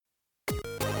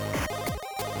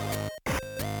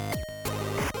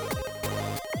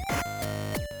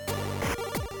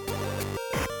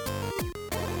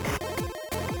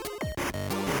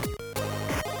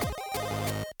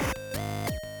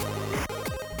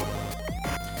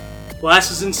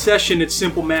Class is in session. It's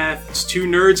simple math. It's two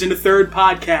nerds and a third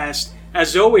podcast.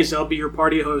 As always, I'll be your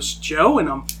party host, Joe, and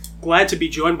I'm glad to be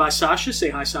joined by Sasha. Say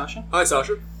hi, Sasha. Hi,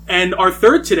 Sasha. And our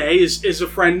third today is a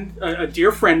friend, a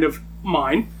dear friend of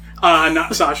mine,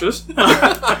 not Sasha's,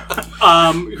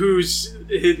 who's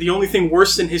the only thing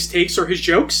worse than his takes are his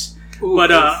jokes. Ooh,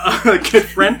 but a good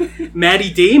friend,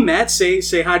 Matty D. Matt, say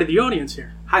hi to the audience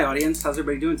here. Hi, audience. How's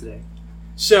everybody doing today?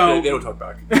 So they don't talk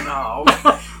back.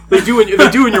 Oh. They do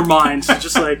in your minds. So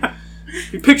just like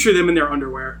you picture them in their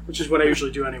underwear, which is what I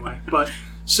usually do anyway. But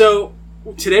so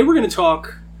today we're going to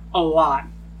talk a lot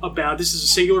about. This is a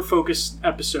singular focus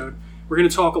episode. We're going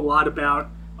to talk a lot about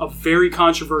a very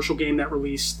controversial game that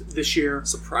released this year.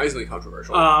 Surprisingly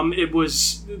controversial. It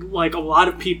was like a lot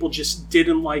of people just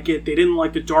didn't like it. They didn't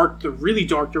like the really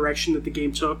dark direction that the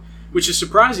game took, which is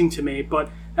surprising to me. But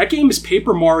that game is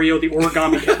Paper Mario: The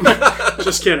Origami King.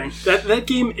 Just kidding. That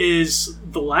game is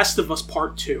The Last of Us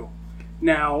Part 2.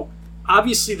 Now,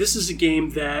 obviously, this is a game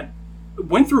that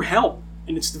went through hell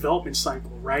in its development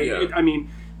cycle, right? Yeah.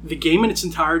 The game in its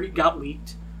entirety got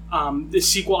leaked. The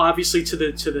sequel, obviously, to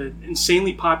the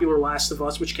insanely popular Last of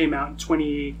Us, which came out in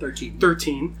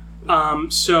 2013.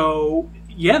 So,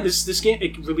 yeah, this game,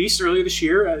 it released earlier this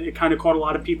year. It kind of caught a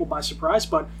lot of people by surprise,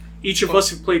 but each of us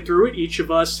have played through it. Each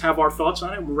of us have our thoughts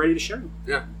on it. We're ready to share them.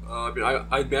 Yeah.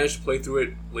 I managed to play through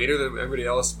it later than everybody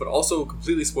else, but also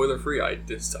completely spoiler-free. I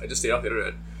just stayed off the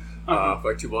internet for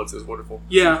like 2 months. It was wonderful.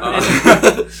 Yeah. I'm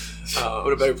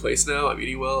in a better place now. I'm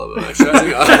eating well. I'm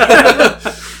exercising.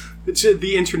 It's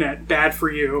the internet, bad for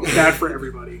you, bad for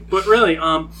everybody. But really,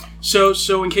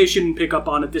 so in case you didn't pick up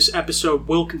on it, this episode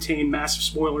will contain massive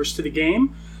spoilers to the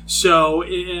game. So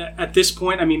at this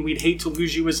point, we'd hate to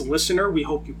lose you as a listener. We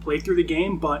hope you play through the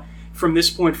game, but from this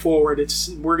point forward,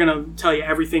 we're going to tell you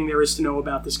everything there is to know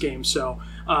about this game. So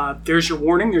there's your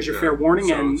warning. There's your fair warning.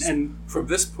 So and from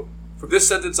this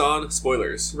sentence on,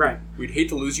 spoilers. Right. We'd hate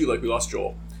to lose you like we lost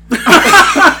Joel.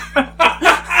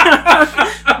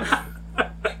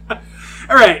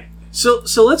 All right. So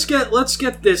let's get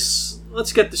this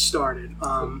started.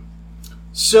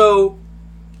 So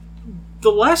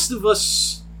The Last of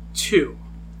Us 2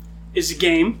 is a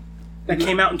game that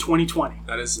came out in 2020.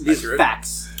 That is these accurate.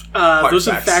 Facts. Those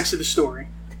are the facts of the story.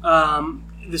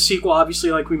 The sequel,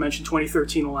 obviously, like we mentioned,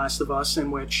 2013, The Last of Us, in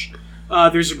which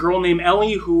there's a girl named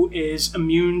Ellie who is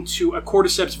immune to a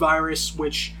cordyceps virus,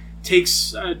 which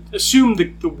takes assume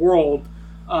the world,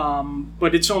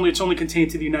 but it's only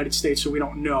contained to the United States, so we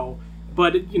don't know.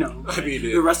 But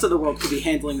the rest of the world could be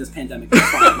handling this pandemic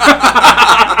just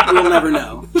fine. We'll never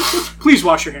know. Please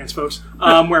wash your hands, folks.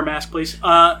 Wear a mask, please.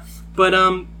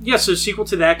 So sequel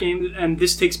to that game, and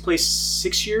this takes place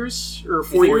 6 years or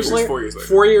 4 years later. 4 years later.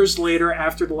 4 years later,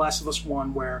 after The Last of Us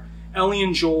 1, where Ellie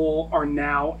and Joel are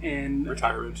now in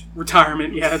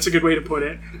retirement. Yeah, that's a good way to put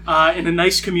it. In a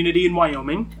nice community in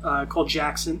Wyoming called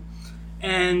Jackson,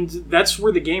 and that's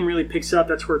where the game really picks up.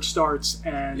 That's where it starts.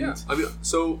 And yeah,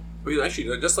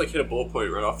 actually, just like hit a bullet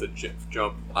point right off the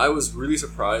jump. I was really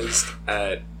surprised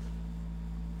at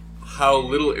how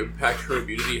little impact her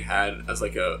immunity had as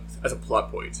a plot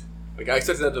point. Like, I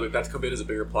expected that to come in as a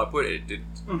bigger plot point, and it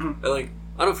didn't. Mm-hmm. And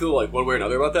I don't feel like one way or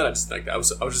another about that. I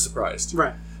was just surprised.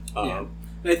 Right. Yeah.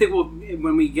 And I think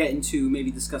when we get into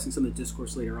maybe discussing some of the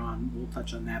discourse later on, we'll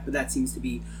touch on that. But that seems to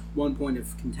be one point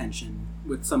of contention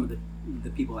with some of the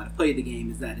people that have played the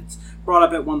game, is that it's brought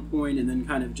up at one point and then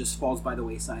kind of just falls by the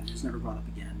wayside and is never brought up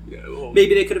again. Yeah, well,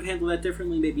 maybe they could have handled that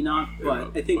differently, maybe not.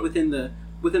 But I think within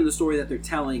the story that they're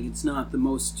telling, it's not the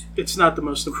most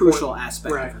crucial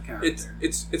aspect of her character.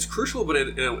 It's crucial, but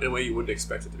in a way you wouldn't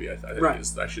expect it to be. I think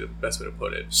is actually the best way to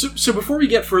put it. So before we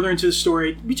get further into the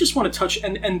story, we just want to touch,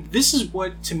 and this is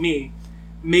what, to me,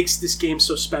 makes this game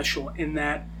so special, in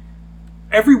that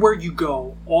everywhere you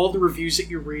go, all the reviews that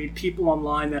you read, people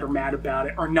online that are mad about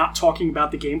it, are not talking about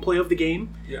the gameplay of the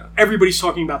game. Yeah. Everybody's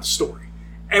talking about the story.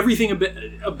 Everything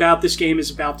about this game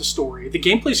is about the story. The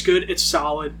gameplay's good. It's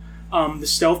solid. The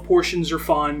stealth portions are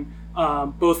fun.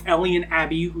 Both Ellie and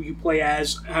Abby, who you play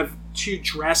as, have two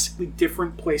drastically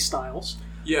different play styles.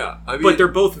 Yeah, but they're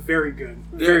both very good.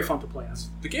 Very fun to play as.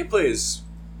 The gameplay is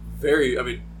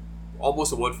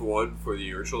almost a one-for-one for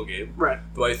the original game. Right.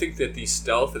 But I think that the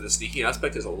stealth and the sneaking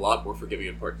aspect is a lot more forgiving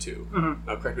in Part 2. Mm-hmm.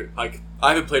 Now, correct me, I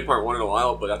haven't played Part 1 in a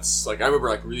while, but that's, I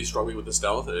remember, really struggling with the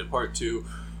stealth, and in Part 2,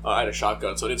 I had a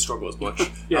shotgun, so I didn't struggle as much.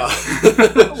 Yeah.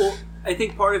 Well, I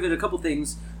think part of it, a couple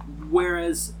things,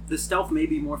 whereas the stealth may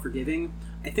be more forgiving,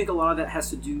 I think a lot of that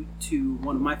has to do to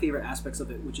one of my favorite aspects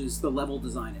of it, which is the level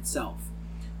design itself.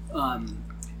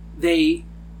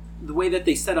 The way that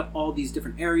they set up all these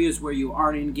different areas where you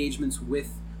are in engagements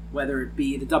with, whether it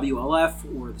be the WLF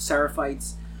or the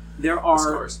Seraphites, There are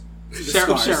Scars.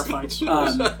 Seraphites.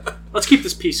 Let's keep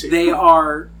this PC.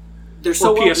 They're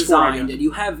so well PS4 designed, again. and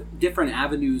you have different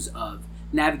avenues of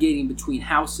navigating between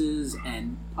houses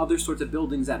and other sorts of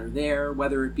buildings that are there,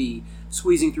 whether it be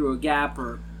squeezing through a gap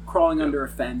or crawling under a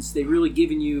fence. They've really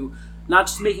given you, not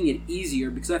just making it easier,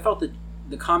 because I felt that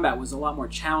the combat was a lot more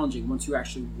challenging once you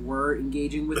actually were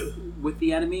engaging with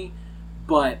the enemy,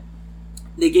 but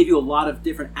they gave you a lot of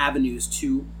different avenues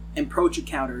to approach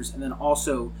encounters and then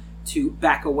also to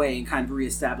back away and kind of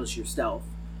reestablish your stealth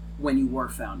when you were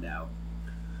found out.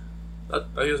 I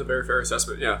think that's a very fair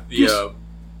assessment. Yeah,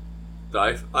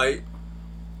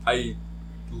 I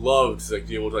loved like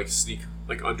being able to like sneak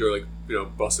like under like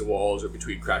busted walls or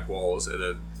between cracked walls, and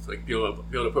then like being able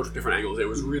to approach from different angles. It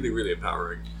was really, really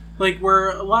empowering. Like where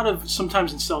a lot of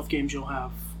sometimes in stealth games you'll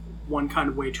have one kind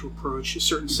of way to approach a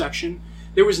certain section.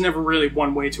 There was never really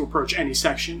one way to approach any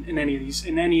section in any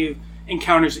of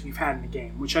encounters that you've had in the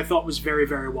game, which I thought was very,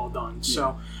 very well done. Yeah.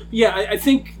 So, yeah, I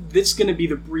think this is going to be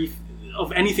the brief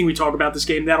of anything we talk about this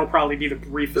game. That'll probably be the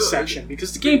briefest section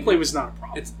because the gameplay was not a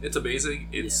problem. It's amazing.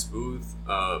 It's smooth.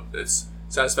 It's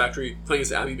satisfactory. Playing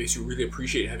as Abby makes you really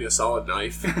appreciate having a solid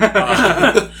knife.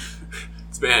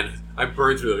 Man, I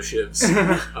burned through those shivs.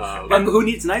 And who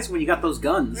needs knives when you got those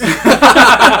guns?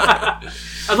 I'd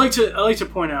like to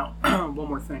point out one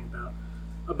more thing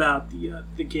about the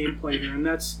gameplay here, and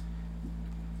that's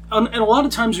and a lot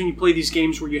of times when you play these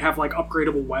games where you have like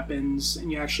upgradable weapons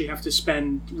and you actually have to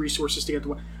spend resources to get the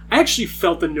weapon, I actually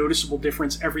felt a noticeable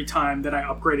difference every time that I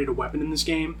upgraded a weapon in this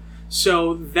game.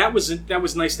 So that was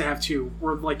nice to have too,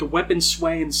 where like the weapon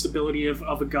sway and stability of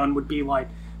a gun would be like.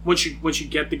 Once you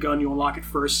get the gun, you unlock it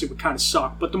first, it would kind of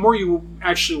suck. But the more you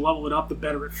actually level it up, the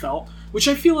better it felt. Which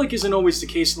I feel like isn't always the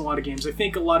case in a lot of games. I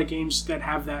think a lot of games that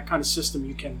have that kind of system,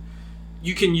 you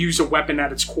can use a weapon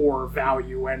at its core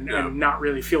value and not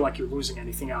really feel like you're losing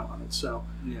anything out on it. So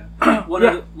one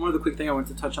of the quick thing I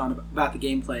wanted to touch on about the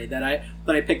gameplay that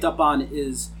I picked up on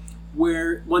is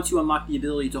where once you unlock the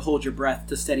ability to hold your breath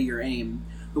to steady your aim,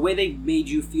 the way they made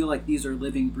you feel like these are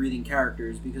living, breathing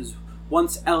characters. Because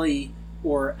once Ellie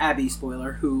or Abby,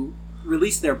 spoiler, who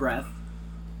release their breath,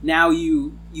 now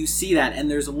you see that,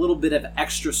 and there's a little bit of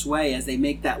extra sway as they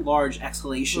make that large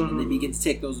exhalation and they begin to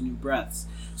take those new breaths.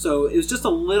 So it was just a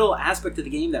little aspect of the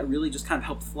game that really just kind of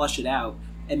helped flush it out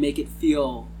and make it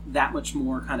feel that much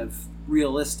more kind of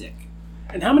realistic.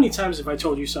 And how many times have I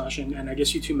told you, Sasha, and I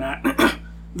guess you too, Matt,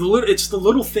 it's the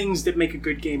little things that make a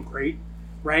good game great,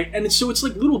 right? And it's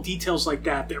like little details like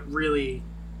that that really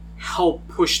help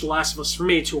push The Last of Us for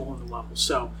me to a whole new level.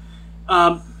 So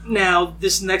now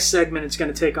this next segment is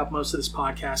going to take up most of this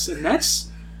podcast, and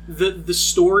that's the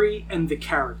story and the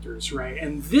characters, right?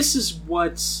 And this is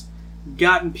what's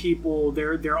gotten people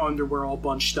their underwear all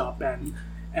bunched up and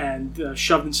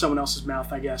shoved in someone else's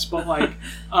mouth, I guess. But like,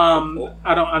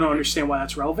 I don't understand why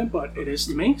that's relevant, but it is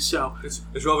to me. So it's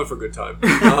relevant for a good time.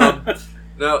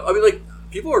 Now, I mean, like,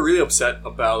 people are really upset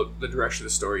about the direction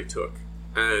the story took.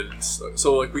 And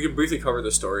so, like, we can briefly cover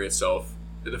the story itself.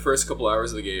 In the first couple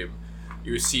hours of the game,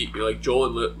 you see, like,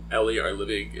 Joel and Ellie are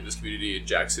living in this community in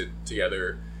Jackson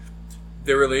together.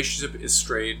 Their relationship is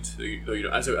strained.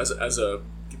 As a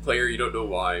player, you don't know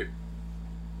why.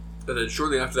 And then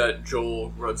shortly after that,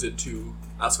 Joel runs into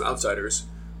some outsiders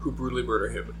who brutally murder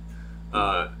him.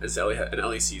 As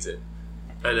Ellie sees it.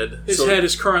 And then, his head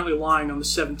is currently lying on the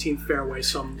 17th fairway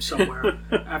somewhere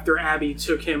after Abby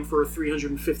took him for a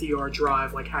 350-yard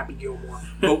drive like Happy Gilmore.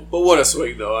 But what a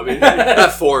swing, though. I mean,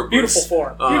 that form beautiful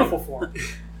form. Beautiful form.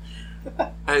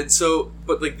 And so,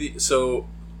 but like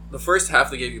the first half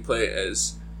of the game you play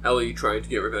as Ellie trying to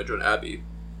get revenge on Abby.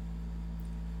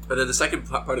 And then the second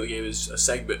part of the game is a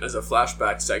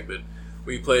flashback segment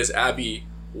where you play as Abby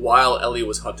while Ellie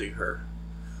was hunting her.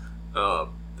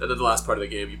 And then the last part of the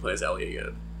game, you play as Ellie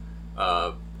again,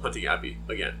 hunting Abby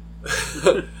again.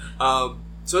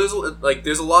 So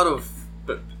there's a lot of,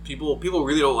 but people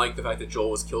really don't like the fact that Joel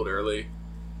was killed early.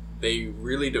 They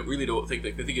really don't think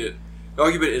that. They think the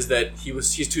argument is that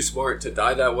he's too smart to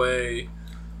die that way.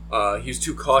 He was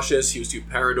too cautious. He was too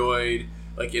paranoid.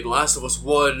 Like in Last of Us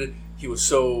 1, he was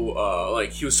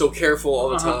so careful all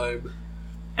the time.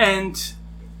 And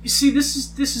you see, this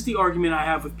is the argument I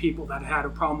have with people that had a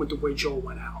problem with the way Joel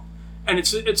went out. And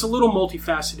it's a little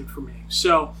multifaceted for me.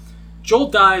 So, Joel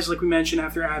dies, like we mentioned,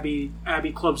 after Abby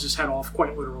clubs his head off,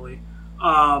 quite literally.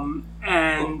 And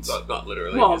not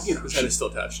literally. Well, his head is still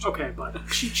attached. Okay, but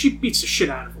she beats the shit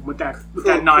out of him with that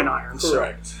 9-iron.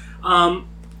 Correct. So,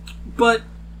 but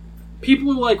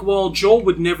people are like, well, Joel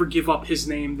would never give up his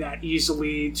name that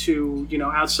easily to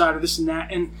outside of this and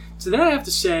that. And to that, I have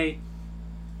to say,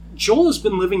 Joel has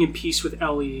been living in peace with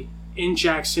Ellie in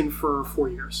Jackson for 4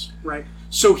 years, right?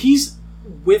 So he's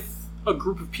with a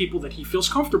group of people that he feels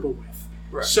comfortable with.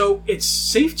 Right. So it's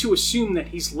safe to assume that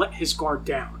he's let his guard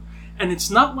down. And it's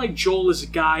not like Joel is a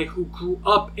guy who grew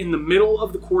up in the middle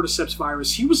of the cordyceps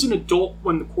virus. He was an adult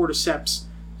when the cordyceps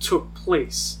took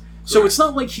place. So Right. it's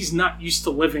not like he's not used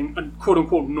to living a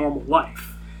quote-unquote normal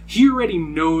life. He already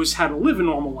knows how to live a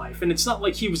normal life. And it's not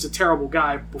like he was a terrible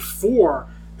guy before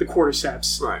the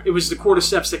cordyceps. Right. It was the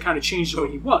cordyceps that kind of changed the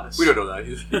way he was. We don't know that.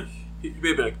 He may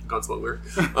have been a gun smuggler.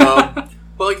 But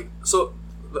like, so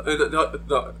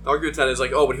the argument that is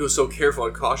like, oh, but he was so careful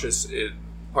and cautious in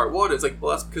part one. It's like,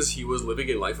 well, that's because he was living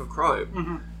a life of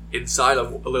crime inside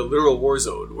of a literal war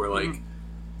zone where like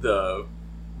the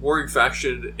warring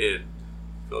faction in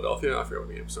Philadelphia. I forget what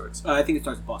the game starts. I think it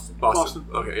starts in Boston. Boston.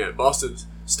 Okay, yeah, Boston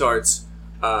starts,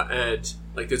 and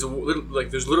like there's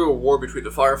literal war between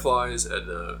the Fireflies and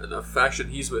the faction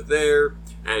he's with there,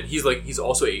 and he's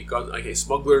also a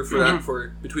smuggler for that for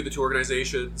between the two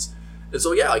organizations, and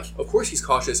so yeah, like of course he's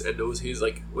cautious and knows he's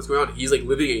like what's going on. He's like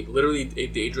living literally a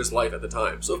dangerous life at the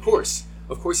time, so of course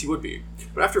he would be.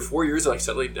 But after 4 years of like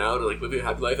settling down and like living a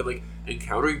happy life and like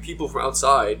encountering people from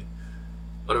outside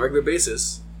on a regular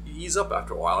basis, ease up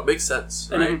after a while. It makes sense,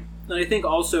 right? And I think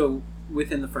also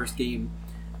within the first game,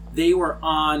 they were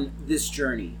on this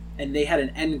journey, and they had an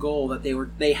end goal that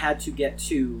they had to get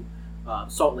to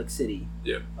Salt Lake City,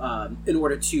 in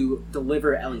order to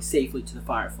deliver Ellie safely to the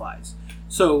Fireflies.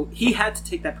 So he had to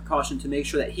take that precaution to make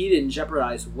sure that he didn't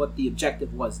jeopardize what the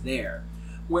objective was there.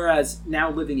 Whereas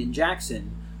now living in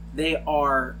Jackson, they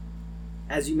are,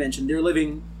 as you mentioned, they're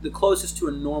living the closest to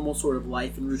a normal sort of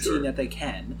life and routine that they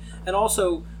can, and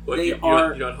also you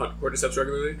not hunt cordyceps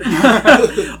regularly.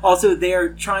 Also, they're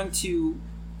trying to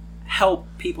help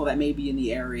people that may be in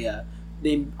the area.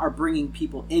 They are bringing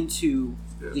people into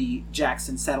the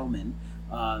Jackson settlement.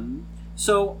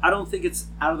 So I don't think it's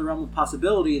out of the realm of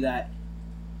possibility that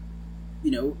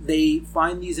they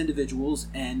find these individuals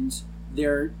and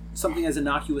they're something as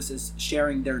innocuous as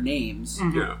sharing their names.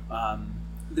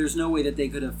 There's no way that they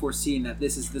could have foreseen that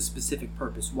this is the specific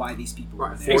purpose why these people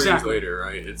are there. 4 years later,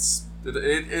 right? It's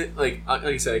like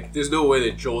you said, there's no way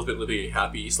that Joel's been living a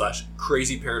happy /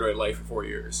 crazy paranoid life for 4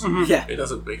 years. Yeah, it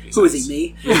doesn't make any sense. Who is he,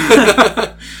 me?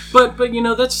 But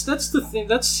that's the thing.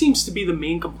 That seems to be the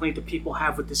main complaint that people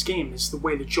have with this game is the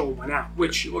way that Joel went out.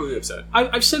 Which what are they upset?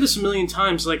 I've said this a million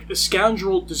times. Like a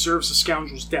scoundrel deserves a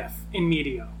scoundrel's death in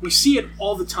media. We see it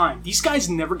all the time. These guys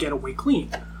never get away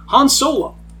clean. Han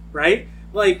Solo, right?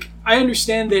 Like, I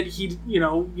understand that he,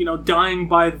 dying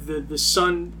by the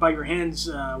sun, by your hands,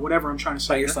 whatever I'm trying to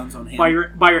say. By your son's own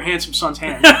hand. By your handsome son's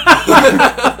hand.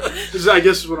 I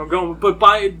guess is what I'm going with.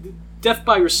 But death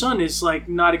by your son is, like,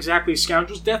 not exactly a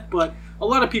scoundrel's death, but a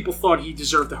lot of people thought he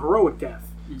deserved a heroic death.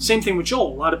 Mm-hmm. Same thing with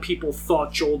Joel. A lot of people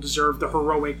thought Joel deserved the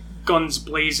heroic, guns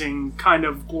blazing, kind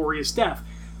of glorious death.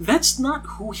 That's not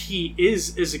who he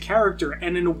is as a character.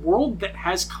 And in a world that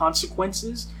has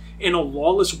consequences, in a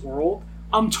lawless world,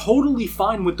 I'm totally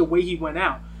fine with the way he went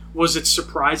out. Was it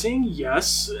surprising?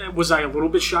 Yes. Was I a little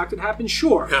bit shocked it happened?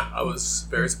 Sure. Yeah, I was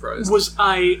very surprised. Was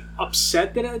I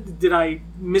upset did I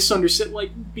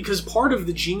misunderstand? Because part of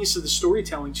the genius of the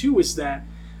storytelling too is that,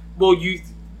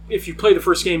 if you play the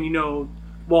first game,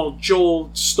 Joel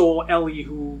stole Ellie,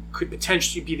 who could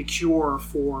potentially be the cure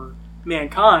for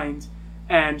mankind,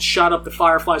 and shot up the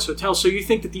Fireflies Hotel. So you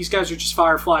think that these guys are just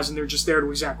Fireflies and they're just there to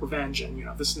exact revenge and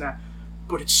this and that.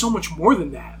 But it's so much more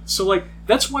than that. So,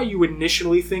 that's why you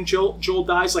initially think Joel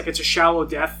dies. It's a shallow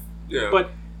death. Yeah.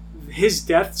 But his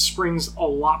death springs a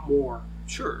lot more.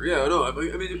 Sure, yeah, no. I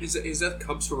mean, his death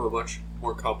comes from a much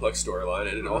more complex storyline,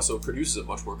 and it also produces a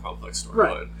much more complex storyline.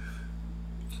 Right.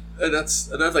 And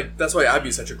that's why Abby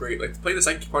is such a great... playing the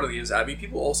second part of the game as Abby,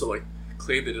 people also,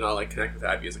 claim they did not, connect with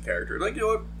Abby as a character. And, you know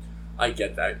what? I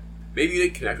get that. Maybe you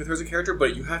didn't connect with her as a character,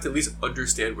 but you have to at least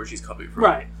understand where she's coming from.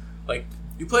 Right.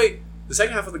 You play... The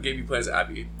second half of the game you play as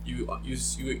Abby. You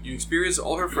experience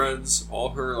all her friends,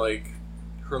 all her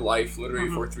her life literally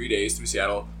for 3 days through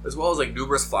Seattle, as well as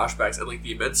numerous flashbacks and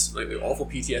the immense the awful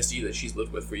PTSD that she's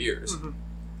lived with for years. Mm-hmm.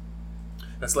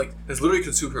 That's literally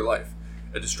consumed her life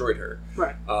and destroyed her.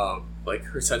 Right.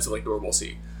 Her sense of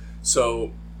normalcy.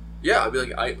 So yeah, I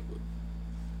mean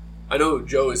I know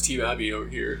Joe is Team Abby over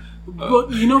here.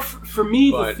 For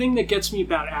me, the thing that gets me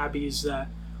about Abby is that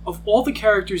of all the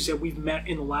characters that we've met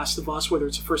in The Last of Us, whether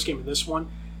it's the first game or this one,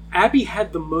 Abby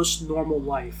had the most normal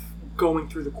life going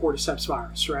through the cordyceps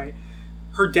virus, right?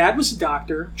 Her dad was a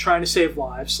doctor trying to save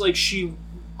lives. She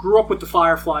grew up with the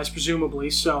Fireflies, presumably,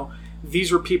 so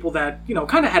these were people that,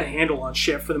 kind of had a handle on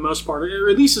shit for the most part, or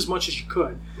at least as much as you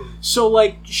could. So,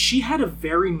 like, she had a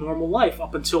very normal life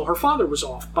up until her father was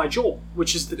off by Joel,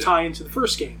 which is the tie into the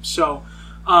first game. So,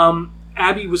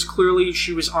 Abby was clearly,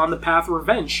 she was on the path of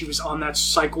revenge. She was on that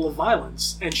cycle of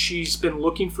violence, and she's been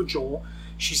looking for Joel.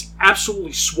 She's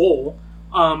absolutely swole,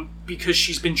 because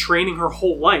she's been training her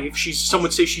whole life. Some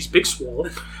would say she's big swole.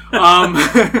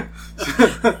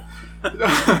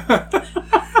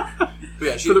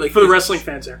 Yeah, for the wrestling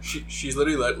fans there. She's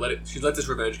literally let this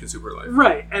revenge consume her life.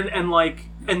 Right,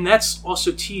 and that's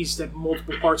also teased at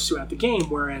multiple parts throughout the game,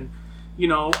 wherein,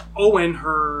 Owen,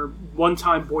 her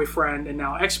one-time boyfriend and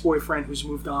now ex-boyfriend who's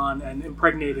moved on and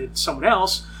impregnated someone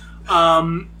else,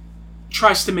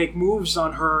 tries to make moves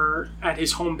on her at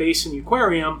his home base in the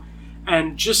aquarium,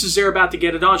 and just as they're about to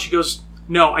get it on, she goes,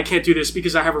 "No, I can't do this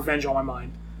because I have revenge on my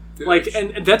mind." Like,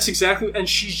 and that's exactly, and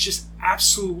she's just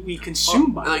absolutely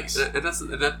consumed by this. And that's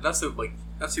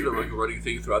even like a running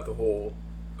thing throughout the whole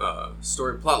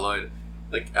story plot line.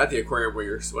 Like at the aquarium where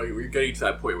you're getting to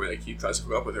that point where like he tries to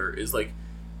hook up with her is like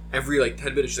every like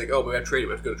 10 minutes she's like, "Oh, we have training,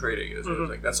 we have to go to training." And it's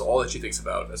like that's all that she thinks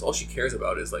about. That's all she cares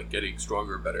about is like getting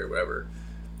stronger, better, whatever,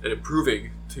 and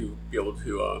improving to be able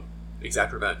to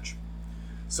exact revenge.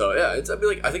 So yeah,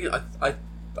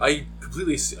 I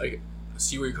completely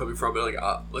see where you're coming from. And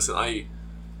like, listen,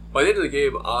 by the end of the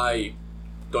game, I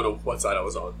don't know what side I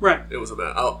was on. Right. It was a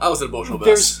mess. I was an emotional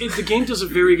mess. The game does a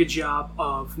very good job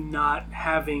of not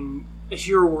having a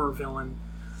hero or a villain.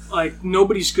 Like,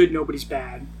 nobody's good, nobody's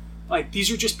bad. Like,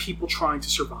 these are just people trying to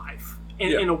survive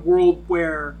in a world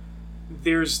where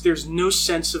there's no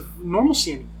sense of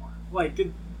normalcy anymore. Like,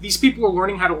 these people are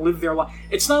learning how to live their life.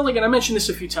 It's not like, and I mentioned this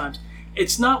a few times,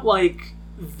 it's not like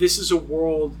this is a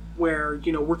world where,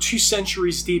 we're 2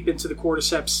 centuries deep into the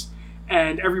cordyceps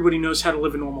and everybody knows how to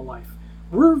live a normal life.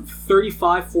 We're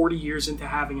 35, 40 years into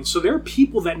having it. So there are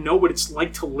people that know what it's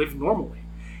like to live normally.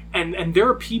 And there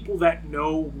are people that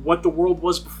know what the world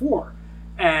was before.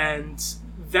 And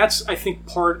that's, I think,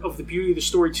 part of the beauty of the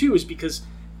story, too, is because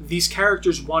these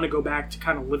characters want to go back to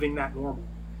kind of living that normal.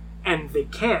 And they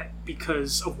can't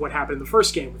because of what happened in the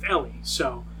first game with Ellie.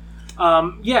 So,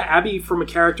 Abby, from a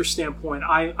character standpoint,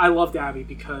 I loved Abby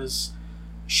because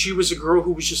she was a girl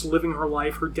who was just living her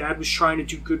life. Her dad was trying to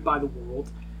do good by the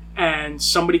world, and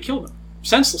somebody killed him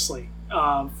senselessly.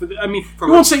 You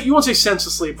won't say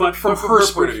senselessly, but from her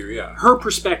point of view, her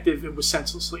perspective, it was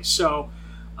senselessly. So,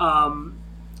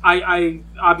 I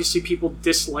obviously people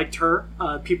disliked her.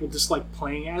 People disliked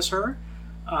playing as her.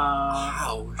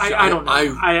 Wow, I don't know.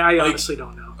 I honestly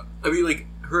don't know. I mean, like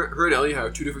her and Ellie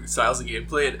have 2 different styles of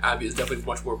gameplay, and Abby is definitely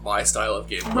much more my style of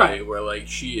gameplay, right, where like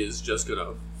she is just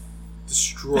gonna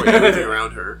destroy everything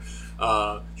around her.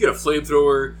 You got a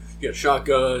flamethrower, you got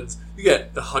shotguns, you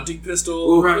got the hunting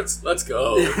pistol. Ooh, right. Let's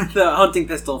go. The hunting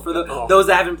pistol for those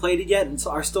that haven't played it yet and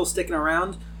are still sticking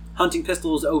around. Hunting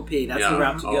pistol is OP. That's the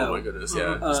route to go. Oh my goodness,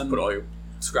 yeah. Just put all your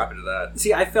scrap into that.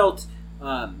 See, I felt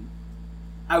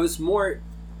I was more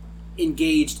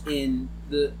engaged in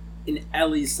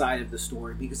Ellie's side of the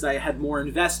story because I had more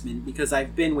investment because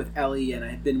I've been with Ellie and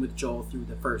I've been with Joel through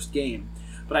the first game.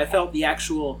 But I felt the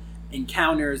actual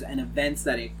encounters and events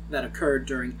that occurred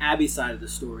during Abby's side of the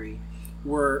story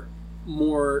were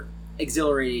more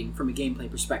exhilarating from a gameplay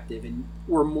perspective and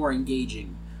were more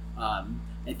engaging.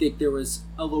 I think there was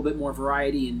a little bit more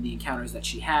variety in the encounters that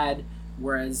she had,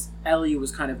 whereas Ellie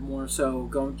was kind of more so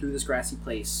going through this grassy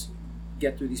place,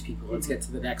 get through these people, let's get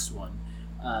to the next one.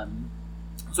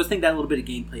 So I think that little bit of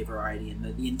gameplay variety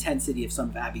and the intensity of some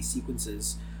of Abby's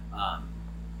sequences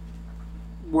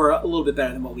were a little bit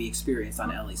better than what we experienced on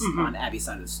on Abby's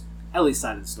side of Ellie's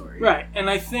side of the story. Right, and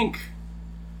I think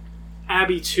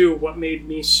Abby too. What made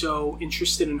me so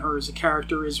interested in her as a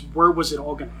character is where was it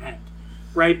all going to end,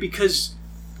 right? Because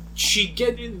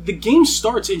the game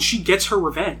starts and she gets her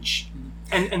revenge,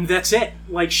 and that's it.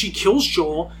 Like she kills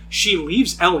Joel, she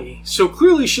leaves Ellie. So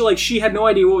clearly she had no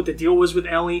idea what the deal was with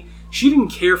Ellie. She didn't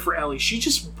care for Ellie. She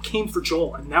just came for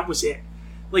Joel, and that was it.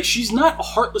 Like, she's not a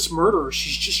heartless murderer.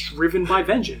 She's just driven by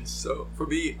vengeance. So, for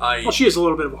me, Well, she is a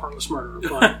little bit of a heartless murderer,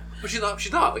 but... But she's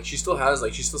not. Like, she still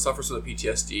suffers from the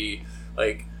PTSD.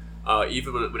 Like,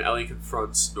 even when Ellie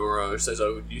confronts Nora, she says,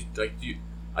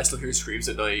 I still hear screams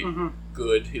at night. Mm-hmm.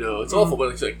 Good, it's awful, but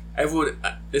it's like, everyone...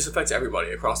 This affects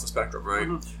everybody across the spectrum, right?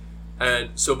 Mm-hmm. And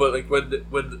so, but, like,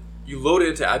 when you load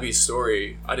into Abby's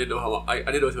story, I didn't know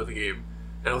anything about the game.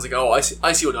 And I was like, oh, I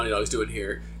see what Naughty Dog's doing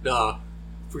here. Nah,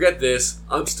 forget this.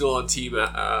 I'm still on team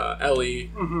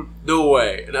Ellie. Mm-hmm. No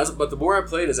way. But the more I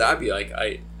played as Abby, like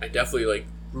I definitely like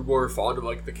grew more fond of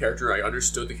like the character. I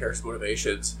understood the character's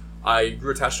motivations I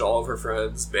grew attached to all of her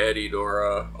friends: Manny,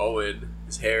 Nora, Owen,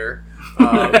 his hair.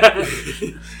 I've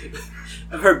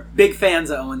heard big fans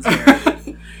of Owen's hair.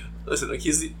 Listen, like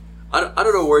I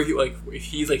don't know where if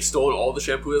he's like stolen all the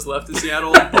shampoo that's left in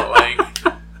Seattle, but like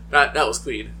that was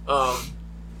clean. But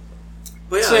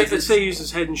yeah, say he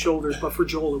uses Head and Shoulders, but for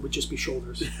Joel it would just be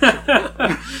shoulders.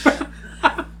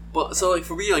 But so like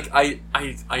for me, like I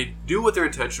knew what their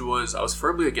intention was. I was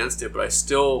firmly against it, but I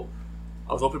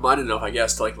was open minded enough, I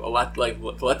guess, to let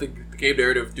the game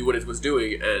narrative do what it was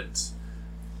doing and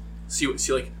see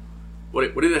like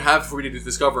what did it have for me to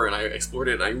discover, and I explored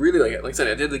it. And I really like I said,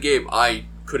 at the end of the game, I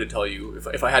couldn't tell you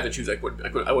if I had to choose. I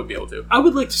wouldn't be able to. I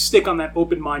would like to stick on that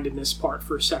open-mindedness part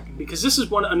for a second, because this is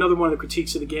another one of the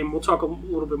critiques of the game. We'll talk a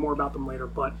little bit more about them later,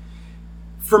 but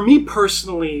for me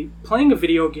personally, playing a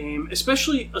video game,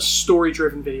 especially a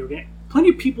story-driven video game, plenty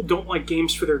of people don't like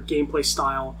games for their gameplay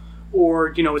style,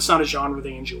 or it's not a genre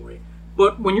they enjoy.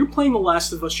 But when you're playing The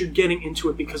Last of Us, you're getting into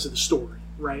it because of the story,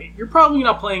 right? You're probably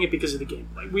not playing it because of the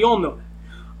gameplay. We all know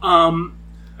that.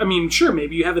 I mean, sure,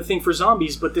 maybe you have a thing for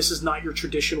zombies, but this is not your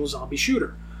traditional zombie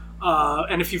shooter.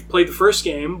 And if you've played the first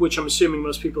game, which I'm assuming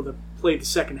most people that played the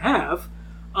second have,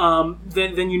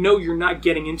 then you're not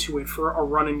getting into it for a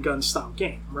run-and-gun style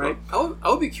game, right? Well, I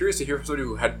would be curious to hear from somebody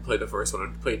who hadn't played the first one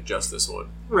and played just this one.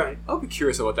 Right. I would be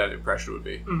curious about what that impression would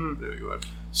be. Mm-hmm. Anyway.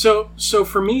 So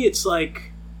for me, it's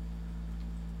like,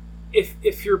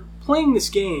 if you're playing this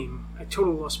game, I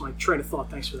totally lost my train of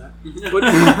thought. Thanks for that. But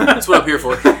that's what I'm here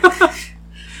for.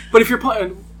 But if you're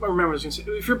playing, I remember what I was going to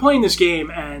say. If you're playing this game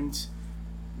and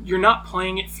you're not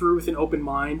playing it through with an open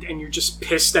mind, and you're just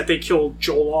pissed that they killed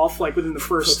Joel off like within the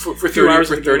first for 30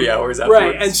 hours afterwards.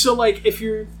 Right, and so like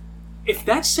if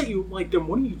that set you like, then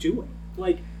what are you doing?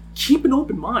 Like, keep an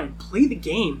open mind, play the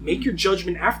game, make your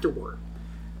judgment afterward.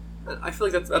 I feel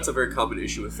like that's a very common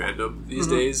issue with fandom these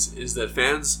days, is that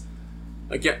fans,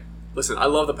 again, listen, I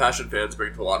love the passion fans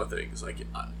bring to a lot of things. Like,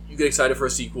 you get excited for a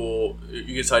sequel, you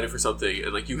get excited for something,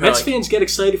 and like you Mets fans get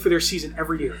excited for their season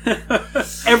every year.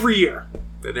 Every year.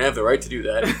 And they have the right to do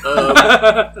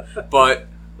that. But,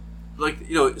 like,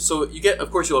 so you get, of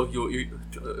course, you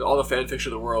all the fan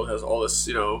fiction in the world has all this,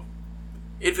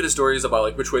 infinite stories about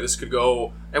like which way this could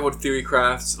go. Everyone theory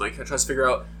crafts and like tries to figure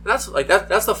out. And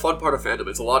that's the fun part of fandom.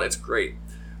 It's great.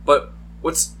 But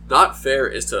what's not fair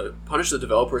is to punish the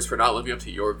developers for not living up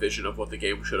to your vision of what the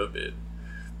game should have been.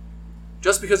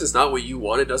 Just because it's not what you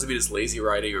wanted doesn't mean it's lazy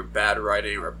writing or a bad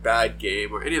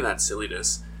game or any of that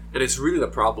silliness. And it's really the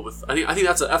problem with. I think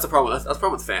that's a problem. That's a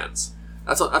problem with fans.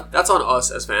 That's on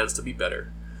us as fans to be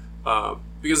better.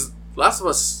 Because Last of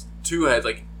Us 2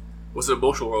 was an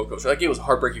emotional roller coaster. That game was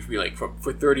heartbreaking for me. Like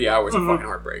for 30 hours of fucking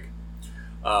heartbreak.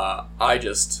 I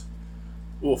just.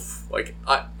 Oof. Like,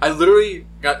 I literally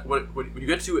got... When you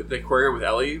get to the aquarium with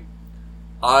Ellie,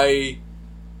 I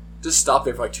just stopped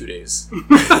there for like 2 days.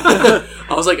 I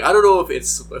was like, I don't know if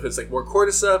it's like more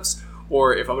cordyceps,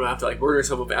 or if I'm going to have to like murder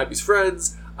some of Abby's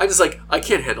friends. I just like, I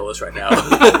can't handle this right now.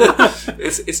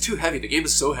 It's too heavy. The game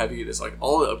is so heavy. It's like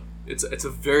it's a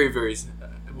very, very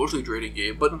emotionally draining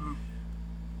game. But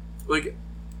like,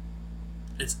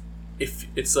 it's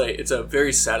a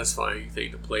very satisfying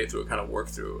thing to play through and kind of work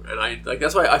through, and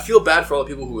that's why I feel bad for all the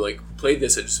people who like played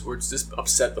this and were just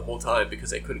upset the whole time because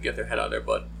they couldn't get their head out of their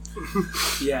butt.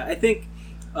 Yeah, I think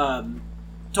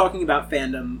talking about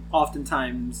fandom,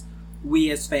 oftentimes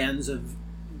we as fans of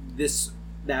this,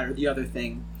 that, or the other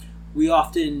thing, we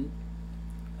often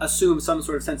assume some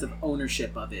sort of sense of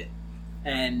ownership of it,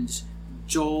 and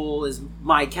Joel is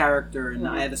my character and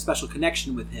I have a special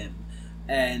connection with him.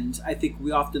 And I think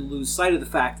we often lose sight of the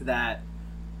fact that,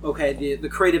 okay, the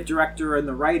creative director and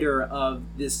the writer of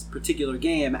this particular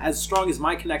game, as strong as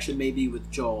my connection may be with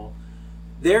Joel,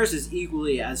 theirs is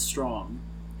equally as strong,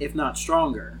 if not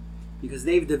stronger, because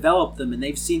they've developed them and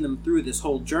they've seen them through this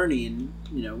whole journey and,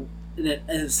 in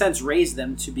a sense, raised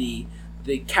them to be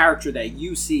the character that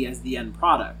you see as the end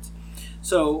product.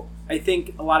 So I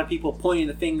think a lot of people pointing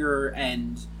the finger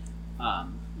and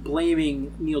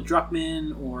blaming Neil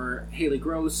Druckmann or Haley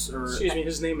Gross or... Excuse me,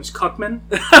 his name is Cuckman.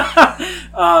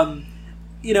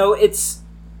 It's...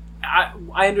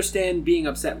 I understand being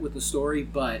upset with the story,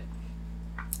 but,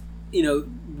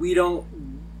 we don't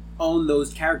own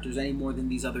those characters any more than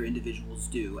these other individuals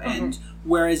do. And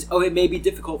whereas, it may be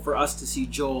difficult for us to see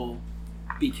Joel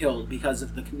be killed because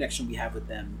of the connection we have with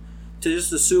them, to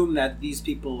just assume that these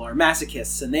people are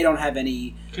masochists and they don't have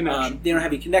any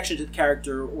connection to the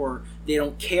character, or they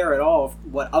don't care at all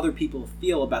what other people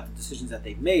feel about the decisions that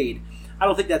they've made. I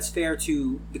don't think that's fair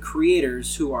to the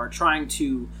creators who are trying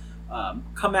to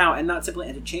come out and not simply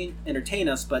entertain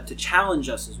us, but to challenge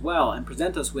us as well and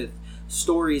present us with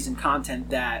stories and content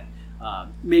that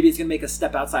maybe it's going to make us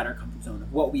step outside our comfort zone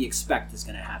of what we expect is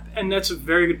going to happen. And that's a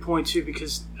very good point too,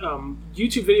 because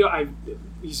YouTube video,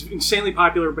 he's insanely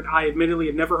popular, but I admittedly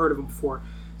had never heard of him before.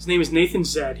 His name is Nathan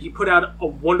Zed. He put out a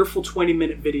wonderful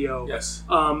 20-minute video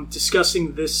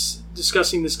discussing this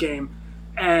game.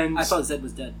 And I thought Zed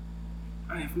was dead.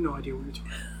 I have no idea what you're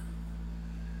talking about.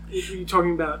 Are you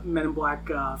talking about Men in Black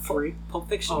 3? Pulp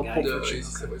Fiction, Oh, guy. Pulp No, Fiction.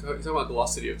 he's talking about the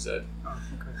Lost City of Zed. Oh,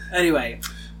 okay. Anyway.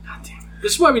 God damn it.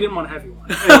 This is why we didn't want to have you on.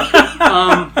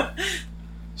 Anyway,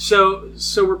 so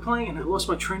we're playing, and I lost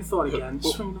my train of thought again.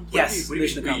 Yes. What do you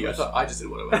Mission mean we? I accomplished. thought I just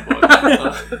didn't want to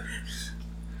have one.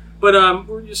 But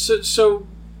we're just, so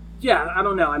yeah, I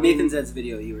don't know. I mean, Nathan Zed's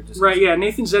video you were just right? Yeah,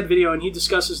 Nathan Zed video, and he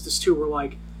discusses this too. We're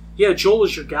like, yeah, Joel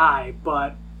is your guy,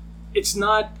 but it's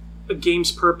not a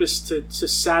game's purpose to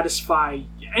satisfy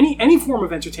any form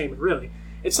of entertainment. Really,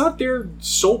 it's not their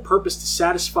sole purpose to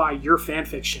satisfy your fan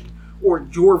fiction or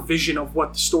your vision of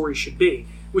what the story should be.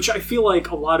 Which I feel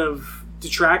like a lot of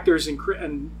detractors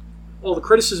and all the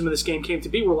criticism of this game came to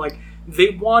be were like they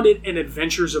wanted an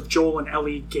Adventures of Joel and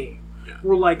Ellie game.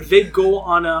 Where like they go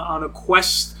on a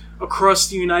quest across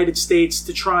the United States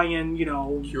to try and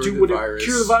Cure do the whatever, virus.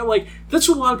 cure the virus. Like that's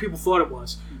what a lot of people thought it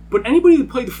was. But anybody that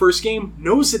played the first game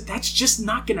knows that that's just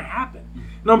not going to happen.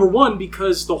 Number one,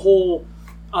 because the whole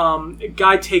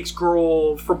guy takes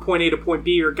girl from point A to point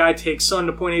B, or guy takes son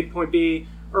to point A to point B,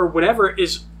 or whatever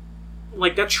is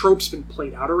like that trope's been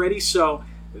played out already. So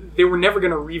they were never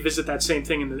going to revisit that same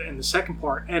thing in the second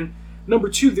part. And number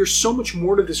two, there's so much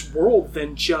more to this world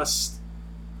than just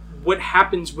what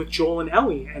happens with Joel and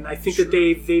Ellie, and I think that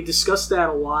they discuss that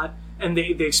a lot, and they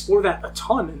explore that a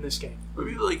ton in this game. I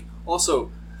mean, like,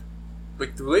 also,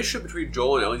 like, the relationship between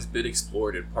Joel and Ellie's been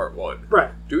explored in part one.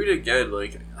 Right. Doing it again,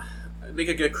 like, I think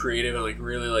I get creative and, like,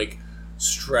 really, like,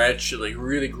 stretch and, like,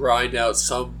 really grind out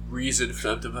some reason for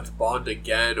them to have to bond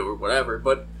again or whatever,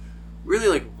 but really,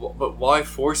 like, but why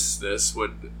force this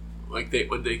when they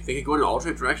can go in an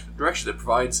alternate direction that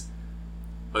provides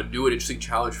a new and interesting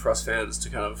challenge for us fans to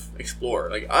kind of explore.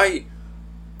 Like,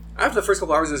 after the first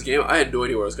couple hours of this game, I had no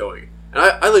idea where I was going, and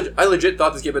I legit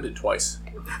thought this game ended twice.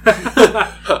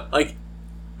 Like,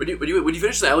 when you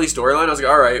finish the Ellie storyline, I was like,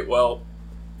 all right, well,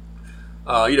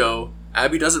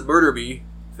 Abby doesn't murder me,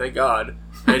 thank God,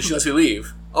 and she lets me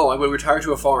leave. Oh, I'm going to retire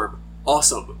to a farm.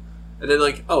 Awesome. And then,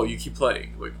 like, oh, you keep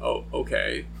playing. I'm like, oh,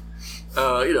 okay.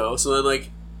 So then, like,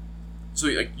 so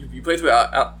like you play through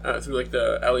like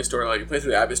the Ellie storyline, you play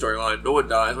through the Abby storyline, no one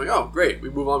dies. I'm like, oh, great, we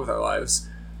move on with our lives.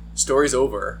 Story's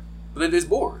over. But then there's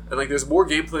more. And, like, there's more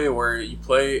gameplay where you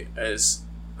play as,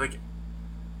 like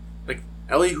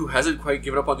Ellie, who hasn't quite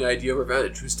given up on the idea of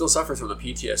revenge, who still suffers from the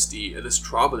PTSD and this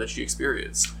trauma that she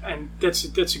experienced. And that's a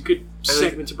good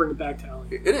segment to bring it back to Ellie.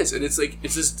 It is, and it's like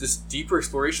it's this deeper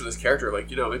exploration of this character. Like,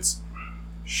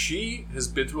 she has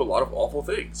been through a lot of awful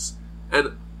things,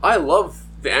 and I love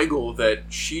the angle that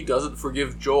she doesn't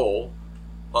forgive Joel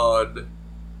on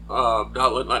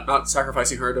not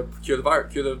sacrificing her to cure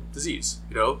the disease.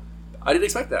 I didn't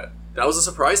expect that. That was a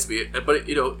surprise to me. But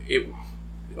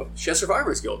she has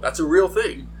survivor's guilt. That's a real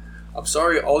thing. I'm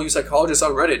sorry, all you psychologists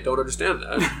on Reddit don't understand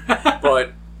that.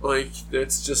 But, like,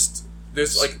 it's just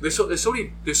there's so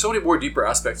many more deeper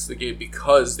aspects to the game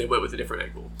because they went with a different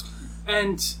angle.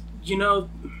 And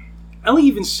Ellie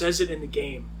even says it in the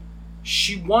game.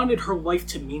 She wanted her life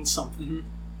to mean something,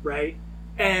 right?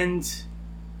 And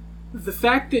the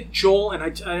fact that Joel, and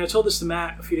I told this to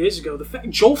Matt a few days ago, the fact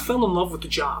Joel fell in love with the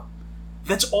job.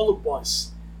 That's all it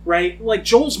was, right? Like,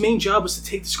 Joel's main job was to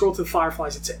take this girl to the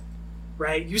Fireflies. That's it,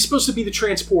 right? He was supposed to be the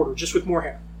transporter, just with more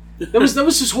hair. That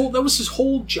was his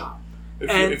whole job.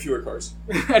 And fewer cars.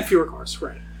 And fewer cars,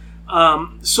 right?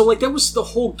 So, like, that was the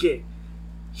whole gig.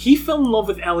 He fell in love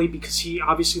with Ellie because he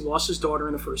obviously lost his daughter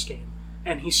in the first game.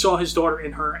 And he saw his daughter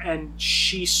in her, and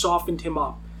she softened him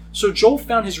up. So Joel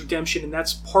found his redemption, and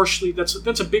that's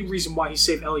a big reason why he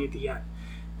saved Ellie at the end,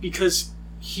 because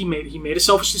he made a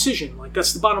selfish decision. Like,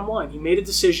 that's the bottom line. He made a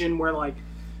decision where, like,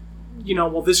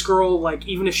 well, this girl, like,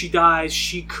 even if she dies,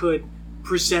 she could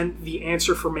present the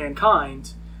answer for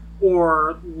mankind,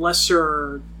 or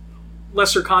lesser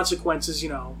consequences.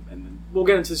 And we'll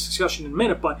get into this discussion in a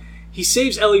minute. But he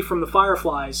saves Ellie from the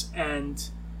Fireflies, and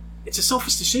it's a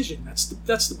selfish decision. That's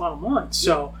the bottom line.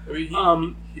 So, I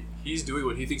mean, he's doing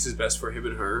what he thinks is best for him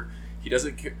and her. He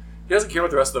doesn't care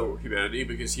about the rest of the humanity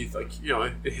because he's like,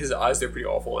 in his eyes they're pretty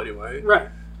awful anyway. Right.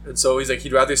 And so he's like,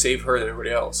 he'd rather save her than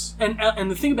everybody else. And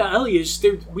the thing about Ellie is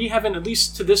we haven't, at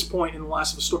least to this point in The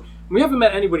Last of Us story, we haven't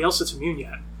met anybody else that's immune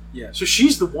yet. Yeah. So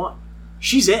she's the one.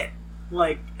 She's it.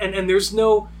 Like, and there's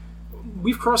no.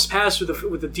 We've crossed paths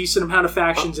with a decent amount of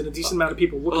factions and a decent amount of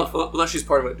people looking for. Unless she's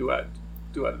part of a duad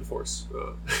in the Force.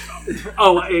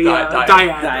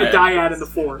 Dyad in the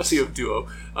Force. Let's see a duo.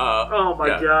 Oh my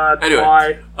god!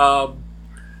 Anyway, why?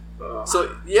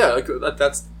 So yeah, like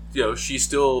that's she's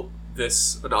still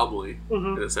this anomaly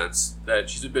in a sense that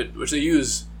she's which they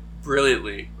use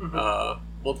brilliantly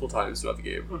multiple times throughout the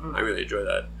game. I really enjoy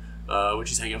that. When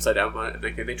she's hanging upside down, and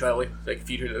they try to like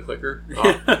feed her to the clicker.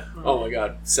 Oh my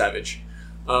god, savage!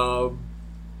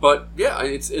 But yeah,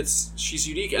 it's she's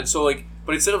unique, and so like,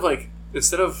 but instead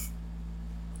of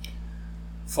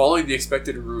following the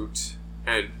expected route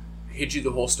and hinging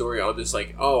the whole story on this,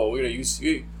 like, oh, we're gonna use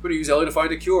Ellie to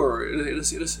find a cure in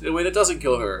a way that doesn't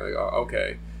kill her. Like,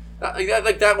 okay,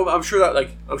 like that. I'm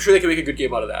sure they can make a good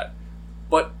game out of that,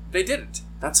 but they didn't.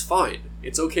 That's fine.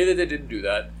 It's okay that they didn't do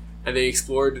that. And they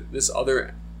explored this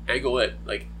other angle that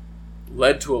like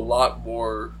led to a lot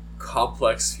more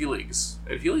complex feelings,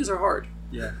 and feelings are hard.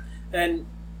 Yeah, and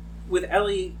with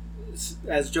Ellie,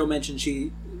 as Joe mentioned,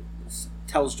 she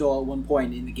tells Joel at one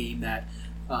point in the game that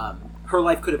her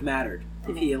life could have mattered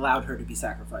if he allowed her to be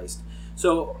sacrificed.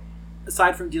 So,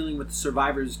 aside from dealing with the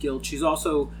Survivor's Guild,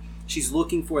 she's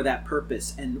looking for that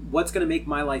purpose and what's going to make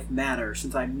my life matter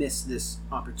since I missed this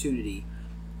opportunity.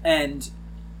 And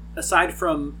aside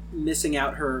from missing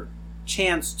out her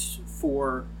chance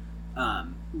for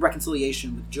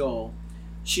reconciliation with Joel,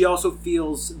 she also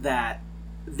feels that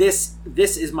this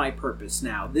is my purpose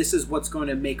now. This is what's going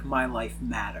to make my life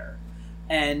matter.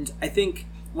 And I think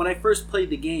when I first played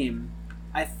the game,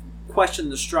 I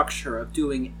questioned the structure of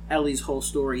doing Ellie's whole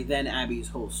story, then Abby's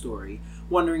whole story,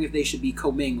 wondering if they should be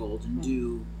commingled and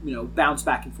do, bounce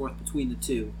back and forth between the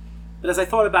two. But as I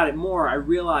thought about it more, I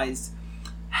realized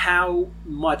how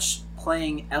much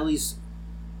playing Ellie's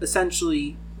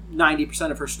essentially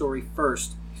 90% of her story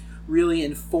first really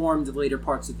informed the later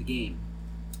parts of the game.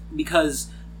 Because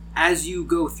as you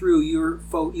go through,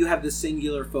 you have this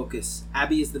singular focus.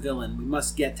 Abby is the villain. We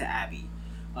must get to Abby.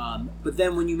 But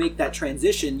then when you make that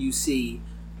transition, you see,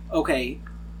 okay,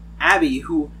 Abby,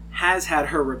 who has had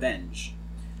her revenge,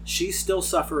 she's still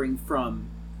suffering from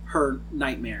her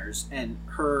nightmares and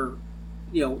her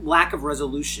lack of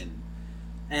resolution.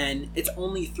 And it's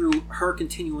only through her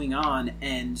continuing on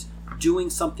and doing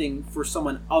something for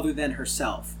someone other than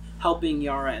herself, helping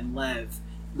Yara and Lev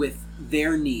with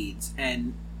their needs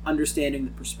and understanding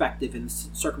the perspective and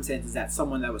circumstances that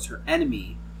someone that was her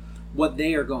enemy, what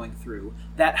they are going through,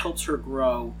 that helps her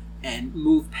grow and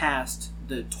move past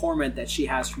the torment that she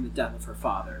has from the death of her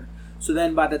father. So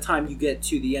then by the time you get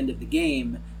to the end of the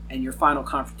game and your final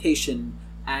confrontation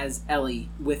as Ellie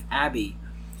with Abby,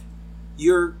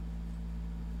 you're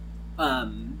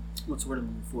what's the word I'm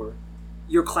looking for?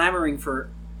 You're clamoring for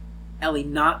Ellie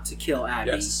not to kill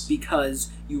Abby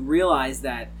because you realize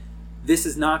that this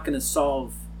is not going to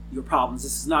solve your problems.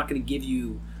 This is not going to give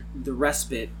you the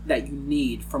respite that you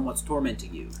need from what's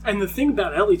tormenting you. And the thing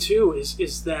about Ellie too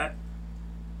is that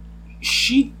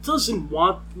she doesn't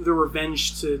want the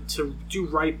revenge to do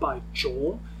right by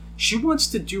Joel. She wants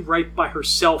to do right by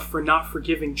herself for not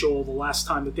forgiving Joel the last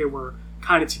time that they were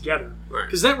kind of together.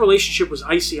 Because that relationship was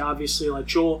icy, obviously. Like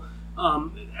Joel,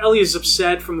 Ellie is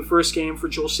upset from the first game for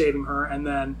Joel saving her, and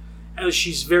then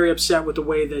she's very upset with the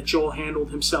way that Joel handled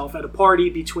himself at a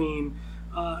party between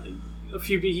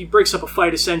he breaks up a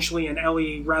fight essentially, and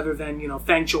Ellie, rather than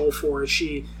thank Joel for it,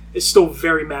 she is still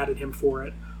very mad at him for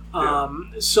it.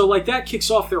 So like that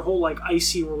kicks off their whole like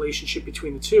icy relationship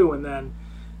between the two, and then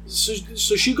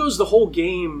so she goes the whole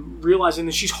game realizing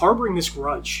that she's harboring this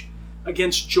grudge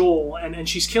against Joel, and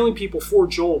she's killing people for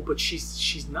Joel, but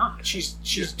she's not. She's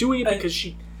doing it because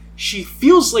she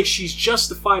feels like she's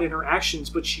justified in her actions,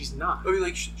 but she's not. I mean,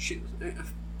 like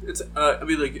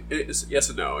it's yes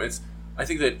and no. I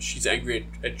think that she's angry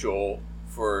at Joel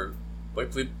for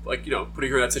putting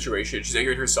her in that situation. She's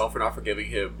angry at herself for not forgiving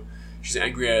him. She's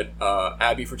angry at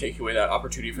Abby for taking away that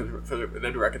opportunity for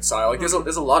them to reconcile. Like there's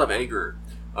a lot of anger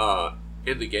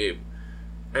in the game,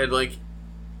 and like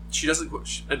she doesn't.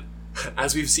 And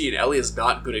as we've seen, Ellie is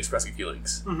not good at expressing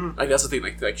feelings. Like that's the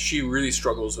thing. Like she really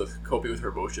struggles with coping with her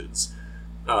emotions.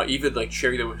 Even like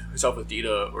sharing them herself with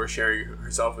Dina or sharing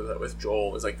herself with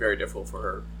Joel is like very difficult for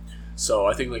her. So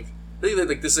I think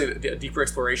this is a deeper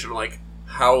exploration of like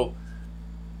how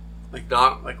like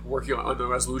not like working on the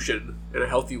resolution in a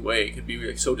healthy way can be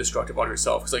like so destructive on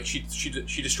herself, because like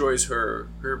she destroys her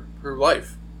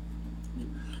life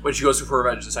when she goes for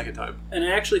revenge the second time. And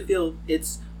I actually feel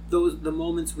it's the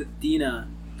moments with Dina.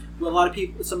 A lot of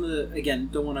people, again,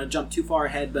 don't want to jump too far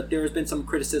ahead, but there has been some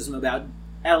criticism about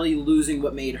Ellie losing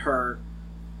what made her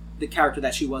the character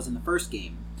that she was in the first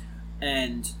game.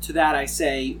 And to that I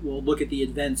say, well, look at the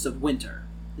events of Winter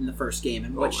in the first game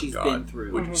and what she's been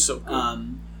through. Which is so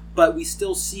good. But we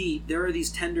still see there are these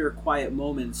tender, quiet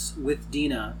moments with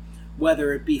Dina,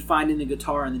 whether it be finding the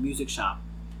guitar in the music shop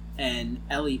and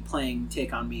Ellie playing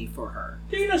Take On Me for her.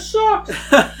 Dina sucks!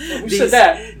 Who said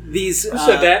that? Who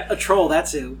said that? A troll,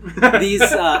 that's who.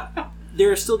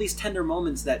 There are still these tender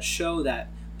moments that show that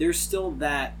there's still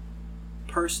that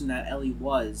person that Ellie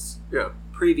was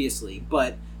previously,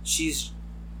 but she's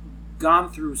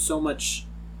gone through so much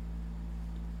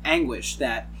anguish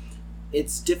that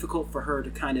it's difficult for her to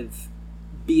kind of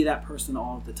be that person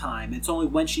all the time. It's only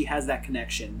when she has that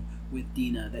connection with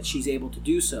Dina that she's able to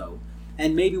do so.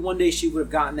 And maybe one day she would have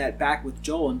gotten that back with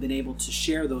Joel and been able to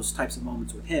share those types of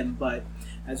moments with him. But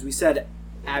as we said,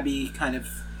 Abby kind of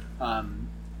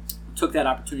took that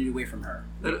opportunity away from her.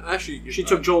 And actually, she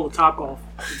took Joel to Topgolf.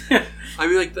 I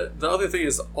mean, like the other thing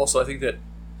is also I think that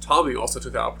Tommy also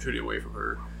took that opportunity away from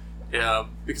her,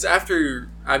 because after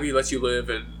Abby lets you live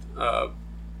and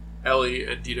Ellie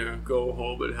and Dina go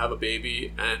home and have a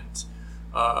baby and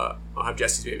I'll have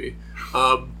Jesse's baby.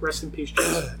 Rest in peace,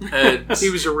 Jesse. And he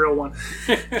was a real one.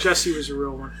 Jesse was a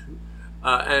real one.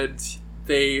 And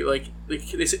they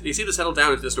seem to settle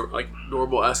down into this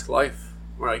normal-esque life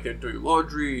where they're doing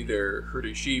laundry, they're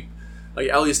herding sheep.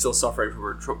 Ellie is still suffering from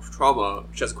her trauma.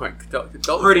 She hasn't quite dealt with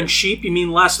Herding it. sheep? You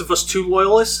mean Last of Us 2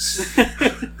 loyalists?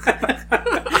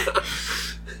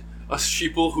 Us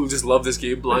sheeple who just love this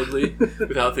game blindly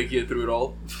without thinking it through at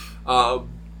all.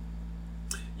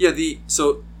 They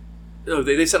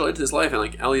settle into this life,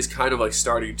 and Ellie's kind of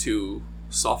starting to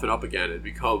soften up again and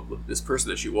become this person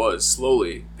that she was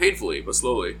slowly, painfully, but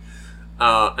slowly.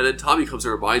 And then Tommy comes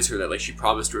and reminds her that she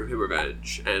promised him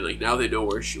revenge, and now they know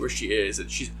where she is,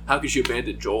 and how could she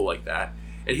abandon Joel like that?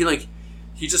 And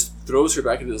he just throws her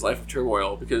back into his life of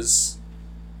turmoil because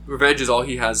revenge is all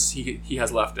he has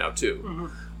left now too. Mm-hmm.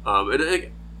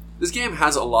 This game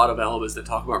has a lot of elements that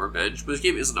talk about revenge, but this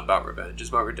game isn't about revenge.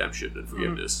 It's about redemption and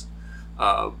forgiveness.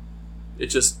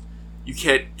 It's just you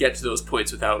can't get to those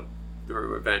points without the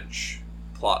revenge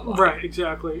plot line. Right,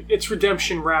 exactly. It's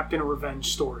redemption wrapped in a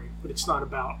revenge story, but it's not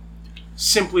about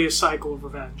simply a cycle of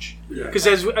revenge. Because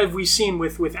as we've seen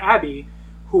with Abby,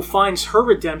 who finds her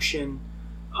redemption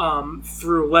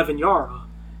through Lev and Yara,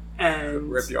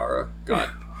 and Rip Yara,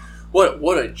 God.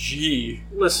 What a G.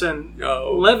 Listen,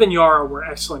 Lev and Yara were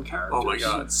excellent characters. Oh my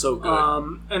God, so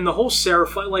good. And the whole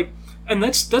Seraphite, and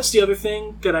that's the other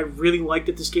thing that I really liked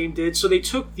that this game did. So they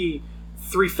took the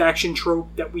 3 faction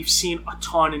trope that we've seen a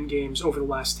ton in games over the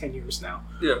last 10 years now.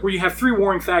 Yeah. Where you have 3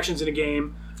 warring factions in a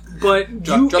game, but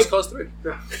Just Cause 3.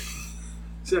 Yeah.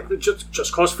 Exactly.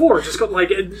 Just Cause 4.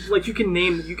 You can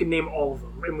name all of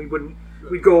them, and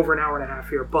we'd go over an hour and a half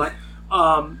here, but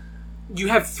you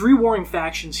have 3 warring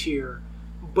factions here,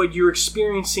 but you're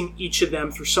experiencing each of them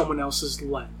through someone else's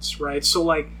lens, right? So,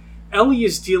 Ellie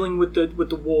is dealing with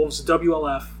the Wolves, the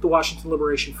WLF, the Washington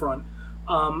Liberation Front,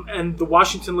 and the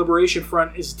Washington Liberation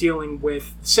Front is dealing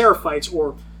with the Seraphites,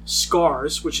 or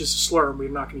Scars, which is a slur, and we're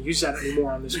not going to use that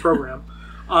anymore on this program.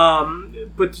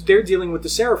 But they're dealing with the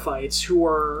Seraphites, who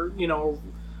are,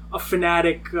 a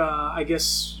fanatic,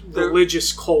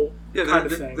 religious cult kind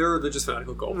of thing. They're a religious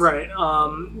fanatical cult. Right,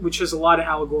 which has a lot of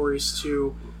allegories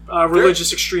to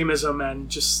religious extremism,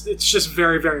 and it's just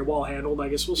very, very well handled, I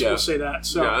guess we'll say that.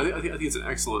 So, I think it's an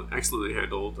excellently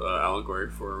handled allegory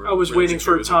for I was waiting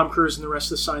for Tom Cruise and the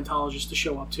rest of the Scientologists to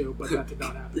show up too, but that did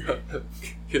not happen.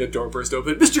 Hit a door burst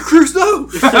open. Mr. Cruise, no!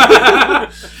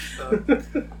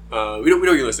 We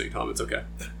know you're listening, Tom. It's okay.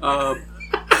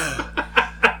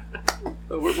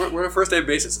 We're on a first name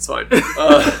basis. It's fine.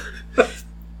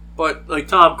 But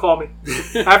Tom, call me.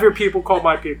 Have your people call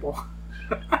my people.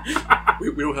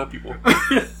 we don't have people.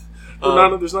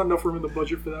 There's not enough room in the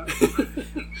budget for that.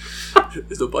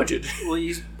 There's no budget. Well,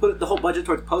 you put the whole budget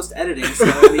towards post-editing, so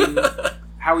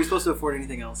how are we supposed to afford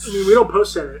anything else? We don't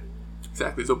post-edit.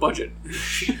 Exactly, there's no budget.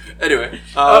 Anyway.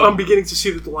 I'm beginning to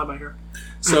see the dilemma here.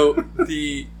 So,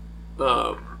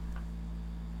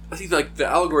 I think the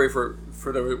allegory for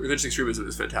the religious extremism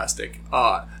is fantastic.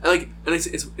 And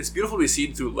it's beautiful to be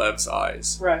seen through Lev's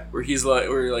eyes. Right. Where he's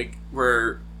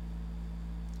where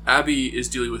Abby is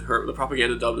dealing with the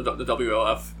propaganda of the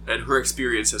WLF, and her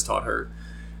experience has taught her.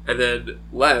 And then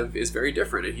Lev is very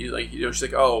different, and he's she's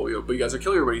like, but you guys are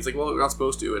killing everybody. He's like, well, we're not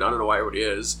supposed to, and I don't know why everybody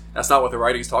is. That's not what the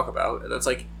writings talk about. And that's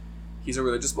he's a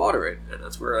religious moderate, and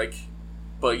that's where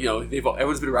but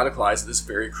everyone's been radicalized in this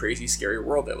very crazy, scary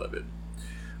world they live in.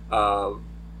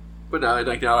 But now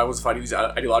everyone's fighting these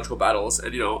ideological battles,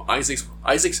 and Isaac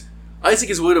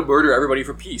is willing to murder everybody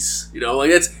for peace.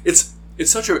 It's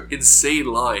such an insane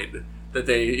line that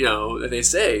they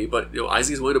say, but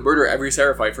Isaac is willing to murder every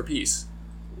Seraphite for peace.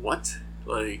 What?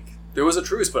 Like, there was a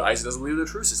truce, but Isaac doesn't believe in the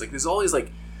truce. It's like there's always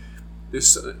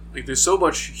there's so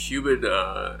much human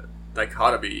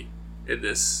dichotomy in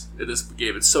this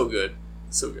game. It's so good,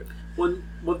 so good. One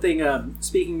thing,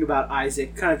 speaking about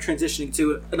Isaac, kind of transitioning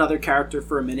to another character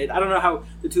for a minute. I don't know how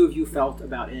the two of you felt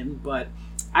about him, but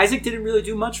Isaac didn't really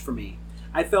do much for me.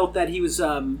 I felt that he was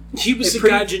a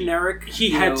pretty generic.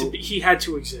 He had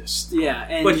to exist.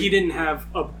 Yeah, but he didn't have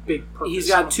a big purpose. He's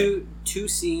got two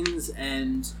scenes,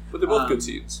 but they're both good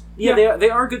scenes. Yeah, they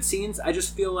are good scenes. I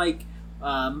just feel like,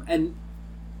 and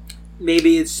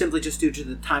maybe it's simply just due to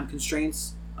the time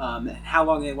constraints, how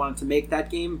long they wanted to make that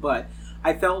game. But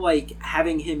I felt like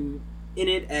having him in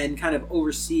it and kind of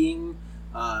overseeing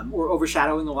or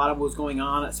overshadowing a lot of what was going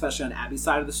on, especially on Abby's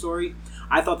side of the story.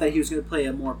 I thought that he was going to play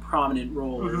a more prominent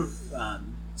role,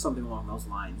 something along those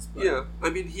lines. But. Yeah, I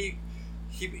mean he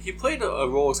played a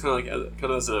role as kind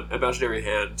of as an imaginary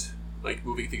hand, like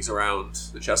moving things around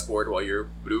the chessboard while you're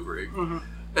maneuvering,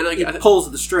 and like he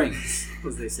pulls the strings,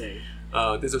 as they say.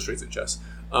 There's no strings in chess.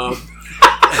 That's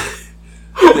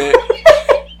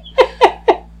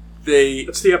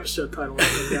the episode title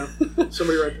right now.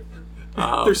 Somebody write it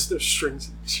down. There's strings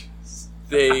in chess.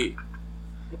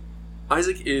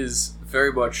 Isaac is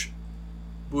very much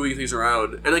moving things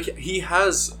around, and like he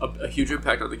has a huge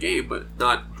impact on the game, but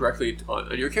not directly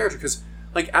on your character, because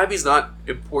like Abby's not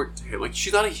important to him. Like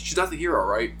she's not the hero,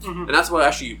 right? And that's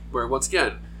where once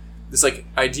again this like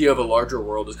idea of a larger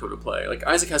world is coming to play. Like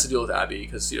Isaac has to deal with Abby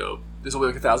because there's only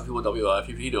like 1,000 people in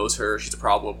WLF. He knows her. She's a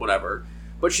problem, whatever.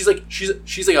 But she's like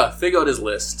a thing on his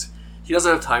list. He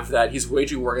doesn't have time for that. He's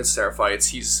waging war against Seraphites.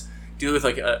 He's dealing with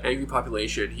like an angry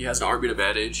population. He has an army to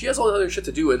manage. He has all the other shit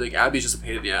to do, and like Abby's just a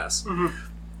pain in the ass.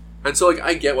 And so like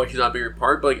I get why he's not a bigger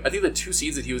part, but like I think the two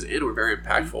scenes that he was in were very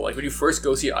impactful. Like when you first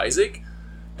go see Isaac,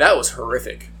 that was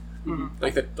horrific.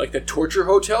 Like the torture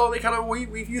hotel they kind of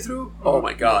weave you through. Oh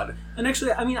my god! And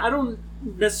actually, I mean, I don't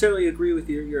necessarily agree with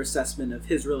your assessment of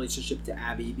his relationship to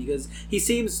Abby, because he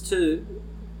seems to,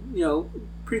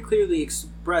 pretty clearly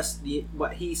express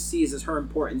what he sees as her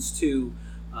importance to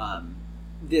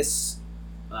this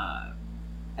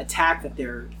attack that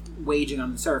they're waging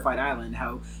on the Seraphite Island.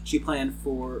 How he planned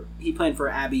for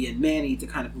Abby and Manny to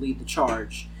kind of lead the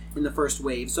charge in the first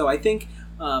wave. So I think.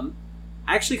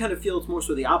 I actually kind of feel it's more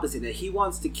so the opposite, that he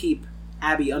wants to keep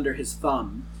Abby under his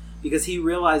thumb because he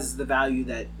realizes the value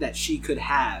that she could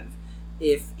have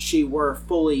if she were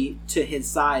fully to his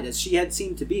side, as she had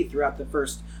seemed to be throughout the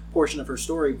first portion of her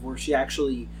story before she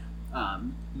actually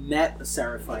met a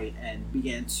Seraphite and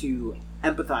began to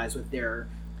empathize with their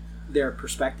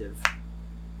perspective.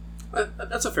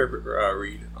 That's a fair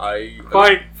read.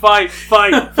 Fight!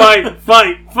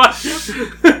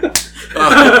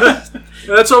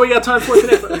 That's all we got time for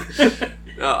today.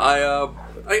 I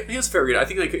think it's a fair read. I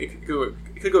think like, it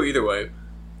could go either way.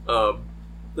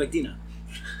 Like Dina.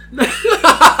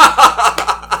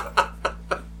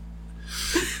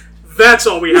 That's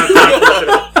all we have time for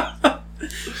today.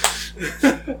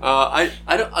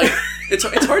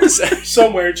 It's hard to say.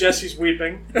 Somewhere Jesse's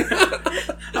weeping.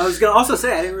 I was going to also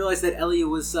say I didn't realize that Ellie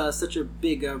was such a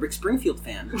big Rick Springfield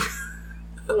fan.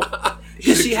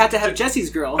 Because she had to have Jesse's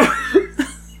girl.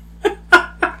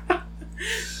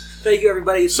 Thank you,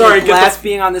 everybody. It's sorry, last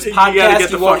being on this podcast.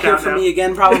 You won't hear from me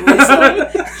again, probably.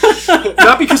 So.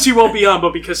 Not because he won't be on,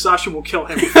 but because Sasha will kill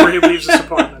him before he leaves this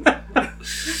apartment.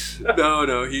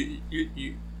 No.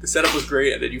 The setup was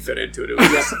great, and then you fit into it. It was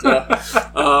just, I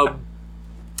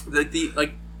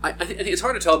think it's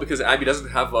hard to tell because Abby doesn't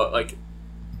have the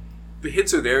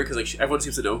hints are there because everyone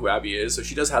seems to know who Abby is, so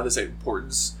she does have this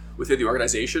importance within the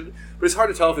organization. But it's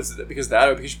hard to tell if it's because of that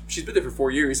or because she's been there for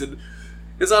 4 years and.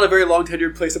 It's not a very long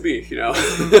tenured place to be,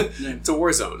 It's a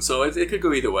war zone, so it could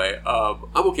go either way. I'm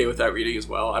okay with that reading as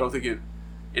well. I don't think it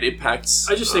impacts.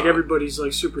 I just think everybody's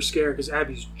super scared because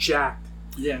Abby's jacked.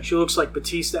 Yeah, she looks like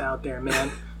Batista out there,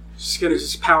 man. She's gonna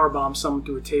just powerbomb someone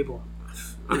through a table,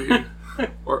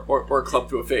 or club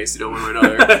through a face, one way or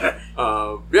another. I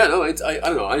don't know. I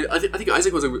think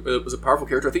Isaac was a powerful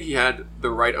character. I think he had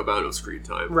the right amount of screen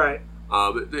time. Right.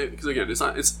 Because again,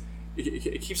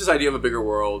 it keeps this idea of a bigger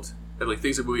world. And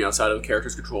things are moving outside of the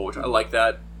character's control, which I like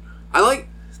that.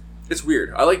 It's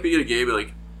weird. I like being in a game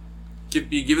and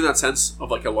being given that sense of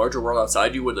a larger world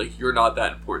outside you when you're not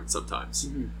that important sometimes.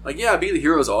 Mm-hmm. Being the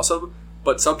hero is awesome,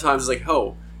 but sometimes it's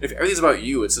if everything's about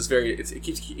you, it's a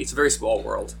very small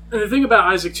world. And the thing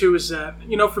about Isaac too is that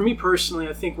for me personally,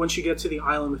 I think once you get to the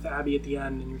island with Abby at the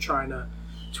end and you're trying to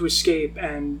escape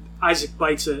and Isaac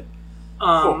bites it.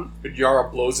 And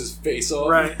Yara blows his face off.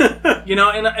 Right.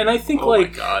 And I think oh my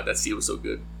god, that scene was so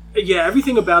good. Yeah,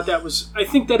 everything about that was... I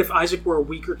think that if Isaac were a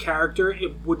weaker character,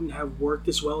 it wouldn't have worked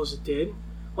as well as it did.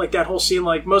 Like, that whole scene,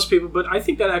 like, most people... But I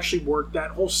think that actually worked.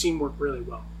 That whole scene worked really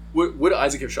well. Would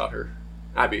Isaac have shot her?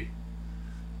 Abby?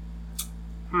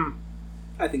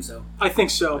 I think so. I think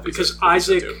so, because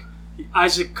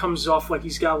Isaac comes off like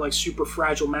he's got, like, super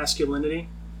fragile masculinity.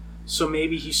 So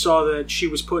maybe he saw that she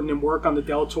was putting in work on the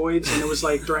deltoids and it was,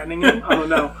 like, threatening him. I don't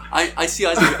know. I see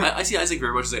Isaac. I see Isaac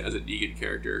very much as a Negan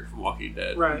character from Walking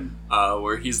Dead, Right.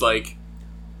 Where he's like,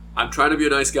 I'm trying to be a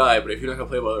nice guy, but if you're not gonna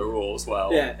play by the rules,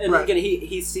 well, Yeah, and Right. again,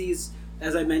 he sees,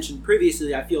 as I mentioned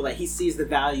previously, I feel that he sees the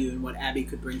value in what Abby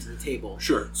could bring to the table.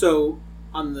 sure. So,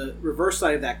 on the reverse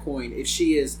side of that coin, if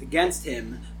she is against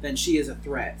him, then she is a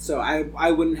threat. So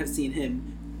I wouldn't have seen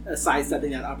him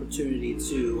sidestepping that opportunity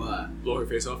to Blow her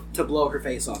face off. blow her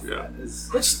face off. Yeah.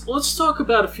 Let's talk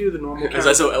about a few of the normal As characters.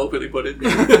 I so eloquently put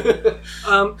it,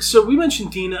 So we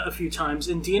mentioned Dina a few times,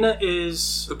 and Dina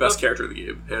is... the best character in the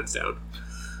game, hands down.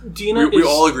 Dina We is...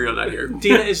 all agree on that here.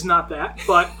 Dina is not that,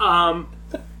 but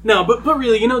no, but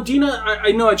really, Dina.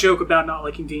 I know I joke about not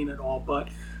liking Dina at all, but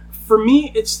for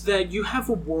me, it's that you have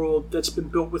a world that's been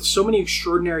built with so many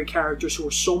extraordinary characters who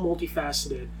are so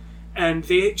multifaceted, and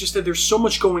there's so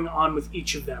much going on with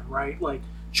each of them, right? Like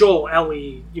Joel,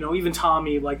 Ellie, even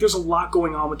Tommy. Like, there's a lot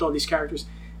going on with all these characters.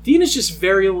 Dina's just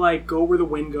very like go where the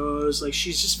wind goes. Like,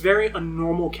 she's just very a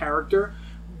normal character,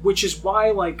 which is why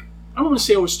like. I don't want to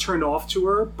say I was turned off to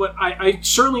her, but I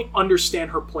certainly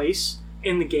understand her place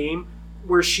in the game,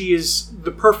 where she is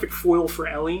the perfect foil for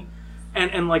Ellie,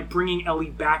 and like bringing Ellie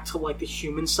back to like the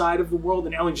human side of the world,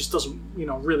 and Ellie just doesn't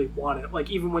really want it. Like,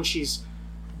 even when she's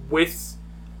with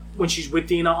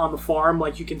Dina on the farm,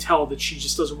 like, you can tell that she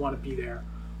just doesn't want to be there.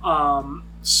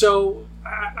 So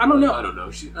I don't know. I don't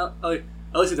know. Ellie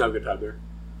seems to have a good time there.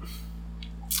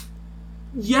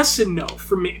 Yes and no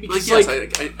for me, because Yes,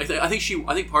 like I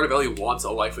think part of Ellie wants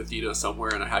a life with Dina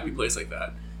somewhere in a happy place like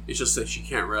that. It's just that she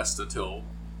can't rest until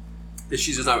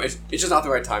she's just not. It's just not the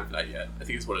right time for that yet. I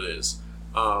think it's what it is.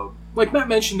 like Matt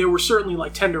mentioned, there were certainly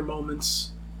like tender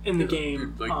moments in the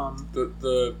game. Like,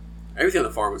 the everything on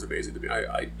the farm was amazing to me.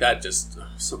 I that just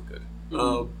so good.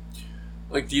 So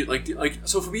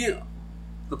for me,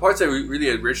 the parts that really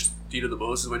enriched Dina the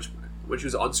most is when she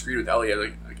was on screen with Ellie,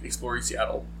 like exploring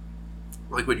Seattle.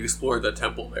 Like when you explored the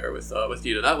temple there with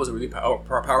Dina, that was a really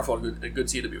powerful and good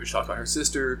scene to me. When she talked about her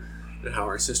sister and how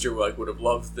her sister would have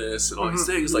loved this and all these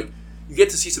things. Like, you get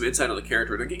to see some insight on the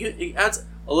character, and it adds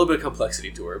a little bit of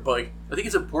complexity to her. But like, I think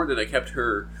it's important that I kept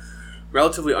her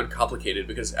relatively uncomplicated,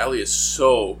 because Ellie is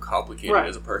so complicated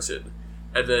as a person,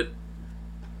 and that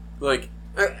like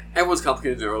everyone's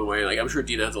complicated in their own way. Like, I'm sure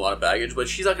Dina has a lot of baggage, but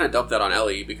she's not going to dump that on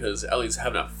Ellie because Ellie's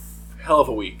having a hell of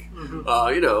a week.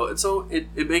 And so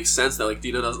it makes sense that like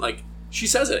Dina doesn't, like, she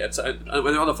says it when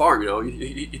they're on the farm.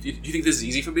 You think this is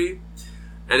easy for me?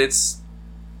 And it's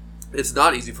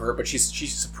not easy for her, but she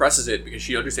suppresses it because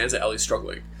she understands that Ellie's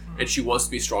struggling and she wants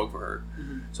to be strong for her.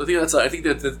 So I think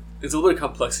that there's a little bit of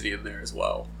complexity in there as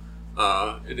well,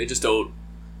 and they just don't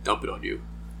dump it on you.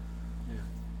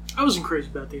 I wasn't crazy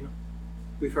about Dina.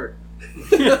 We've heard.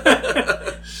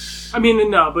 I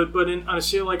mean, no, but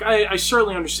honestly, like, I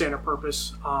certainly understand her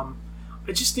purpose. I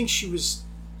just think she was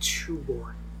too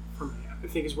boring for me, I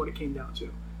think is what it came down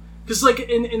to. Because, like,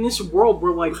 in this world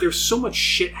where, like, there's so much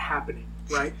shit happening,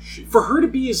 right? For her to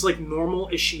be as, like, normal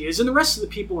as she is, and the rest of the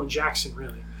people in Jackson,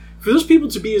 really. For those people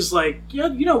to be as, like, yeah,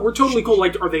 we're totally cool.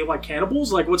 Like, are they, like,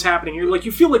 cannibals? Like, what's happening here? Like,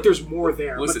 you feel like there's more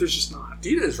there, but there's just not.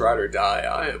 Dina is ride or die.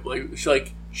 I am,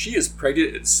 like, she is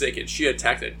pregnant and sick, and she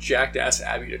attacked a jacked ass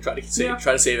Abby to try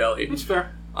to save Ellie. That's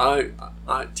fair.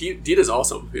 Dina's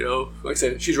awesome. Like I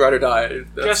said, she's ride or die.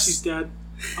 Jesse's dead.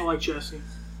 I like Jesse.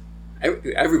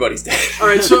 Everybody's dead. All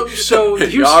right, so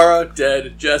here's Yara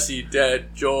dead, Jesse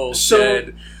dead, Joel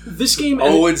dead. This game,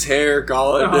 Owen's hair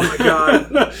gone. Oh my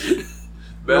god.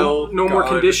 Mel, no more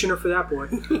conditioner for that boy.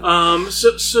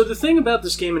 So the thing about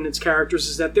this game and its characters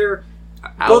is that they're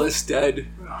Alice dead.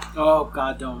 Oh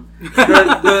God, don't.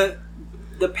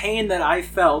 The pain that I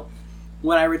felt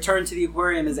when I returned to the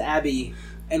aquarium as Abby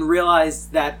and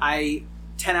realized that I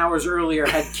 10 hours earlier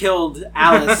had killed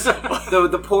Alice,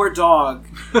 the poor dog,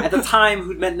 at the time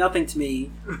who'd meant nothing to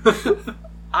me.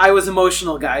 I was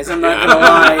emotional, guys. I'm not gonna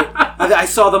lie. I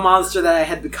saw the monster that I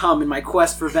had become in my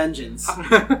quest for vengeance.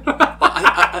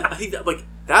 I think that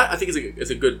I think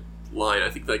is a good line. I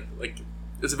think like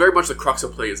it's very much the crux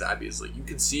of playing as Abby. Is like, you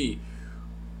can see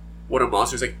what a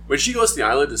monster is. Like, when she goes to the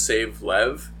island to save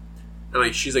Lev, and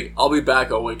like she's like, "I'll be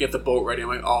back. Owen, get the boat ready." I'm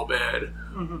like, "Oh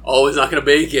man, Owen's not gonna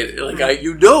make it." Like,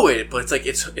 it, but it's like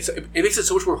it makes it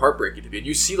so much more heartbreaking to me. And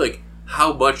you see like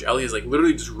how much Ellie is like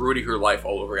literally just ruining her life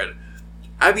all over again.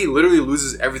 Abby literally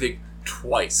loses everything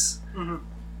twice,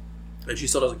 Mm-hmm. and she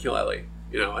still doesn't kill Ellie.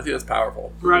 I think that's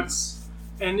powerful. Right.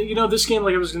 And this game,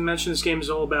 like I was going to mention, this game is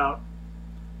all about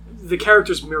the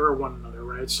characters mirror one another,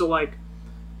 right? So like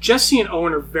Jesse and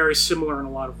Owen are very similar in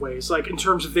a lot of ways, like in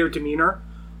terms of their demeanor,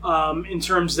 in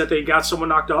terms that they got someone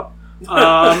knocked up.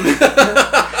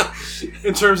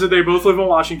 In terms that they both live in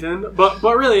Washington, but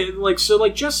really, like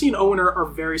Jesse and Owen are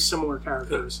very similar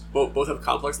characters. Both have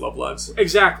complex love lives.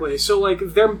 Exactly. So like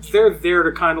they're there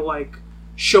to kind of like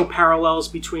show parallels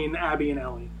between Abby and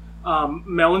Ellie.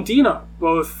 Mel and Dina,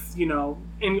 both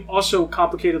in also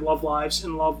complicated love lives.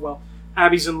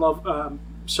 Abby's in love.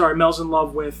 Mel's in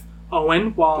love with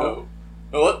Owen. While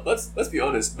well, let's be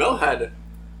honest. Mel had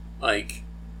like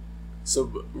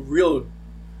some real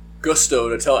gusto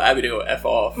to tell Abby to go F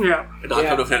off. Yeah. And not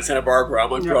come to Santa Barbara.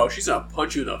 I'm like, bro, she's gonna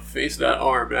punch you in the face with that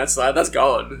arm. That's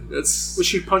gone. Would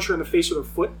she punch her in the face with her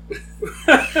foot?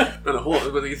 And the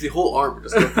whole arm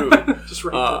just go through. Just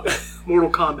right.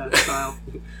 Mortal Kombat style.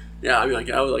 Yeah, I mean, like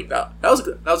I was like that. That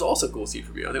was also a cool scene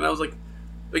for me. I think that was like,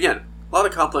 again, a lot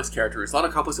of complex characters, a lot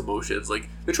of complex emotions. Like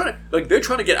they're trying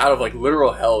to get out of like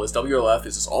literal hell. This WLF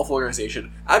is this awful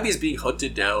organization. Abby's being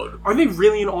hunted down. Are they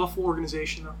really an awful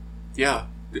organization though? Yeah.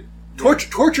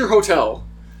 Torture hotel.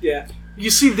 Yeah.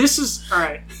 You see, this is all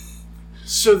right.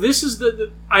 So this is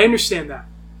the I understand that.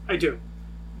 I do.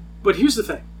 But here's the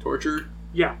thing. Torture.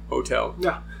 Yeah. Hotel.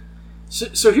 Yeah.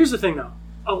 So here's the thing though.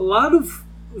 A lot of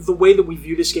the way that we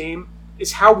view this game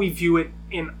is how we view it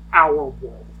in our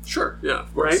world. Sure. Yeah.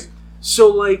 Of course. Right. So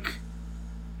like,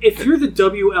 if you're the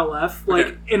WLF,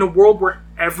 like in a world where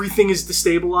everything is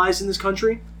destabilized in this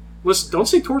country, listen, don't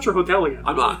say Torture Hotel again.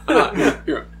 I'm not.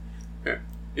 Here.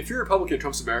 If you're a Republican,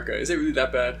 Trump's America. Is it really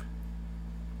that bad?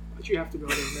 Why'd you have to go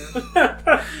there,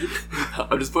 man?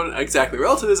 I'm just putting exactly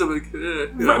relativism.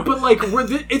 But like,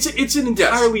 it's an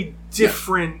entirely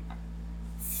different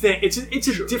thing. It's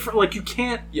a different. Like, you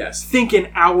can't think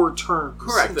in our terms.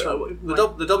 Correct. The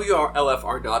WLF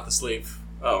are not the slave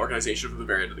organization from the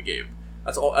very end of the game.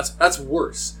 That's all. That's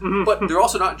worse. Mm-hmm. But they're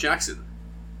also not Jackson.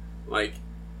 Like.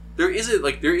 There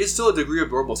is still a degree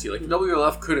of normalcy. Like the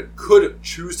WLF could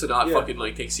choose to not fucking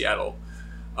like take Seattle.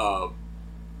 Why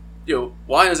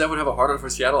does everyone have a hard on for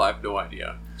Seattle? I have no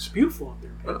idea. It's beautiful up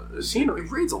there, man. The scenery.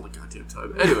 It rains all the goddamn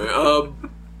time. Anyway,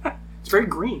 it's very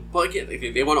green. Well, again,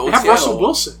 they want to own They have Seattle. Russell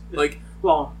Wilson.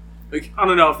 I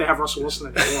don't know if they have Russell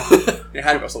Wilson anymore. They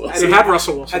had Russell Wilson. They had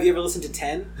Russell Wilson. Have you ever listened to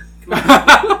 10?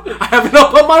 I have it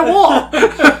up on my wall.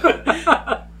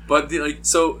 But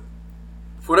so.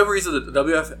 For whatever reason, the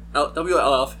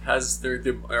WLF has their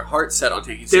heart set on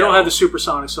taking Seattle. They don't have the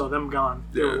supersonics, so them gone.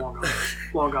 They were long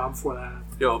gone before that.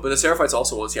 But the Seraphites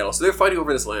also want Seattle, so they're fighting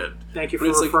over this land. Thank you for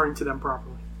referring to them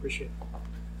properly. Appreciate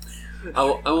it. I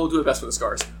will do my best for the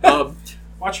scars.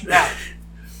 Watch your back.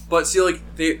 But see, like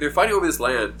they're fighting over this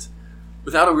land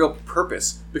without a real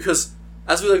purpose because,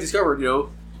 as we discovered,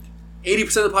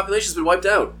 80% of the population has been wiped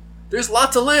out. There's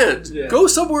lots of land. Yeah. Go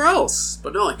somewhere else.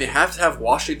 But no, they have to have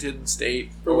Washington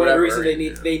State for whatever reason.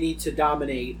 They need to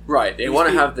dominate. Right. They want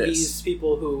to have this. These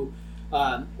people who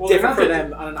differ from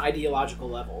them on an ideological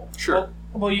level. Sure.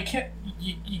 Well, you can't.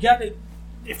 You got to.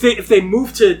 If they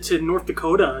move to North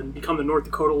Dakota and become the North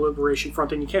Dakota Liberation Front,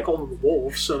 then you can't call them the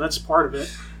Wolves. So that's part of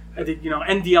it. I think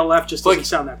NDLF just doesn't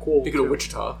sound that cool. Think of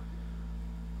Wichita.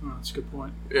 Oh, that's a good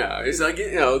point. Yeah, it's like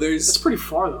there's. It's pretty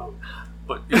far though.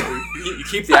 But you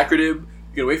keep the acronym. You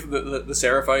get away from the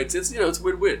Seraphites. It's it's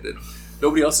win-win. And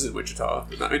nobody else is in Wichita.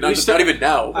 Not even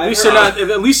now. At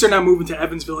least they're not moving to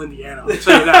Evansville, Indiana. I'll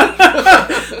tell you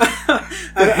that.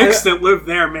 The hicks that live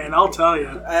there, man. I'll tell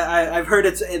you. I've heard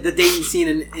it's the dating scene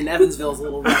in Evansville is a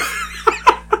little rough.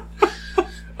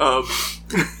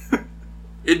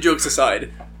 In jokes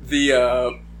aside, that's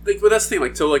the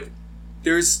thing.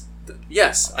 There's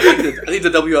I think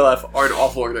the WLF are an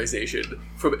awful organization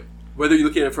from. Whether you're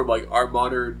looking at it from our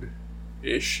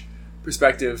modern-ish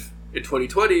perspective in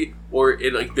 2020 or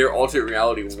in their alternate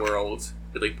reality world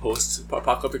in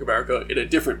post-apocalyptic America in a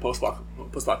different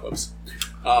post-apocalypse.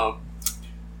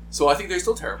 So I think they're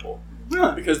still terrible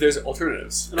because there's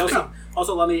alternatives. And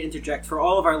also allow me to interject for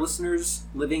all of our listeners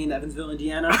living in Evansville,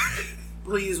 Indiana.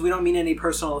 Please, we don't mean any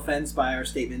personal offense by our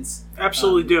statements.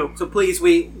 Absolutely do. So please,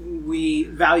 we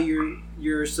value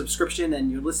your subscription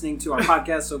and you're listening to our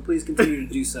podcast, so please continue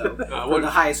to do so for the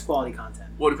highest quality content.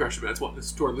 One correction, man.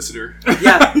 It's to our listener.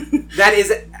 Yeah, that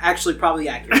is actually probably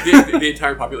accurate. The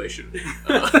entire population.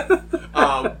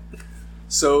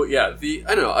 So yeah,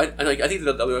 I don't know. I think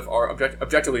the WF are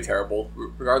objectively terrible,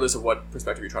 regardless of what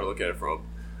perspective you're trying to look at it from.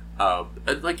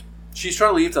 And she's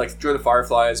trying to leave to join the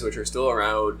Fireflies, which are still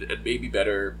around and maybe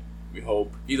better. We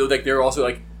hope, they're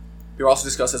also They were also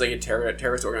discussed as like a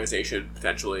terrorist organization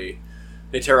potentially.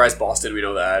 They terrorized Boston. We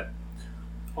know that.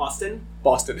 Austin?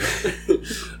 Boston. They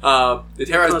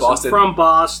terrorized Because Boston. I'm from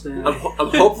Boston. I'm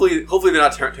hopefully they're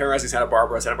not terrorizing Santa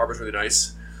Barbara. Santa Barbara's really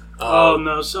nice. Oh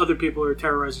no, other people are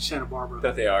terrorizing Santa Barbara.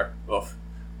 That they are. Oof.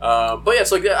 But yeah,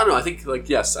 so like I don't know. I think I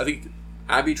think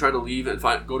Abby trying to leave and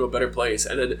go to a better place,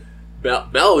 and then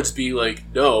Mel would just be like,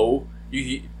 "No,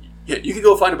 you can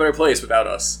go find a better place without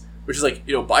us." Which is like,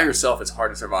 by yourself, it's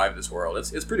hard to survive in this world.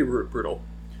 It's pretty brutal.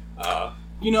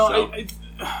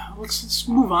 Let's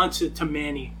move on to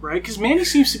Manny, right? Because Manny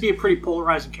seems to be a pretty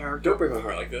polarizing character. Don't break my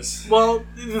heart like this. Well,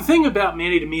 the thing about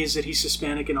Manny to me is that he's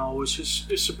Hispanic, and I'll always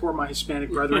support my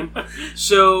Hispanic brethren.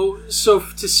 so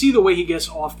to see the way he gets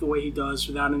off the way he does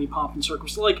without any pomp and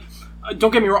circumstance, like,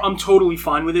 don't get me wrong, I'm totally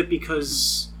fine with it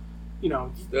because,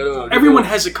 everyone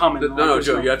has it coming.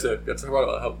 Joe, you have to talk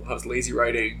about how it's lazy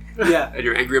writing. Yeah. And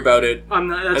you're angry about it. I'm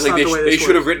not. That's and, not the way this they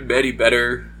should have works. written Manny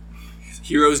better.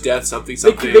 Hero's death, something.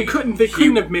 They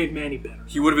couldn't have made Manny better.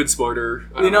 He would have been smarter.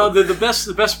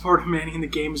 The best part of Manny in the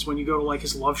game is when you go to like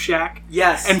his love shack.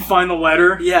 Yes. And find the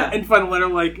letter. Yeah. And find the letter.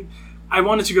 Like, I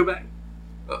wanted to go back.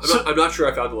 I'm not sure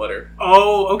I found the letter.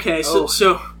 Oh, okay. So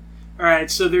all right.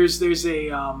 So there's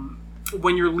a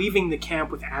when you're leaving the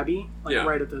camp with Abby,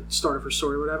 right at the start of her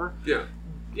story, or whatever. Yeah.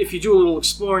 If you do a little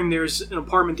exploring, there's an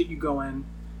apartment that you go in,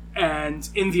 and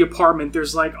in the apartment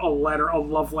there's like a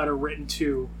love letter written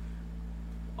to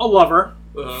a lover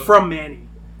from Manny.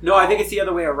 No, I think it's the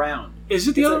other way around. Is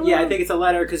it the other way? Yeah, I think it's a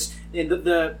letter because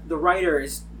the writer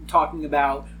is talking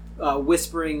about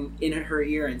whispering in her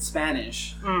ear in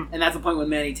Spanish, and that's the point when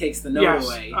Manny takes the note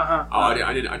away. Uh-huh.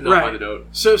 I did not find the note.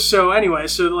 So anyway,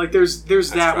 like there's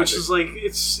that, tragic. which is like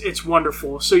it's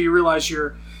wonderful. So you realize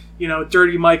you're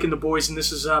Dirty Mike and the boys, and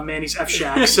this is Manny's F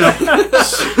Shack.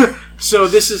 So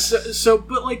this is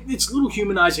but like it's little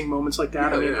humanizing moments like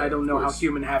that. I don't know how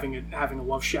human having a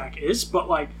love shack is, but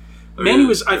like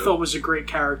Manny I thought was a great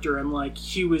character, and like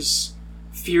he was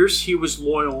fierce, he was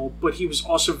loyal, but he was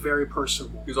also very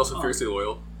personable. He was also fiercely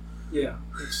loyal. Yeah,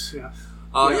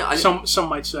 some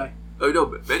might say. Oh no,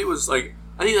 but Manny was like,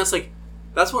 I think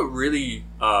that's what really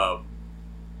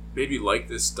made me like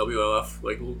this WLF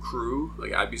like little crew,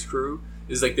 like Abby's crew,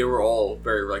 is like they were all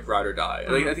very like ride or die.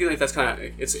 Mm-hmm. I think like that's kind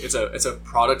of it's a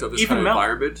product of this kind of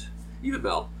environment. Even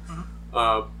Mel.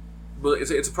 Mm-hmm. But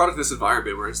it's a product of this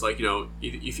environment where it's like,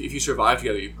 if you survive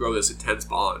together, you grow this intense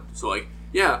bond. So like,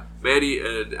 yeah, Manny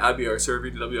and Abby are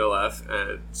serving the WLF,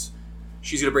 and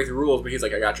she's gonna break the rules, but he's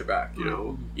like, I got your back,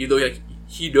 Mm-hmm. Even though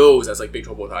he knows that's like Big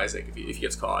Trouble with Isaac if he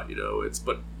gets caught,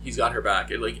 but he's got her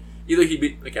back, and like either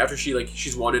after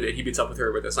she's wanted and he beats up with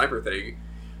her with the sniper thing,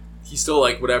 he's still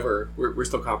like, whatever, we're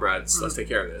still comrades, let's take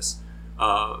care of this.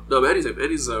 No, Manny's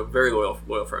a very loyal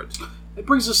friend. It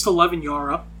brings us to Lev and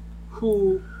Yara,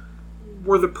 who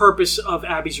were the purpose of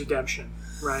Abby's redemption,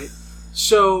 right?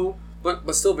 So,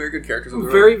 but still very good characters.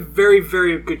 Very, very,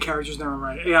 very good characters in their own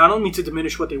right. Yeah, I don't mean to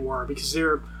diminish what they were, because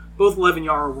both Lev and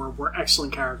Yara were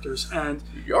excellent characters, and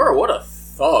Yara, what a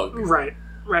thug! Right,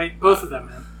 both of them,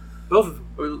 man, both of them.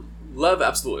 I mean, Lev,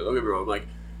 absolutely. Don't get me wrong. Like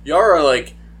Yara,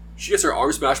 like she gets her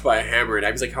arm smashed by a hammer, and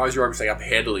Abby's like, "How's your arm?" She's like, "I'm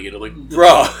handling it." I'm like,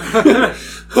 "Bruh."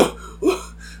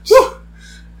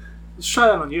 Let's try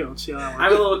that on you. Let's see how that works.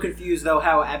 I'm a little confused though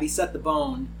how Abby set the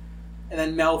bone, and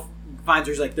then Mel finds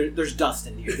her's like, there's dust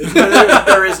in here.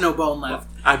 There is no bone left.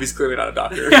 Abby's clearly not a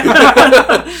doctor.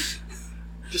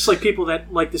 Just like people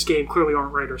that like this game clearly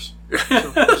aren't writers.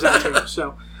 So there's that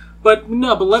too. But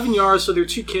Lev and Yara, so they're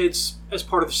two kids as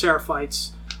part of the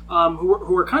Seraphites,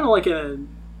 who are kind of like you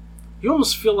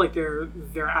almost feel like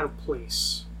they're out of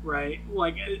place, right?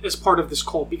 Like as part of this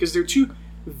cult, because they're two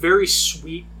very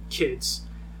sweet kids.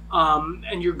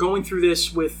 And you're going through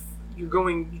this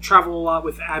you travel a lot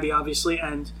with Abby, obviously,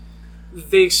 and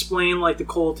they explain like the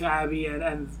cult to Abby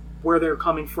and where they're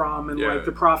coming from, and like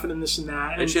the prophet and this and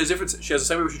that. And she has the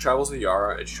segment where she travels with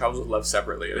Yara and she travels with Lev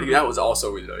separately. I think that was also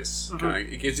really nice.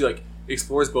 Mm-hmm. It gives you it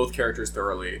explores both characters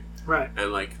thoroughly, right?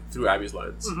 And like through Abby's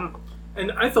lens. Mm-hmm.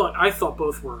 And I thought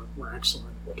both were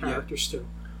excellent characters too.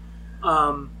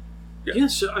 So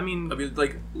I mean,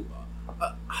 like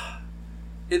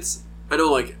it's. I know,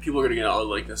 like, people are going to get out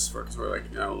like this because we're like,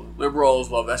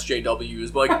 liberals love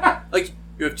SJWs, but like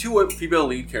you have two female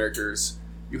lead characters,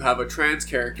 you have a trans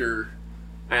character,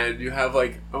 and you have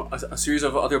like a series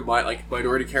of other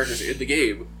minority characters in the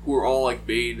game who are all like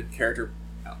main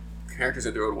characters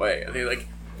in their own way. And they like,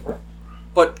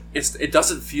 but it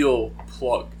doesn't feel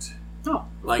plugged. No,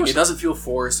 like it doesn't feel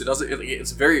forced. It doesn't.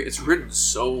 It's written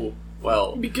so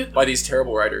well by these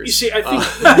terrible writers. You see, I think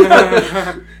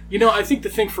I think the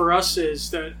thing for us is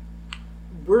that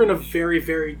we're in a very,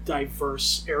 very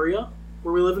diverse area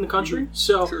where we live in the country. Mm-hmm.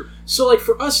 So, Sure. so like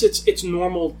for us, it's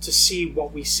normal to see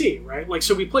what we see, right? Like,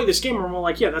 so we play this game and we're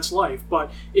like, yeah, that's life.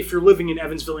 But if you're living in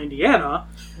Evansville, Indiana,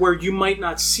 where you might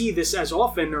not see this as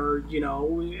often, or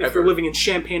if Ever. you're living in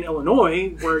Champaign,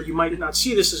 Illinois, where you might not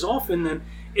see this as often, then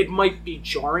it might be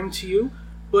jarring to you.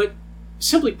 But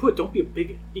simply put, don't be a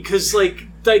bigot, because like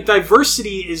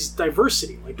diversity is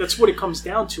diversity. Like that's what it comes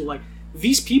down to. Like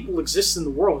these people exist in the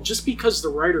world just because the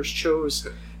writers chose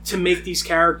to make these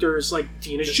characters. Like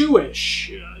Dina's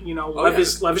Jewish, Lev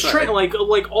is trans,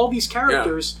 like all these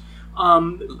characters.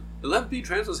 Lev being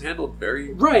trans was handled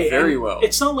very Very well.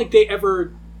 It's not like they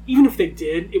ever, even if they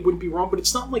did, it wouldn't be wrong. But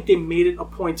it's not like they made it a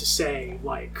point to say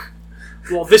like,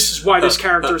 well, this is why this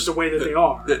character is the way that they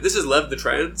are. This is Lev the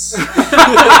trans.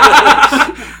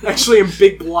 Actually, in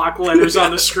big block letters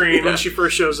on the screen when she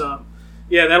first shows up.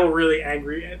 Yeah, that'll really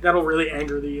anger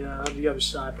the other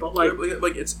side. But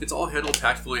like it's all handled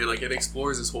tactfully, and like it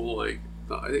explores this whole it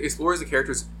explores the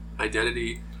character's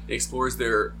identity, it explores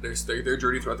their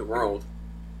journey throughout the world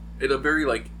in a very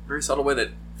subtle way that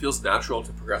feels natural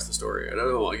to progress the story. And I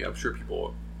don't know, I'm sure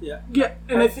people. Yeah,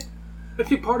 and I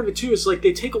think part of it too is like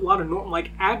they take a lot of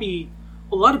like Abby.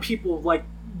 A lot of people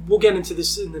we'll get into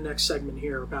this in the next segment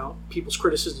here about people's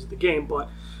criticisms of the game, but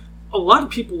a lot of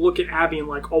people look at Abby and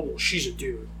like, oh well, she's a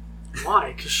dude.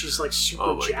 Why? Because she's like super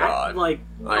Oh my jacked. God. Like,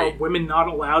 are women not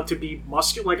allowed to be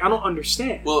muscular? Like, I don't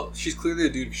understand. Well, she's clearly a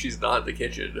dude because she's not in the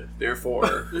kitchen.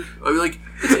 Therefore, I mean,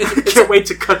 I can't wait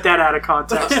to cut that out of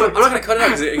context. I'm not going to cut it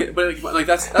out, but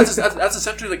that's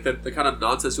essentially like the kind of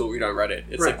nonsense you'll read on Reddit.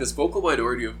 It's like this vocal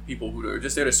minority of people who are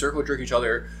just there to circle jerk each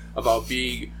other about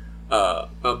being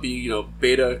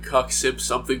beta cuck simp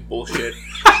something bullshit.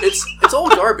 It's all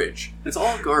garbage. It's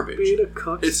all garbage. Beta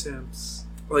cuck simps.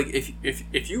 Like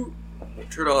if you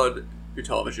turn on your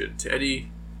television to any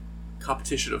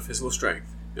competition of physical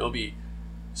strength, there'll be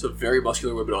some very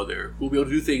muscular women on there who will be able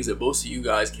to do things that most of you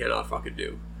guys cannot fucking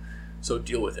do. So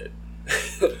deal with it.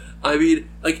 I mean,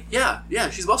 yeah,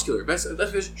 she's muscular. That's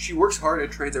because she works hard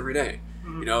and trains every day.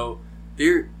 Mm-hmm.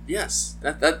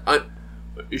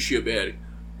 Is she a man?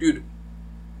 Dude,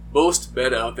 most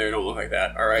men out there don't look like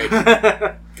that,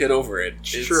 alright? Get over it.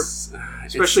 It's true.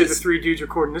 Especially the three dudes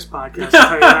recording this podcast, I'll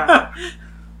tell you that.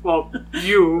 Well,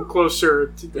 you closer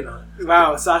to,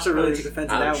 Wow, Sasha really took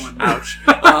offense to that one. Ouch.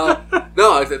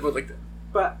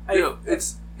 But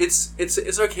it's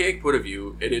an archaic point of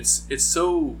view, and it's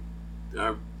so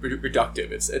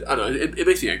reductive. I don't know. It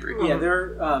makes me angry. Yeah,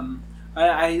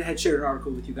 I had shared an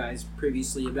article with you guys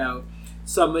previously about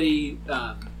somebody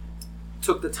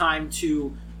took the time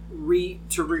to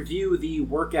review the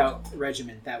workout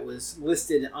regimen that was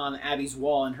listed on Abby's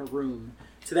wall in her room,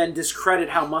 to then discredit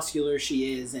how muscular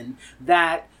she is, and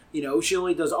that she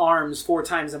only does arms 4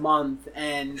 times a month,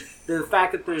 and the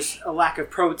fact that there's a lack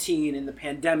of protein in the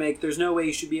pandemic, there's no way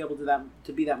you should be able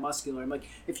to be that muscular. I'm like,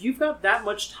 if you've got that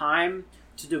much time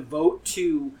to devote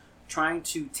to trying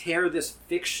to tear this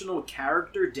fictional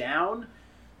character down,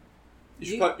 you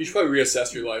should probably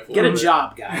reassess your life. Get a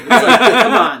job, guy.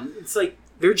 Come on. It's like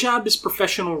their job is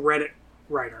professional Reddit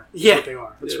writer. That's what they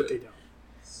are. That's what they do.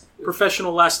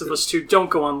 Professional Last of Us 2. Don't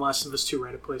go on Last of Us 2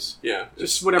 Reddit, please. Yeah.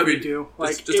 Just whatever you do.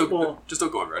 Just don't go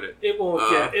on Reddit. It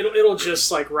won't it'll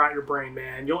just rot your brain,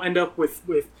 man. You'll end up with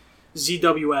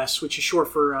ZWS, which is short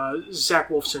for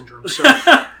Zach Wolf syndrome. So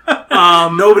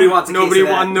nobody wants a case of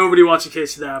that. Nobody wants a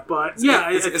case of that. But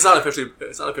it's not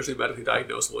officially medically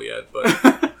diagnosable yet,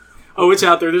 but oh, it's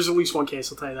out there. There's at least one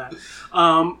case, I'll tell you that.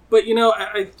 But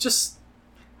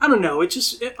I don't know.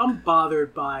 I'm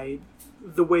bothered by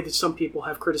the way that some people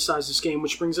have criticized this game,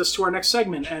 which brings us to our next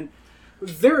segment. And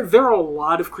there are a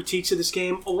lot of critiques of this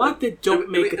game, a lot that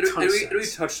don't make a ton of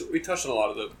sense. We touched on a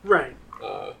lot of them, right?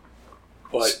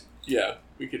 But yeah,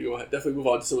 we could definitely move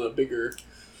on to some of the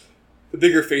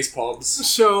bigger face palms.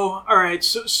 So all right,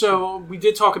 so we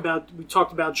talked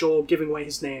about Joel giving away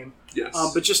his name. Yes.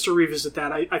 But just to revisit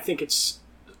that, I think it's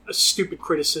a stupid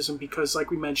criticism because,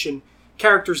 like we mentioned,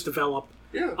 characters develop.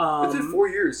 Yeah, it's been 4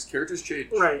 years. Characters change.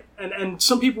 Right, and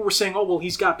some people were saying, oh, well,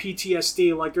 he's got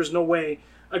PTSD. Like, there's no way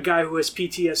a guy who has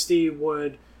PTSD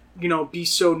would, be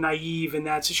so naive in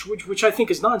that situation, which I think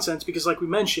is nonsense because, like we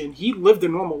mentioned, he lived a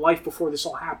normal life before this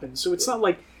all happened. So it's not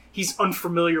like he's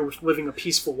unfamiliar with living a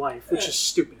peaceful life, which is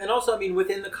stupid. And also, I mean,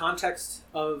 within the context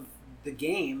of the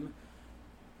game,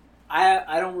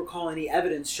 I don't recall any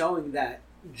evidence showing that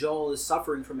Joel is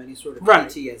suffering from any sort of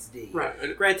PTSD.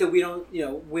 Right. Granted, we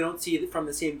don't see it from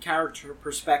the same character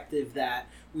perspective that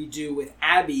we do with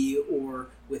Abby or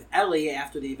with Ellie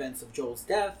after the events of Joel's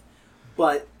death,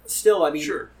 but still, I mean,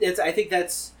 sure. I think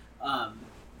that's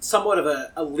somewhat of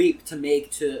a leap to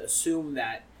make to assume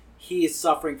that he is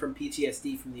suffering from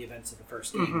PTSD from the events of the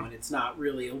first game when it's not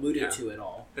really alluded to at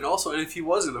all. And also, and if he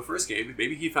was in the first game,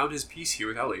 maybe he found his peace here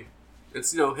with Ellie.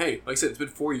 It's, hey, like I said, it's been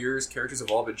 4 years, characters have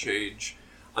all been changed.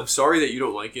 I'm sorry that you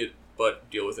don't like it, but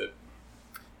deal with it.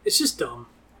 It's just dumb.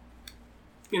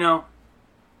 Yeah.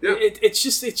 It's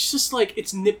just like,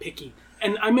 it's nitpicky.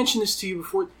 And I mentioned this to you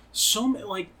before,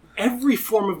 every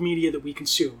form of media that we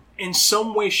consume, in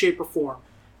some way, shape, or form,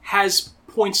 has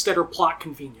points that are plot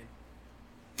convenient.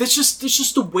 That's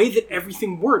just the way that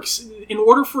everything works. In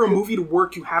order for a movie to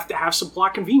work, you have to have some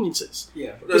plot conveniences.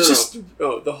 Yeah.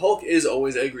 No, the Hulk is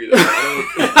always angry, though.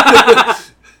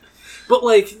 But,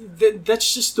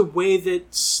 that's just the way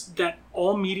that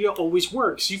all media always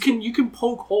works. You can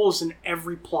poke holes in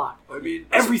every plot. I mean...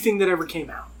 Everything that ever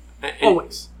came out. And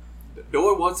always. No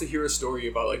one wants to hear a story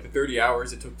about, the 30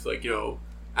 hours it took,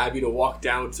 Abby to walk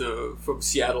down from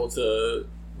Seattle to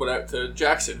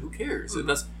Jackson. Who cares? And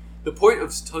that's... The point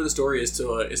of telling the story is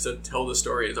to tell the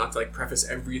story and not to preface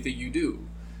everything you do.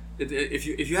 If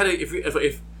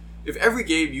every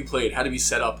game you played had to be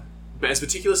set up as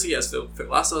meticulously as the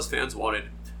Last of Us fans wanted,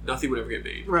 nothing would ever get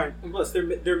made. Right. And plus,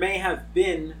 there may have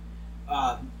been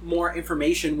more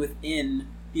information within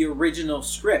the original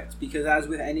script, because as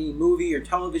with any movie or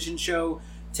television show,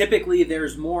 typically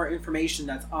there's more information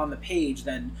that's on the page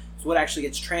than what actually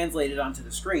gets translated onto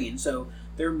the screen. So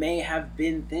there may have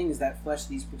been things that fleshed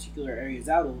these particular areas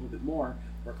out a little bit more,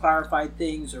 or clarified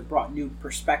things, or brought new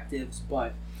perspectives,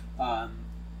 but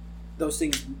those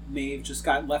things may have just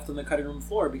got left on the cutting room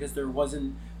floor because there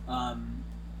wasn't,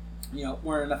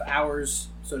 weren't enough hours,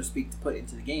 so to speak, to put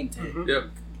into the game to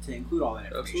include all that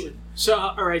information. Absolutely. So,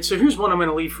 all right, so here's one I'm going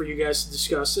to leave for you guys to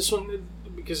discuss. This one,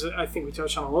 because I think we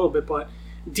touched on it a little bit, but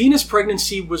Dina's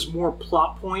pregnancy was more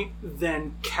plot point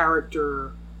than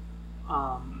character...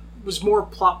 was more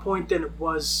plot point than it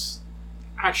was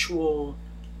actual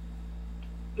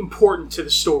important to the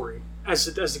story as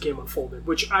the game unfolded,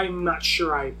 which I'm not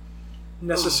sure I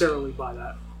necessarily buy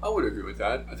that. I would agree with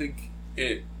that. I think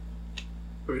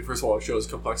first of all, it shows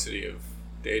complexity of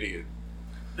dating and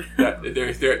that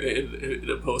they're in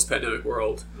a post-pandemic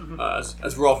world,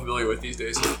 as we're all familiar with these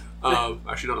days.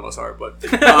 Actually, none of us are, but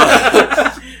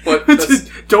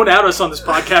don't out us on this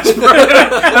podcast, bro.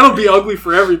 That'll be ugly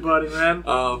for everybody, man.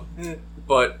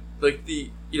 But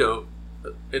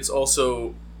it's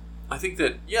also, I think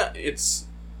that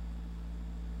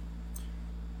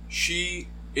she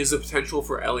is the potential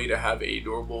for Ellie to have a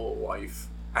normal life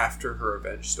after her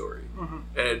revenge story,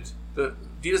 and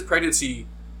Dina's pregnancy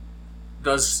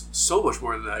does so much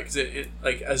more than that, because it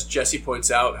as Jesse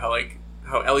points out, how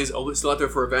Ellie's still out there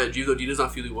for revenge, even though Dina's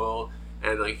not feeling well,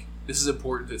 and this is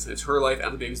important. It's her life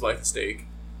and the baby's life at stake,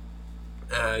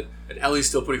 and Ellie's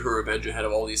still putting her revenge ahead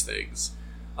of all these things.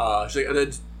 And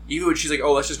then even when she's like,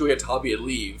 "Oh, let's just go get Tommy and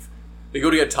leave," they go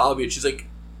to get Tommy, and she's like,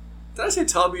 "Did I say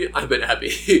Tommy? I meant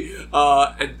Abby."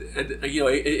 and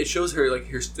it shows her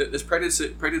this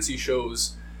pregnancy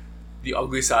shows the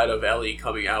ugly side of Ellie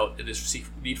coming out and this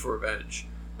need for revenge,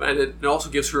 and it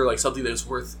also gives her something that is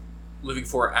worth living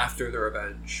for after the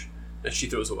revenge that she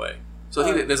throws away. So I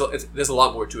think that there's a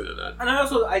lot more to it than that. And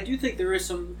I do think there is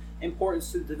some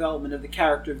importance to the development of the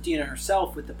character of Dina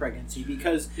herself with the pregnancy,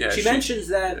 because she mentions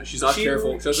that she's not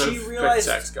careful. She realized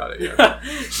sex. Got it. Yeah.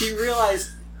 She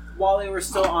realized while they were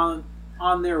still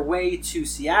on their way to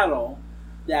Seattle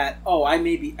that I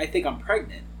think I'm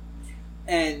pregnant,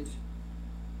 and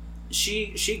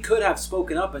she could have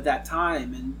spoken up at that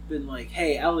time and been like,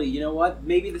 "Hey, Ellie, you know what?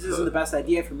 Maybe this isn't the best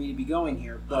idea for me to be going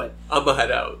here, but I'm gonna head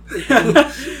out."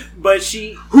 But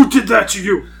who did that to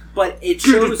you? But it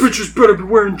shows these bitches better be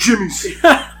wearing Jimmys.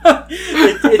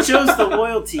 it shows the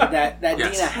loyalty that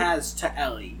Yes. Dina has to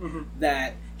Ellie,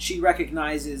 that she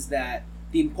recognizes that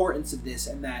the importance of this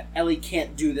and that Ellie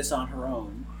can't do this on her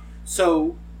own.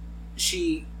 So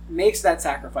she makes that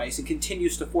sacrifice and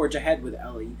continues to forge ahead with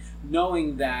Ellie,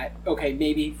 knowing that, okay,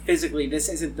 maybe physically this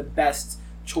isn't the best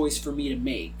choice for me to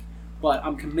make, but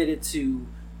I'm committed to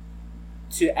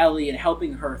Ellie and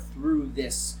helping her through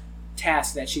this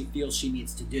task that she feels she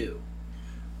needs to do.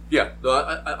 Yeah, no,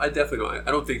 I definitely don't.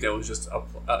 I don't think that was just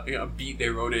a beat they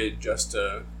wrote in just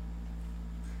to,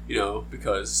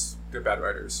 because they're bad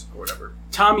writers or whatever.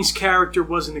 Tommy's character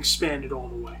wasn't expanded all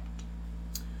the way.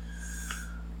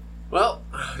 Well,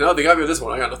 no, they got me with this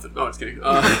one. I got nothing. No, just kidding. Would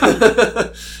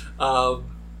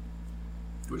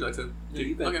you like to?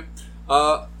 Okay.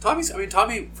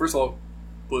 Tommy, first of all,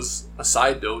 was a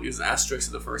side note. He was an asterisk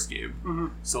in the first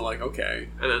game. So, okay.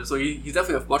 And then, so he's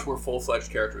definitely a much more full-fledged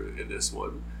character in this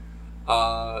one.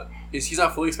 He's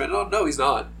not fully expanded on? No, he's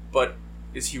not. But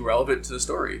is he relevant to the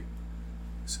story?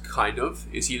 Kind of.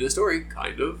 Is he in the story?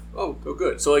 Kind of. Oh,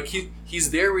 good. So like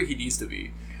he's there where he needs to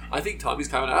be. I think Tommy's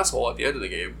kind of an asshole at the end of the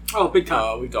game. Oh, big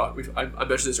time. I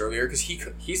mentioned this earlier because he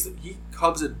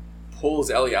comes and pulls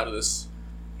Ellie out of this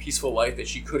peaceful life that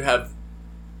she could have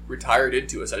retired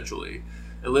into essentially,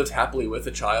 and lived happily with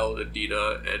a child and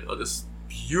Dina and on this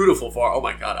beautiful farm. Oh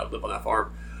my god, I would live on that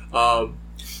farm.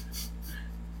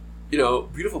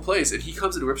 Beautiful place, and he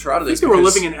comes and rips her out of this. I think they were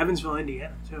living in Evansville,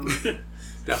 Indiana, too.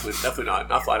 Definitely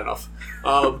not flat enough.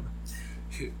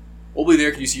 Only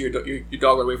there can you see your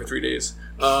dog run away for 3 days.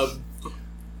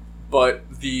 But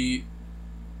he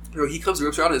comes and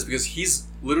rips her out of this because he's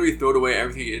literally thrown away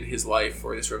everything in his life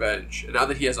for this revenge, and now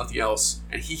that he has nothing else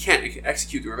and he can't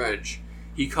execute the revenge,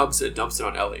 he comes and dumps it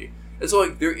on Ellie. And so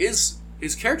like his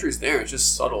character is there. It's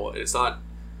just subtle. It's not,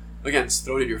 again, it's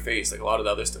thrown in your face like a lot of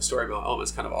the other story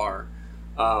elements kind of are.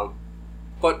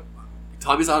 But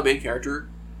Tommy's not a main character.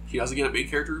 He doesn't get a main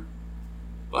character.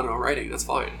 I don't know, writing. That's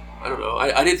fine. I don't know.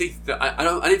 I didn't think that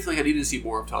I didn't feel like I needed to see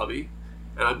more of Tommy,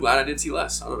 and I'm glad I didn't see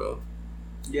less. I don't know.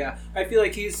 Yeah, I feel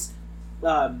like he's,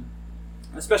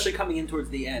 especially coming in towards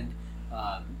the end.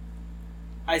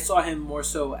 I saw him more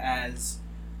so as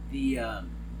the,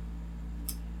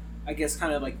 I guess,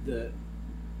 kind of like the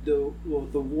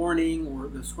warning or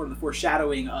the sort of the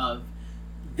foreshadowing of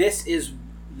this is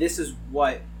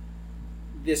what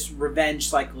this revenge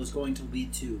cycle is going to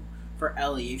lead to for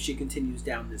Ellie if she continues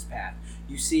down this path.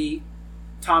 You see,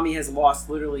 Tommy has lost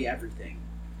literally everything,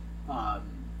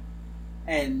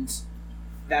 and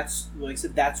that's, like I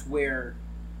said, that's where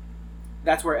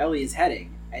Ellie is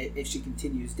heading if she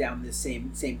continues down this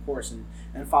same course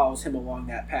and follows him along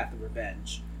that path of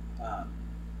revenge.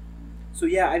 So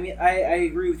yeah, I mean, I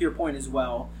agree with your point as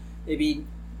well. Maybe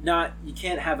not. You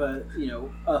can't have a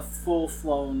full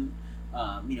flown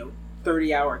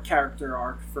 30-hour character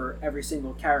arc for every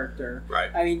single character. Right.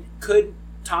 I mean, could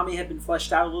Tommy have been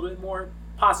fleshed out a little bit more?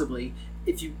 Possibly,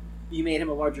 if you made him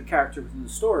a larger character within the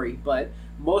story. But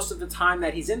most of the time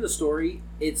that he's in the story,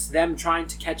 it's them trying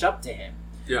to catch up to him.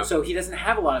 Yeah. So he doesn't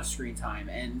have a lot of screen time,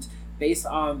 and based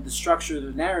on the structure of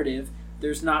the narrative,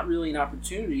 there's not really an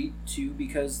opportunity to,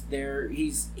 because they're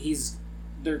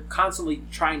constantly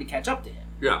trying to catch up to him.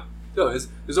 Yeah. No, there's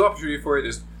no opportunity for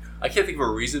it. I can't think of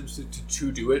a reason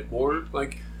to do it more.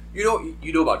 Like, you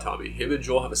know about Tommy. Him and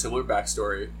Joel have a similar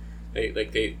backstory.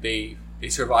 They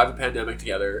survived a pandemic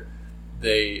together.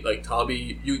 They, like,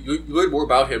 Tommy, you learn more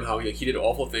about him, how he did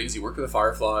awful things. He worked with the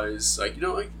Fireflies.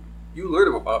 You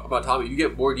learn about Tommy. You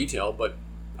get more detail, but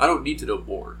I don't need to know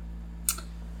more.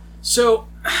 So,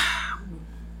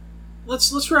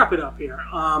 let's wrap it up here.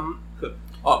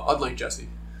 Unlike Jesse.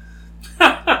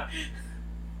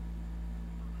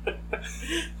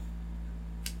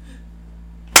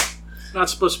 Not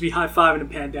supposed to be high-fiving a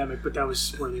pandemic, but that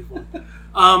was worthy of one.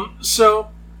 So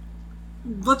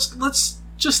let's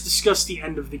just discuss the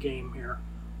end of the game here,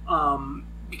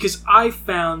 because I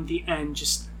found the end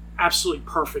just absolutely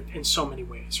perfect in so many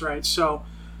ways. Right, so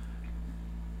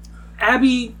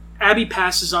Abby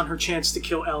passes on her chance to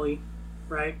kill Ellie.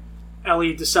 Right,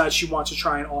 Ellie decides she wants to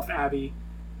try and off Abby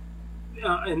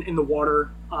in the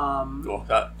water. I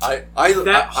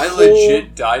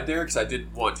legit died there because I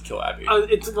didn't want to kill Abby.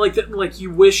 It's like that. Like,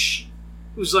 you wish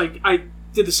it was like I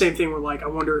did the same thing. Where, like, I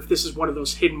wonder if this is one of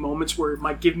those hidden moments where it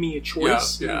might give me a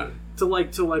choice. Yeah. To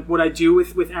what I do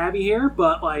with Abby here,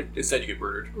 but like instead you get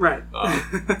murdered. Right.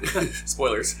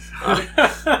 Spoilers.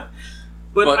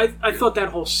 But I thought that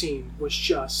whole scene was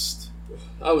just.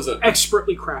 That was an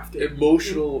expertly crafted,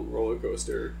 emotional roller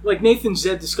coaster. Like Nathan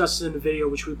Zed discussed in the video,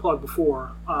 which we plugged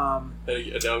before. And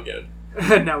now again.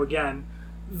 Now again.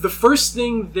 The first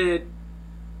thing that...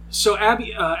 So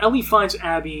Ellie finds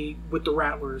Abby with the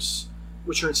Rattlers,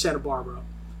 which are in Santa Barbara.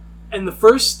 And the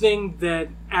first thing that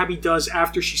Abby does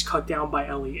after she's cut down by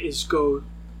Ellie is go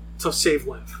to save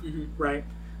Lev. Mm-hmm. Right?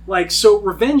 Like, so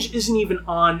revenge isn't even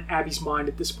on Abby's mind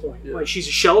at this point. Yeah. Like, she's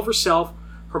a shell of herself.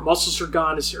 Her muscles are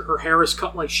gone. Her hair is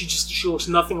cut. Like, she looks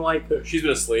nothing like. She's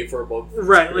been a slave for a month.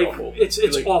 Right, like awful. It's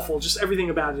awful. Just everything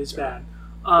about it is bad.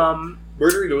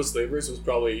 Murdering those slavers was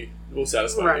probably the most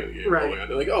satisfying in the game. Right.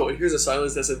 They're like, oh, and here's a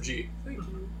silenced SMG. Thank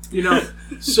you.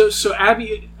 So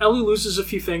Ellie loses a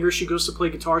few fingers. She goes to play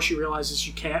guitar. She realizes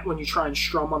you can't when you try and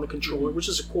strum on the controller, which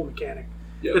is a cool mechanic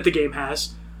that the game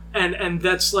has, and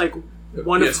that's like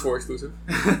one PS4 exclusive.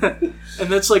 And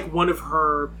that's like one of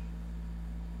her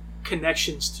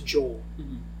connections to Joel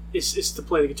is to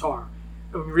play the guitar.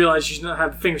 And we realize she's not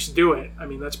have the fingers to do it. I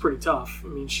mean, that's pretty tough. I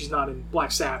mean, she's not in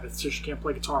Black Sabbath, so she can't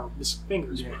play guitar with missing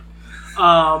fingers. Yeah.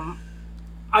 But,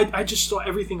 I just thought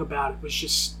everything about it was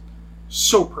just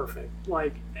so perfect.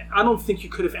 Like, I don't think you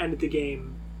could have ended the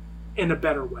game in a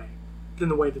better way. than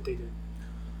the way that they did.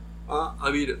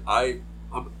 I mean, I'm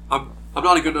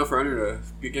not a good enough writer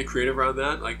to get creative around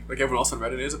that, like everyone else on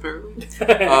Reddit is apparently.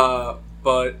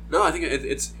 But no, I think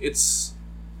it's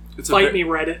Fight me,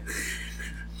 Reddit.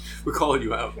 We're calling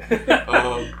you out.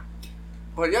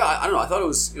 But yeah, I don't know. I thought it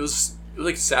was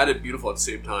like sad and beautiful at the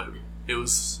same time. It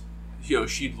was,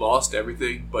 she'd lost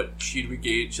everything, but she'd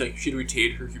retained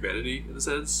her humanity in a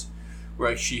sense, where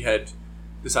like she had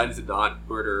decided to not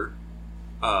murder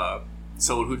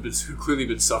someone who'd clearly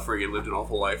been suffering and lived an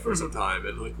awful life for some time,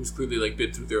 and like who's clearly like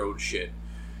been through their own shit.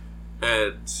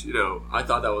 And I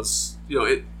thought that was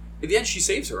in the end she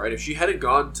saves her, right? If she hadn't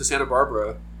gone to Santa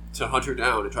Barbara to hunt her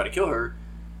down and try to kill her,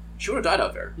 she would have died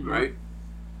out there, right?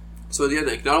 So in the end,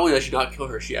 like, not only does she not kill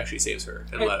her, she actually saves her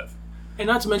and live. And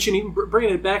not to mention, even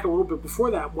bringing it back a little bit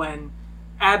before that, when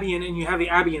Abby and you have the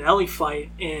Abby and Ellie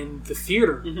fight in the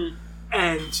theater,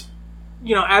 and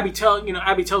Abby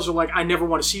tells her, like, I never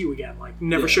want to see you again, like,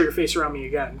 never show your face around me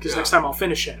again, because next time I'll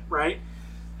finish it, right?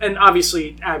 And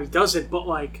obviously Abby does it, but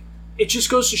like, it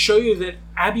just goes to show you that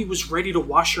Abby was ready to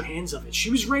wash her hands of it. She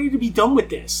was ready to be done with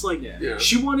this. Like,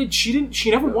 she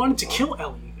never wanted to kill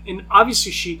Ellie, and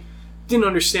obviously she didn't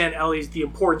understand the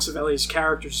importance of Ellie's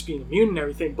character just being immune and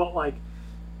everything, but like,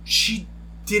 she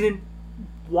didn't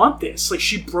want this. Like,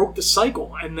 she broke the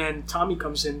cycle, and then Tommy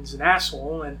comes in as an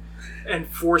asshole and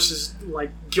forces,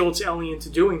 like, guilts Ellie into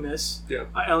doing this.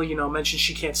 Ellie, mentions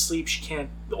she can't sleep.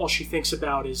 All she thinks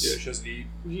about is she doesn't eat.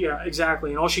 Yeah, exactly.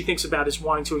 And all she thinks about is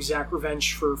wanting to exact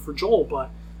revenge for Joel, but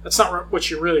that's not what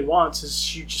she really wants. Is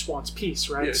she just wants peace,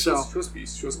 right? Yeah, she wants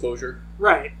peace. She wants closure.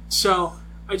 Right. So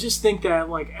I just think that,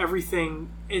 like, everything,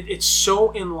 it's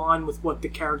so in line with what the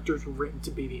characters were written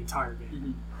to be the entire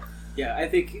game. Yeah, I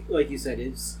think, like you said,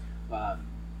 it's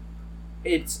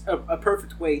a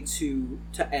perfect way to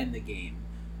end the game.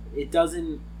 It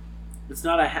doesn't. It's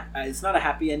not a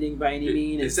happy ending by any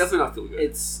means. It's definitely not feel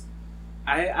good.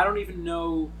 I don't even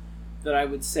know that I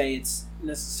would say it's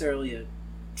necessarily a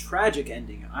tragic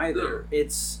ending either. No.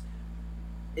 It's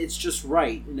just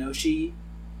right.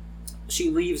 She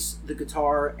leaves the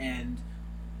guitar and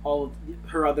all of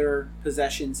her other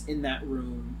possessions in that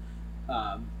room,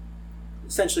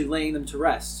 essentially laying them to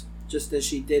rest, just as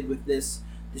she did with this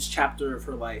chapter of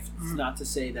her life. It's not to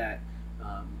say that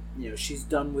she's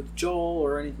done with Joel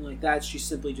or anything like that. She's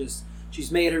simply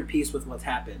she's made her peace with what's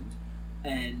happened,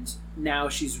 and now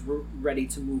she's ready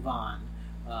to move on.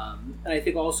 And I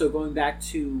think also going back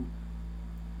to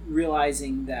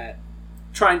realizing that,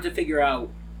 trying to figure out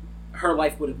her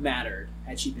life would have mattered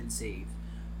had she been saved.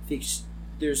 I think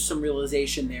there's some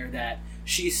realization there that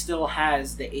she still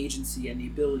has the agency and the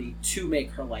ability to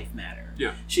make her life matter.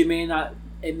 Yeah.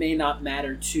 It may not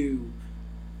matter to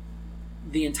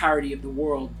the entirety of the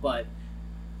world, but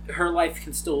her life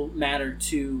can still matter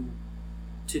to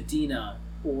Dina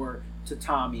or to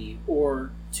Tommy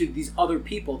or to these other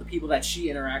people, the people that she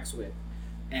interacts with,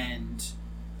 and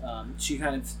she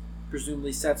kind of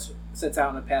presumably sets out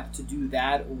on a path to do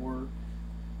that, or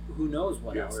who knows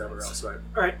what else. Whatever else, right?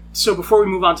 All right. So before we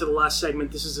move on to the last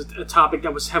segment, this is a topic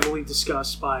that was heavily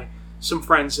discussed by some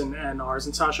friends and ours.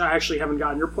 And Sasha, I actually haven't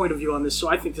gotten your point of view on this, so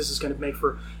I think this is going to make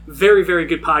for very, very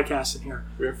good podcasting here.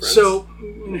 We're friends. So,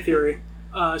 in theory,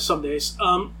 some days.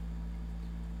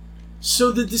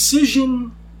 So the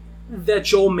decision that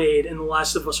Joel made in The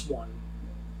Last of Us 1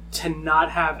 to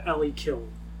not have Ellie killed,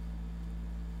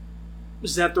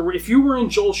 is that if you were in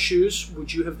Joel's shoes,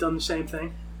 would you have done the same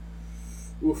thing?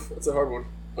 Oof, that's a hard one.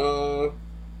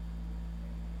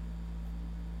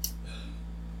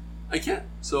 I can't.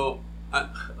 So,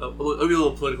 I'll be a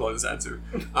little political in this answer.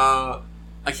 I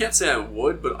can't say I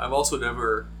would, but I've also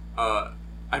never.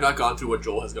 I've not gone through what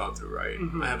Joel has gone through. Right.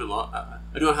 I haven't. I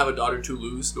do not have a daughter to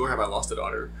lose, nor have I lost a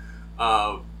daughter.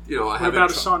 I what haven't. About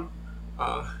a son?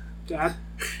 Dad.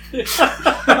 I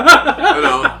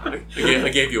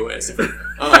gave you away.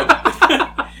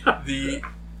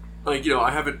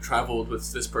 I haven't traveled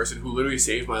with this person who literally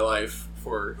saved my life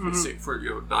for 9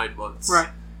 months. Right.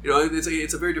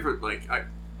 It's a very different,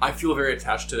 I feel very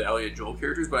attached to the Ellie and Joel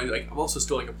characters, but I'm also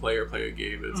still a player playing a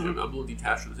game, and I'm a little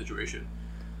detached from the situation.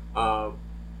 I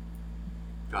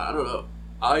don't know.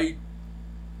 I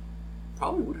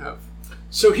probably would have.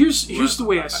 So here's the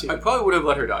way I see it. I probably would have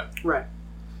let her die. Right.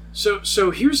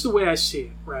 So here's the way I see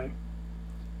it, right?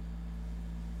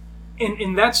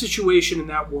 In that situation, in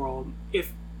that world,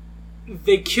 if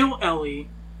they kill Ellie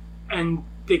and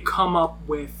they come up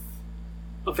with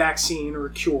a vaccine or a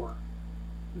cure,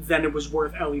 then it was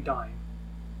worth Ellie dying.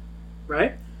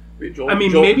 Right?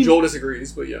 Joel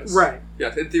disagrees, but yes. Right.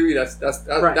 Yeah, in theory, that's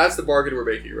right. That's the bargain we're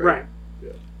making, right? Right.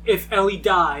 Yeah. If Ellie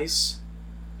dies,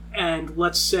 and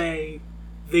let's say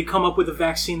they come up with a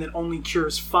vaccine that only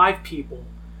cures 5 people,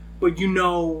 but you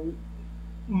know,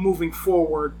 moving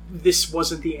forward, this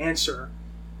wasn't the answer,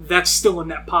 that's still a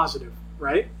net positive,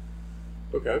 right?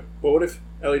 Okay. But what if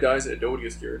Ellie dies and no one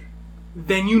gets cured?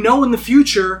 Then you know in the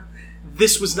future,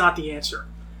 this was not the answer.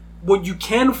 What you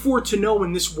can afford to know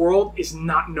in this world is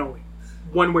not knowing,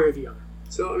 one way or the other.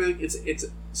 So I mean, it's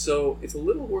a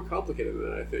little more complicated than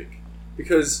that, I think,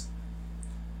 because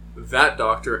that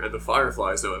doctor and the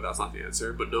Fireflies know that that's not the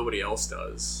answer, but nobody else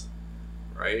does,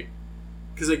 right?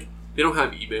 Because like they don't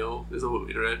have email, there's no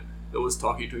internet, no one's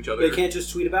talking to each other. They can't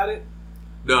just tweet about it?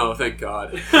 No, thank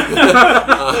God.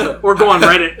 Or go on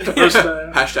Reddit.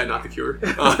 Hashtag not the cure.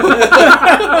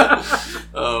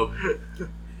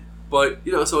 But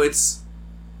you know, so it's,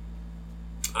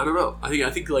 I don't know. I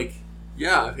think like,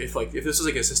 yeah, if this was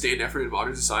like a sustained effort in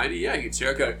modern society, yeah, you could say,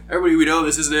 okay, everybody, we know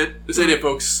this isn't it. This ain't it,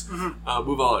 folks.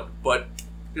 Move on. But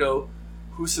you know,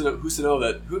 who's to know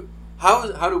that?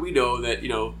 How do we know that, you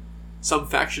know, some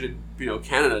faction in, you know,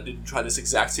 Canada didn't try this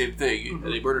exact same thing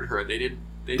and they murdered her and they didn't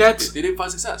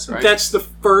find success, right? That's the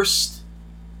first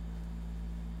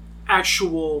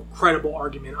actual credible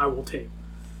argument I will take.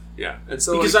 Yeah, and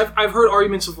so because I've heard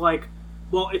arguments of like,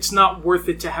 well, it's not worth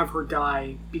it to have her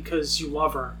die because you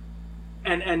love her,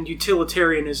 and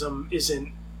utilitarianism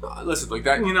isn't. Listen, like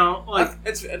that, you know, like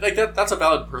it's like that. That's a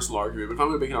valid personal argument. But if I'm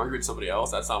going to make an argument to somebody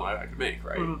else, that's not what I can make,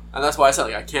 right? Mm-hmm. And that's why I said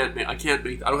like I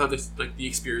don't have this, like the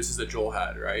experiences that Joel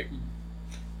had, right?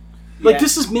 Like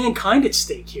this is mankind at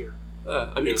stake here.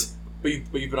 I mean, but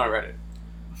you've been on Reddit.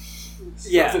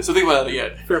 Yeah. So think about that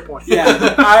again. Fair point.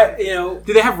 Yeah.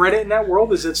 Do they have Reddit in that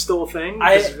world? Is it still a thing?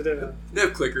 They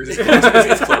have clickers.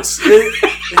 It's close.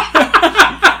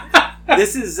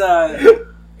 This is,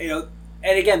 you know,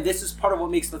 and again, this is part of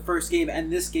what makes the first game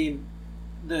and this game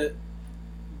the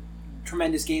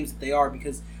tremendous games that they are,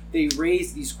 because they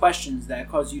raise these questions that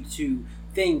cause you to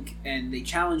think, and they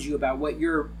challenge you about what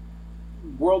your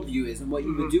worldview is and what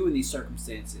you would do in these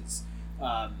circumstances.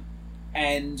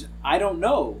 And I don't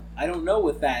know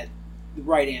what that the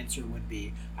right answer would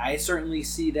be. I certainly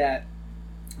see that,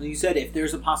 like you said, if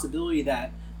there's a possibility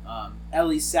that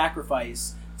Ellie's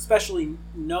sacrifice, especially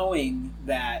knowing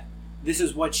that this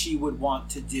is what she would want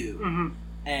to do,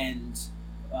 and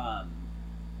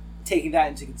taking that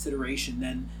into consideration,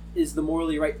 then is the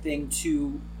morally right thing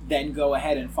to then go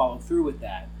ahead and follow through with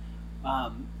that.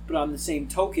 But on the same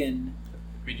token,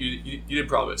 I mean, you didn't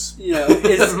promise. You know,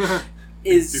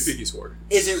 is you think you swore.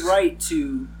 Is it right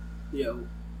to, you know,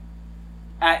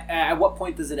 at what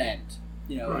point does it end?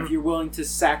 You know, if you're willing to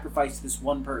sacrifice this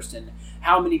one person,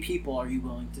 how many people are you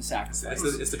willing to sacrifice?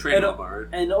 It's the trade-off, right?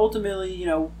 And ultimately, you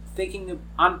know,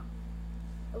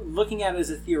 looking at it as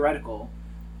a theoretical,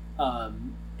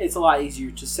 it's a lot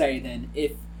easier to say than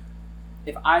if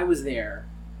I was there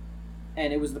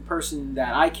and it was the person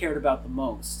that I cared about the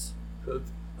most.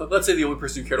 Let's say the only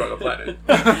person who cared about the planet.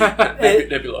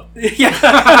 Nebula. Yeah.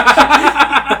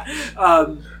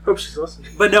 Hope she's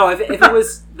listening. But no, if it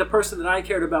was the person that I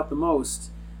cared about the most,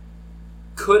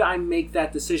 could I make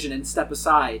that decision and step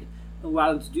aside and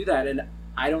allow them to do that? And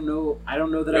I don't know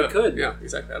that I could. Yeah,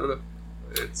 exactly. I don't know.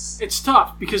 It's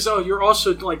tough because you're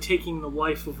also like taking the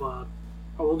life of how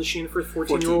old is she in the first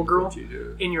 14-year-old girl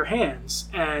 14, in your hands,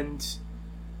 and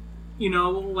you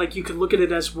know, like you could look at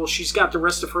it as, well, she's got the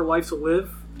rest of her life to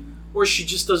live, or she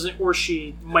just doesn't, or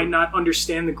she might not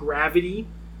understand the gravity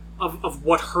of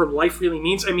what her life really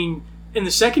means. I mean, in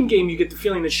the second game, you get the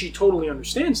feeling that she totally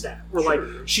understands that. Or like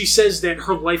she says that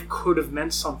her life could have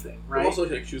meant something, right? But also,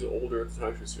 like, she was older at the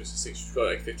time. She was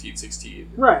like 15,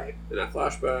 16. Right. In that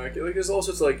flashback, and like there's all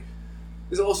sorts of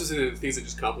things that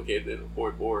just complicate it more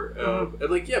and more. And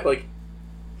like, yeah, but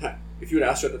like, if you had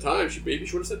asked her at the time, she would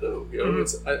have said no. You know,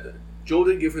 Joel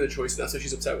didn't give her the choice, and that's why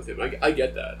she's upset with him. I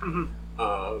get that. You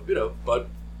know, but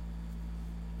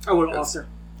I would have lost her.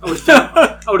 I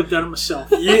would have done it myself.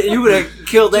 You would have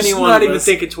killed just anyone. Not even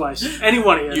thinking twice. Any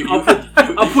one of you.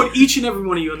 I'll put each and every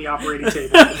one of you on the operating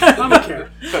table. I don't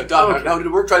care. Doc, how did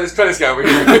it work? Try this guy over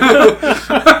here.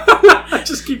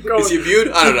 Just keep going. Is he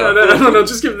immune? I don't know. No.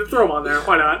 Just throw him on there.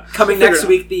 Why not? Coming next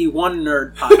week, the One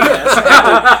Nerd podcast.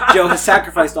 After Joe has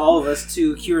sacrificed all of us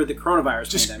to cure the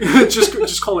coronavirus pandemic.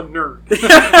 just call it nerd.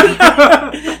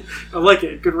 I like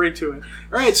it. Good ring to it.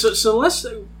 All right. So let's.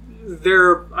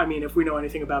 If we know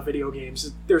anything about video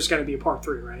games, there's going to be a part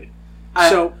 3, right?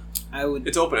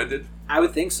 It's open-ended. I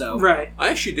would think so. Right. I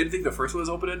actually didn't think the first one was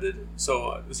open-ended,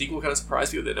 so the sequel kind of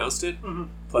surprised me when they announced it.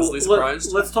 Pleasantly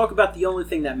surprised. Let's talk about the only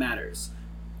thing that matters.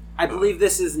 I believe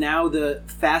this is now the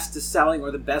fastest-selling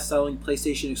or the best-selling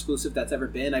PlayStation exclusive that's ever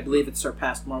been. I believe it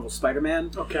surpassed Marvel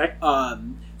Spider-Man. Okay.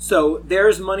 So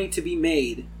there's money to be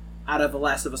made out of The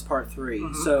Last of Us Part 3.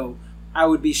 Mhm. So I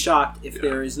would be shocked if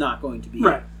there is not going to be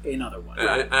Right. another one.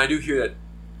 And I do hear that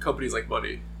companies like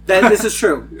money. This is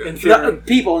true. In theory.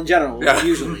 People in general, Yeah.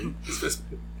 usually.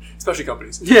 Especially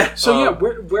companies. Yeah. So yeah, Um,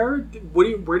 where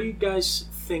do you guys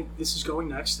think this is going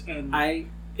next? And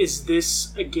is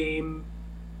this a game,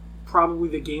 probably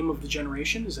the game of the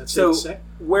generation? Is that safe to say?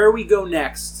 Where we go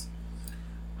next,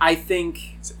 I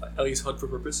think Ellie's hunt for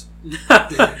purpose.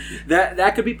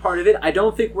 that could be part of it. I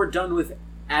don't think we're done with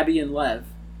Abby and Lev.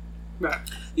 Right.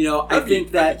 You know, I think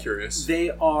I'd that be curious.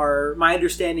 they are. My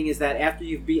understanding is that after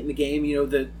you've beaten the game, you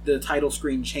know, the title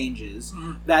screen changes.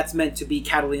 Mhm. That's meant to be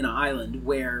Catalina Island,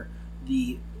 where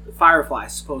the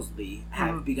Fireflies supposedly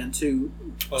have Mhm. begun to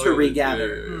Oh,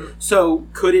 regather. yeah. So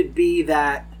could it be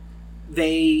that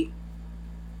they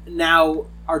now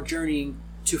are journeying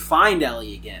to find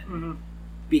Ellie again Mm-hmm.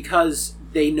 because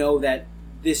they know that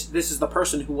this is the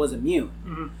person who was immune?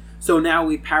 Mm-hmm. So now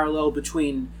we parallel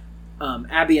between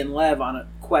Abby and Lev on a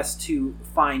quest to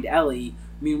find Ellie.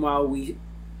 Meanwhile, we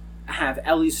have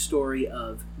Ellie's story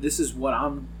of this is what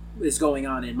is going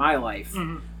on in my life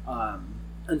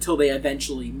until they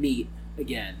eventually meet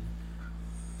again.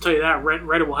 Tell you that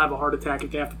Reddit will have a heart attack if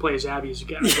they have to play as Abby's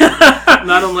again.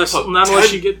 not unless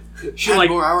she like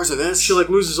more hours of this. she like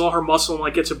loses all her muscle and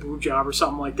like gets a boob job or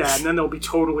something like that, and then they'll be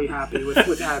totally happy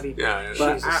with Abby. Yeah.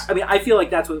 But Jesus. I mean, I feel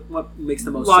like that's what makes the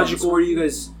most Logical. sense. Where do you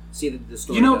guys see the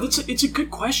story? You know, going? it's a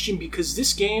good question because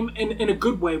this game, in a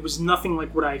good way, was nothing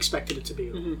like what I expected it to be.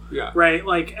 Mm-hmm. Yeah. Right?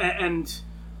 Like, and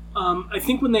I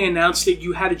think when they announced it,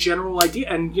 you had a general idea,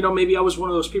 and you know, maybe I was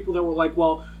one of those people that were like,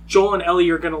 well, Joel and Ellie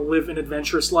are going to live an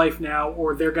adventurous life now,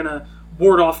 or they're going to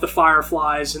ward off the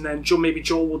Fireflies, and then maybe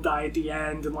Joel will die at the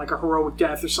end in like a heroic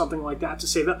death or something like that to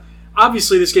save them.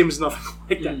 Obviously, this game is nothing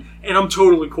like that, and I'm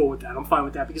totally cool with that. I'm fine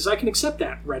with that because I can accept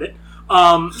that, Reddit.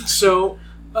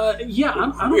 Yeah,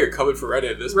 I'm we are coming for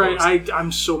Reddit. This right. post.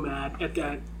 I'm so mad at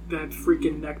that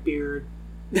freaking neckbeard.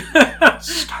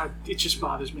 God, it just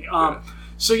bothers me.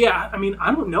 So yeah, I mean,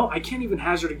 I don't know. I can't even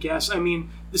hazard a guess. I mean,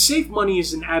 the safe money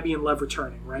is in Abby and Lev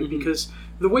returning, right? Mm-hmm. Because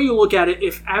the way you look at it,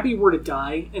 if Abby were to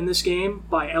die in this game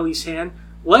by Ellie's hand,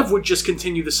 Lev would just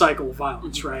continue the cycle of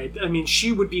violence, Mm-hmm. right? I mean,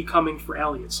 she would be coming for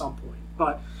Ellie at some point.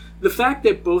 But the fact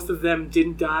that both of them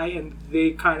didn't die and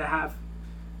they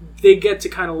get to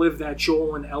kind of live that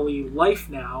Joel and Ellie life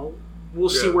now. We'll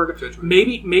see Yeah, where potentially.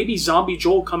 maybe Zombie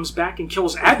Joel comes back and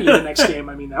kills Abby in the next game.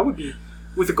 I mean, that would be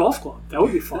with a golf club. That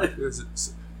would be fun.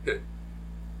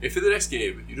 If in the next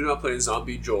game you do not play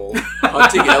Zombie Joel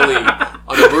hunting Ellie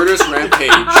on a murderous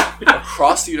rampage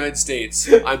across the United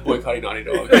States, I'm boycotting Naughty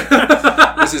Dog.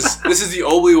 This is the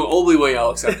only way I'll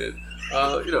accept it.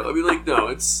 You know, I mean, like, no,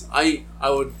 it's I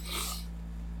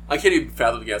can't even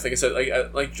fathom the guess. Like I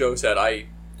said, like Joe said, I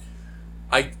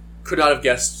could not have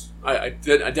guessed. I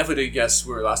definitely didn't guess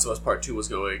where Last of Us Part 2 was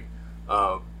going,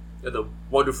 and the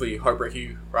wonderfully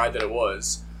heartbreaking ride that it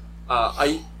was.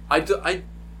 I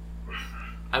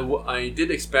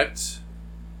did expect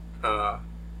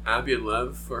Abby and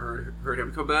Lev for her and him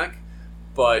to come back,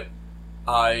 but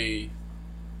I'm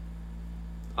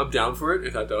down for it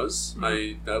if that does.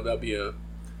 Mm-hmm. That'd be a.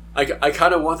 I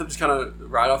kind of want them to kind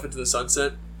of ride off into the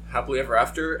sunset, happily ever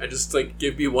after, and just like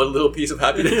give me one little piece of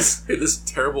happiness in this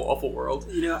terrible, awful world.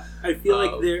 You know, I feel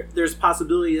like there's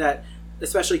possibility that,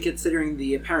 especially considering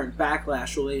the apparent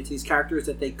backlash related to these characters,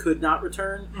 that they could not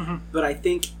return. Mm-hmm. But I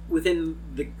think within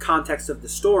the context of the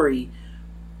story,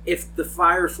 if the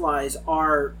Fireflies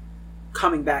are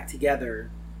coming back together,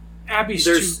 Abby's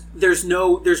there's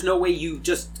no way you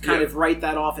just kind of write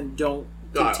that off and don't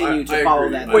continue to follow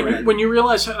agree. that thread. when you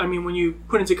realize, I mean, when you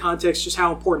put into context just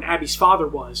how important Abby's father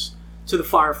was to the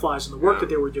Fireflies and the work that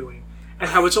they were doing, and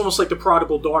how it's almost like the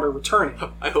prodigal daughter returning.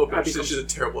 I hope Abby she's comes- a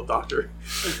terrible doctor.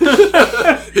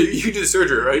 You did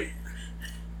surgery, right?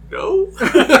 No.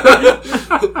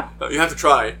 You have to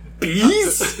try.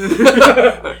 Bees?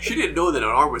 She didn't know that an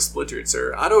arm was splintered,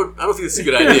 sir. I don't think this is a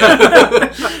good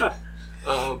idea.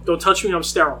 Don't touch me, I'm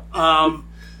sterile.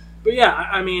 But yeah,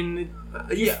 I mean,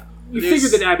 you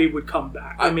figured that Abby would come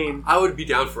back. I mean, I would be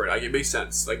down for it. Like, it makes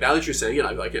sense. Like, now that you're saying it,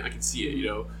 I can see it.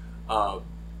 You know.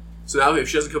 So now, if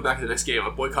she doesn't come back in the next game,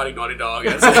 I'm boycotting Naughty Dog.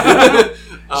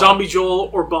 Zombie Joel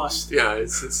or bust. Yeah,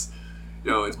 it's it's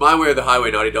my way or the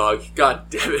highway, Naughty Dog. God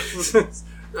damn it!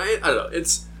 I don't know.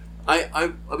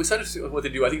 I'm excited to see what they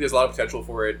do. I think there's a lot of potential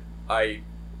for it.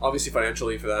 Obviously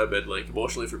financially for them and like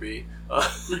emotionally for me.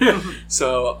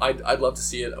 So I'd love to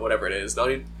see it, whatever it is.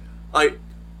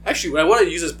 Actually, what I want to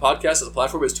use this podcast as a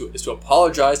platform is to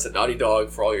apologize to Naughty Dog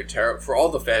for all for all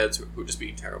the fans who are just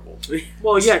being terrible.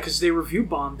 Well, yeah, because they review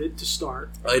bombed it to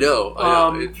start. I know.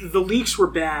 The leaks were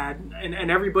bad, and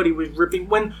everybody was ripping.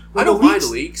 When I don't mind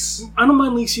leaks. I don't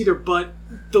mind leaks either, but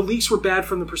the leaks were bad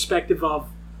from the perspective of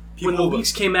when the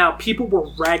leaks came out, people were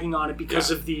ragging on it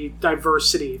because of the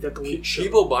diversity that the leaks showed.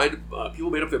 People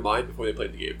made up their mind before they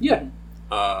played the game. Yeah.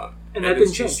 And that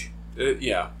didn't change.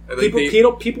 Yeah.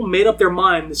 People made up their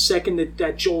mind the second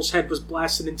that Joel's head was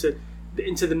blasted into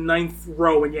the ninth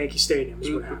row in Yankee Stadium. But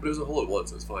it was a hole in one,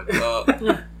 so it's fine.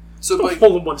 So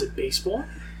hole in one's at baseball.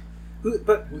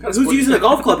 Who's using a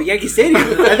golf club at Yankee Stadium? I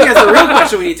think that's the real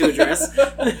question we need to address.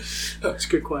 That's a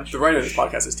good question. The writing of this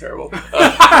podcast is terrible.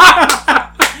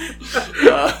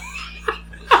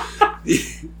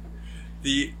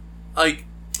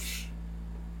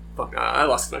 I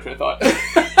lost my train of thought.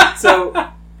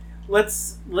 So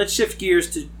let's shift gears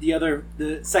to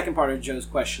the second part of Joe's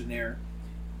question. There,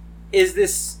 is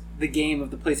this the game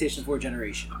of the PlayStation 4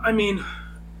 generation? I mean,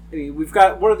 we've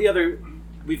got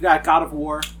we've got God of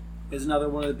War is another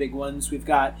one of the big ones. We've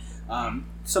got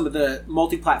some of the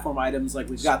multi-platform items, like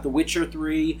we've got The Witcher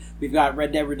 3, we've got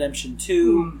Red Dead Redemption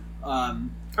 2.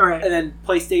 All right. And then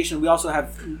PlayStation, we also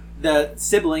have the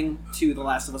sibling to The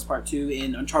Last of Us Part 2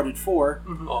 in Uncharted 4.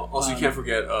 Mm-hmm. Also, you can't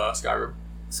forget Skyrim.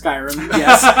 Skyrim,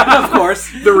 yes, of course.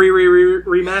 The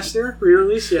remaster,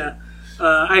 re-release, yeah.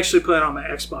 I actually play it on my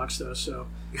Xbox, though, so...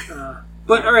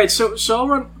 but, all right, so I'll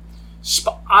run...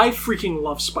 I freaking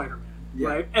love Spider-Man,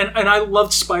 right? And I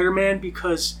loved Spider-Man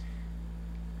because...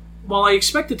 while I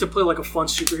expected to play like a fun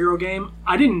superhero game,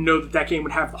 I didn't know that game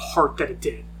would have the heart that it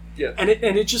did. Yeah. And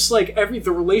it just like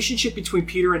the relationship between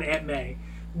Peter and Aunt May,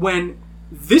 when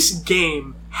this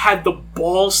game had the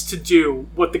balls to do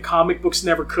what the comic books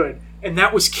never could, and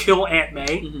that was kill Aunt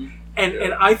May. Mm-hmm.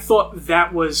 And I thought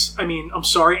that was, I mean, I'm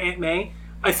sorry, Aunt May,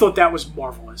 I thought that was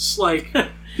marvelous. Like,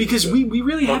 because we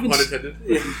really haven't... Pun intended.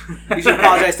 You should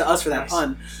apologize to us for that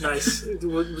pun. Nice. It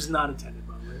was not intended,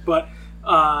 by the way. But...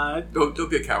 don't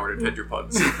be a coward and intend your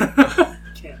puns.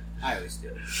 Can't. I always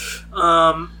do.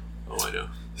 Oh, I know.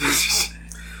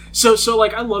 So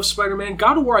like I love Spider-Man.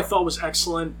 God of War I thought was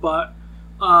excellent, but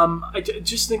I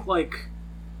just think like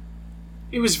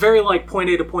it was very like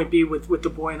point A to point B with the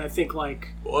boy, and I think like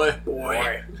boy,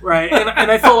 right,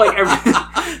 and I felt like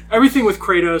everything with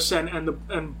Kratos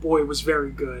and boy was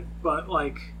very good, but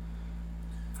like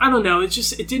I don't know, it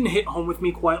didn't hit home with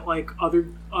me quite like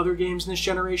other games in this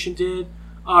generation did.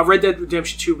 Red Dead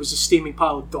Redemption 2 was a steaming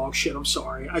pile of dog shit. I'm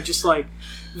sorry. I just like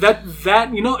that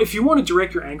if you want to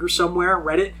direct your anger somewhere,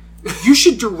 Reddit, you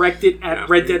should direct it at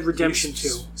Red Dead Redemption 2.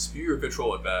 Spew your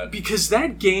vitriol at that. Because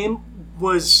that game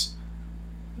was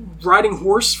riding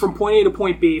horse from point A to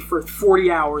point B for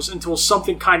 40 hours until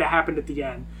something kind of happened at the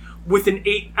end, with an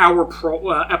 8-hour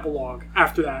epilogue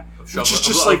after that.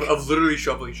 Of literally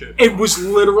shoveling shit. It was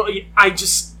literally...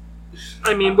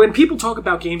 I mean, when people talk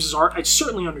about games as art, I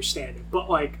certainly understand it, but,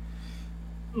 like,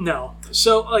 no.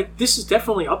 So, like, this is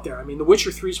definitely up there. I mean, The Witcher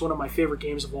 3 is one of my favorite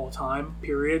games of all time,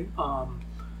 period.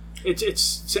 It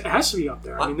has to be up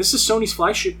there. I mean, this is Sony's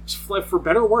flagship, for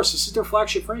better or worse, this is their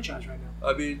flagship franchise right now.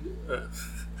 I mean,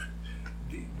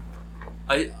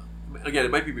 again,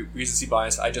 it might be recency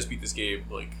bias. I just beat this game,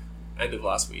 like, end of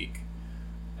last week,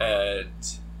 or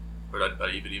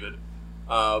not even.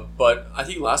 But I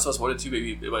think Last of Us 1 and 2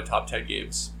 maybe in my top 10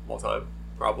 games of all time,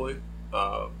 probably.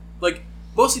 Like,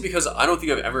 mostly because I don't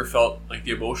think I've ever felt like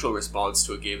the emotional response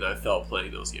to a game that I felt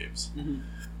playing those games. Mm-hmm.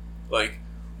 Like,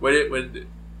 when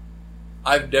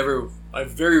I've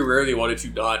very rarely wanted to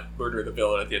not murder the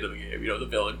villain at the end of the game, the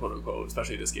villain, quote unquote,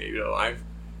 especially this game.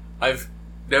 I've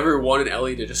never wanted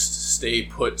Ellie to just stay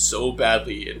put so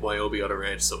badly in Wyoming on a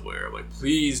ranch somewhere. I'm like,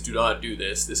 please do not do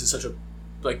this. This is such a,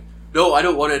 like, no, I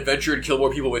don't want to adventure and kill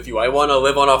more people with you. I want to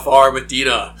live on a farm with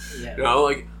Dina. Yeah.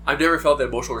 Like, I've never felt that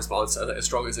emotional response as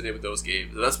strong as I did with those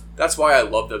games. And that's why I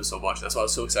love them so much. That's why I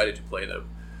was so excited to play them.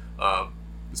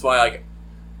 That's why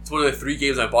it's one of the 3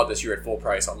 games I bought this year at full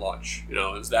price on launch. It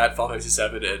was that, Final Fantasy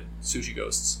VII, and Sushi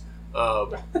Ghosts.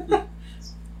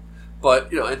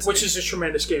 But which is a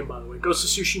tremendous game, by the way. Ghost of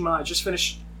Tsushima, I just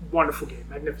finished. Wonderful game,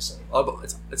 magnificent.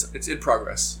 It's in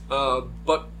progress.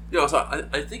 But so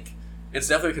I think it's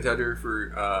definitely a contender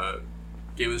for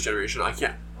game of this generation. I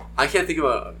can't think of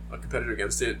a competitor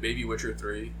against it. Maybe Witcher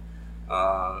 3.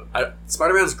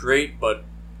 Spider-Man's great, but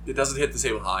it doesn't hit the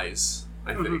same highs,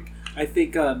 I think. I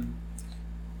think, I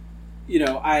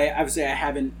obviously I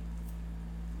haven't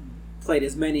played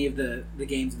as many of the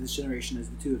games of this generation as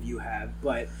the two of you have,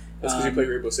 but That's because you play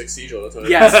Rainbow Six Siege all the time.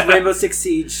 Yes, Rainbow Six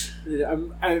Siege.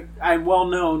 I'm well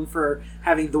known for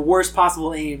having the worst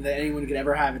possible aim that anyone could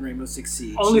ever have in Rainbow Six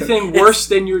Siege. Only thing worse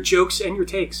than your jokes and your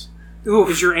takes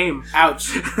is your aim.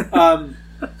 Ouch.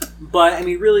 But, I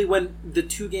mean, really, when the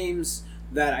two games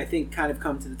that I think kind of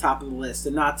come to the top of the list,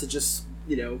 and not to just,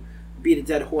 beat a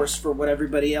dead horse for what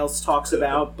everybody else talks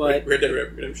about, but, Red Dead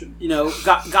Redemption.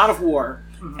 God of War.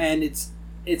 Mm-hmm. And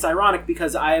it's ironic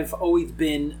because I've always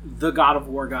been the God of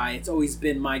War guy. It's always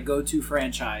been my go-to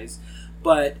franchise.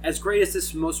 But as great as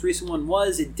this most recent one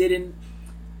was, it didn't...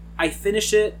 I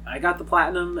finished it, I got the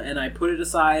platinum, and I put it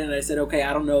aside, and I said, okay,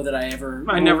 I don't know that I never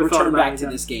return back to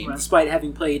this game, despite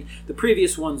having played the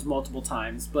previous ones multiple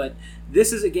times. But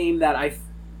this is a game that I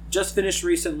just finished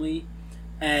recently,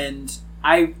 and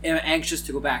I am anxious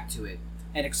to go back to it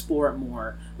and explore it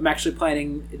more. I'm actually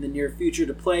planning in the near future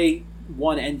to play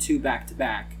 1 and 2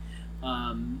 back-to-back.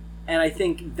 And I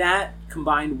think that,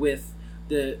 combined with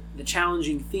the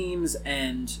challenging themes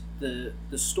and the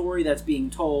story that's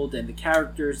being told and the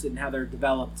characters and how they're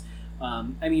developed.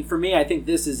 I mean, for me, I think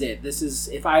this is it. This is,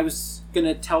 if I was going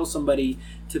to tell somebody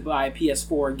to buy a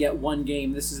PS4 and get one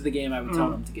game, this is the game I would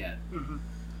tell them to get. Mm-hmm.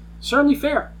 Certainly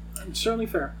fair. Certainly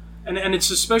fair. And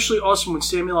it's especially awesome when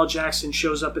Samuel L. Jackson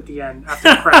shows up at the end after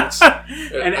the credits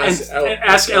and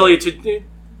ask Elliot to...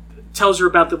 tells her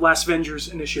about the Last Avengers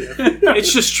initiative.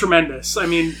 It's just tremendous. I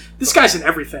mean, this guy's in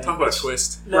everything. Talk about a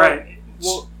twist. Right.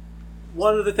 Well,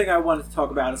 one other thing I wanted to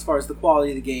talk about as far as the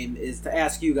quality of the game is to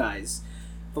ask you guys,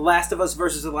 The Last of Us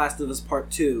versus The Last of Us Part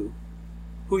 2,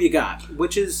 who you got?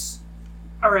 Which is...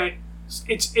 All right.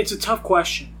 It's a tough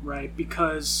question, right?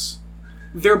 Because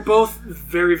they're both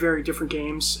very, very different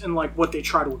games in like what they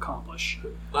try to accomplish.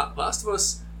 Last of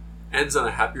Us ends on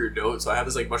a happier note, so I have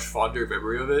this like much fonder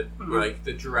memory of it. Mm-hmm. Where like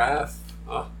the giraffe,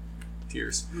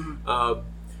 tears. Mm-hmm.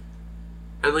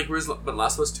 And like but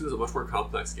Last of Us 2 is a much more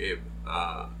complex game.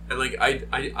 And like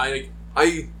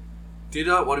I did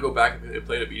not want to go back and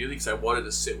play it immediately because I wanted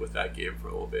to sit with that game for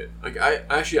a little bit. Like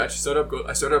I started up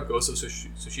Ghost of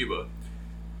Tsushima.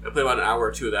 I played about an hour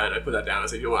or two of that, and I put that down. I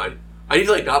said, you know what, I need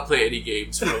to like not play any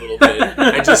games for a little bit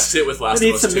and just sit with Last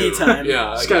of Us 2. I need some me time.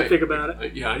 Yeah, just gotta think about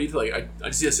it. I need to like I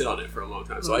just need to sit on it for a long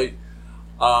time.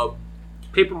 So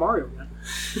Paper Mario, man.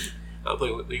 I'm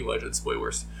playing League of Legends, way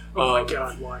worse. Oh my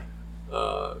god, why?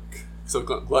 So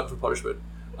glutton for punishment.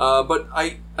 But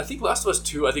I think Last of Us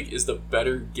 2 I think is the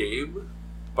better game,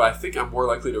 but I think I'm more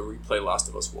likely to replay Last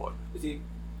of Us 1. See,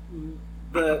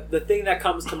 the thing that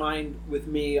comes to mind with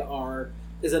me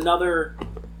is another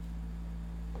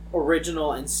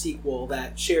original and sequel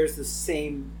that shares the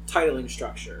same titling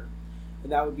structure,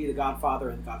 and that would be The Godfather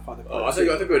and The Godfather Part 2.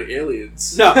 I think about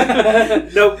Aliens. No,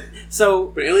 no. So,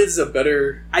 but Aliens is a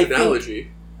better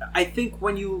analogy. I think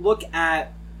when you look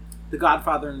at The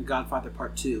Godfather and The Godfather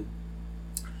Part 2,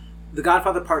 The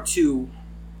Godfather Part 2,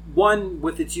 one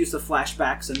with its use of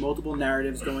flashbacks and multiple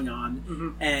narratives going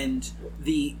on, and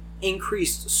the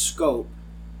increased scope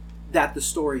that the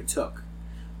story took.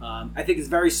 I think it's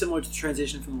very similar to the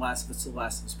transition from The Last of Us to The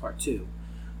Last of Us Part 2.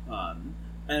 And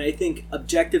I think,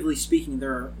 objectively speaking,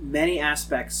 there are many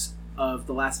aspects of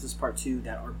The Last of Us Part 2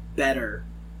 that are better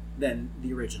than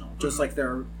the original. Just like there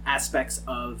are aspects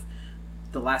of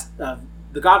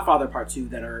The Godfather Part 2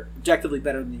 that are objectively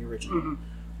better than the original.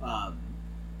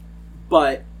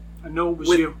 But I know it was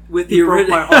you. With the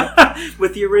original,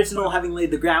 with the original having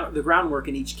laid the groundwork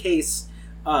in each case,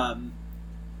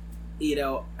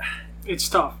 it's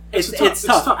tough. It's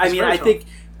tough. I mean, I think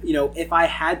if I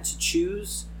had to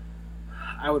choose,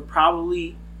 I would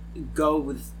probably go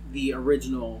with the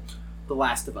original, The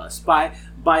Last of Us, by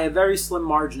a very slim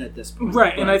margin at this point.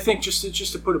 Right, and I think just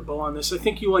to put a bow on this, I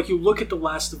think you look at The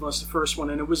Last of Us, the first one,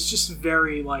 and it was just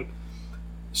very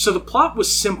so the plot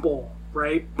was simple,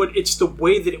 right? But it's the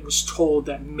way that it was told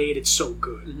that made it so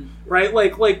good, right?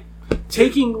 Like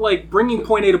taking bringing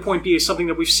point A to point B is something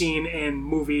that we've seen in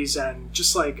movies, and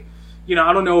just I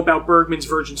don't know about Bergman's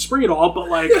Virgin Spring at all, but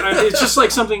it's just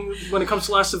something when it comes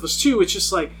to Last of Us 2, it's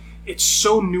just it's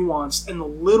so nuanced, and the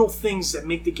little things that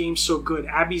make the game so good.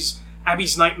 Abby's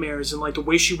nightmares, and the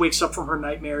way she wakes up from her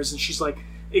nightmares, and she's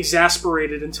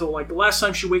exasperated until the last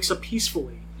time she wakes up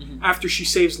peacefully after she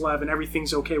saves Lev and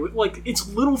everything's okay. It's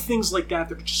little things like that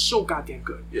that are just so goddamn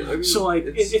good. Yeah, I mean, so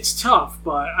it's tough,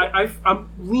 but I'm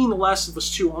leaning The Last of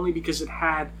Us 2 only because it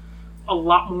had a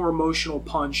lot more emotional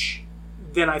punch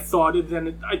than I thought.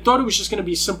 I thought it was just going to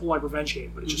be a simple revenge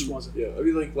game, but it just wasn't. Yeah, I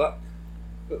mean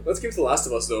Let's give it to The Last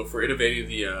of Us, though, for innovating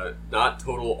the not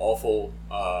total awful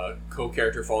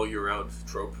co-character following you around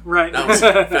trope. Right. That was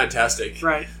fantastic.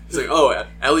 Right. It's like, oh,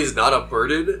 Ellie's not a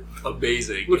burden?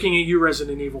 Amazing. Looking at you,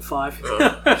 Resident Evil 5.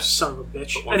 Son of a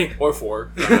bitch. Or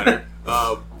 4, for that matter.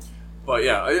 But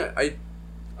yeah, I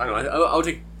don't know. I would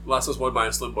take Last of Us 1 by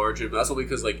a slim margin, but that's only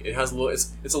because like it has a little.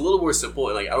 It's a little more simple,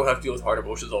 and like I don't have to deal with hard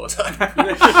emotions all the time.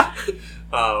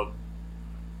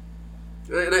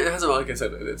 And it has, like I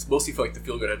said, it's mostly for like the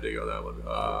feel good ending on that one.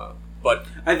 But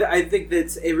I think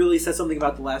that it really says something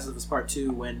about The Last of Us Part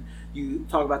 2 when you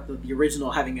talk about the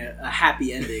original having a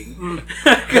happy ending.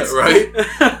 Right?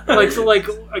 like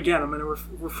again, I'm going to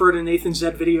refer to Nathan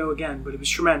Zed video again, but it was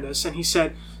tremendous. And he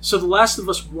said, so The Last of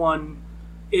Us 1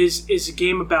 is a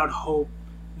game about hope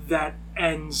that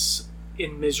ends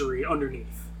in misery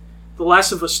underneath. The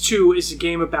Last of Us 2 is a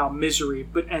game about misery,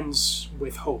 but ends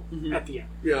with hope at the end.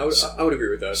 Yeah, I would agree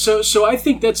with that. So I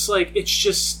think that's like, it's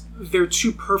just, they're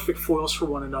two perfect foils for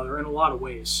one another in a lot of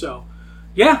ways. So,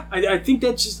 yeah, I think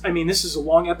that's just, I mean, this is a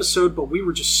long episode, but we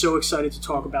were just so excited to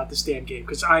talk about this damn game.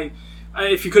 Because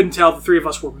if you couldn't tell, the three of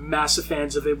us were massive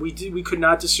fans of it. We could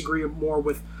not disagree more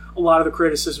with a lot of the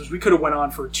criticisms. We could have went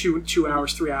on for 2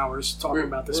 hours, 3 hours talking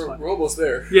about this. We're almost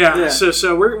there. Yeah.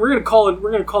 So we're gonna call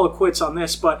it quits on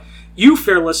this. But you,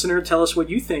 fair listener, tell us what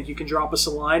you think. You can drop us a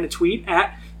line, a tweet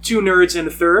at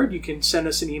 2nerds1/3. You can send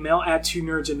us an email at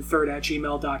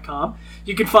 2nerds1/3@gmail.com.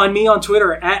 You can find me on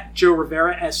Twitter at Joe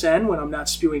Rivera SN when I'm not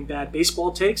spewing bad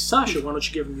baseball takes. Sasha, why don't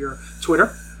you give them your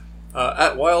Twitter?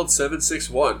 At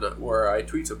Wild761, where I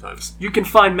tweet sometimes. You can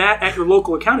find Matt at your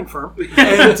local accounting firm.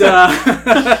 And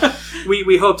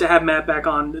we hope to have Matt back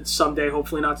on someday,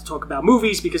 hopefully not to talk about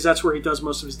movies, because that's where he does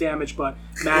most of his damage. But,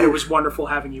 Matt, it was wonderful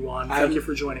having you on. Thank you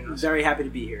for joining us. Very happy to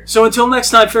be here. So until next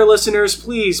time, fair listeners,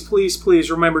 please, please,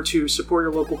 please remember to support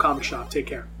your local comic shop. Take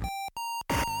care.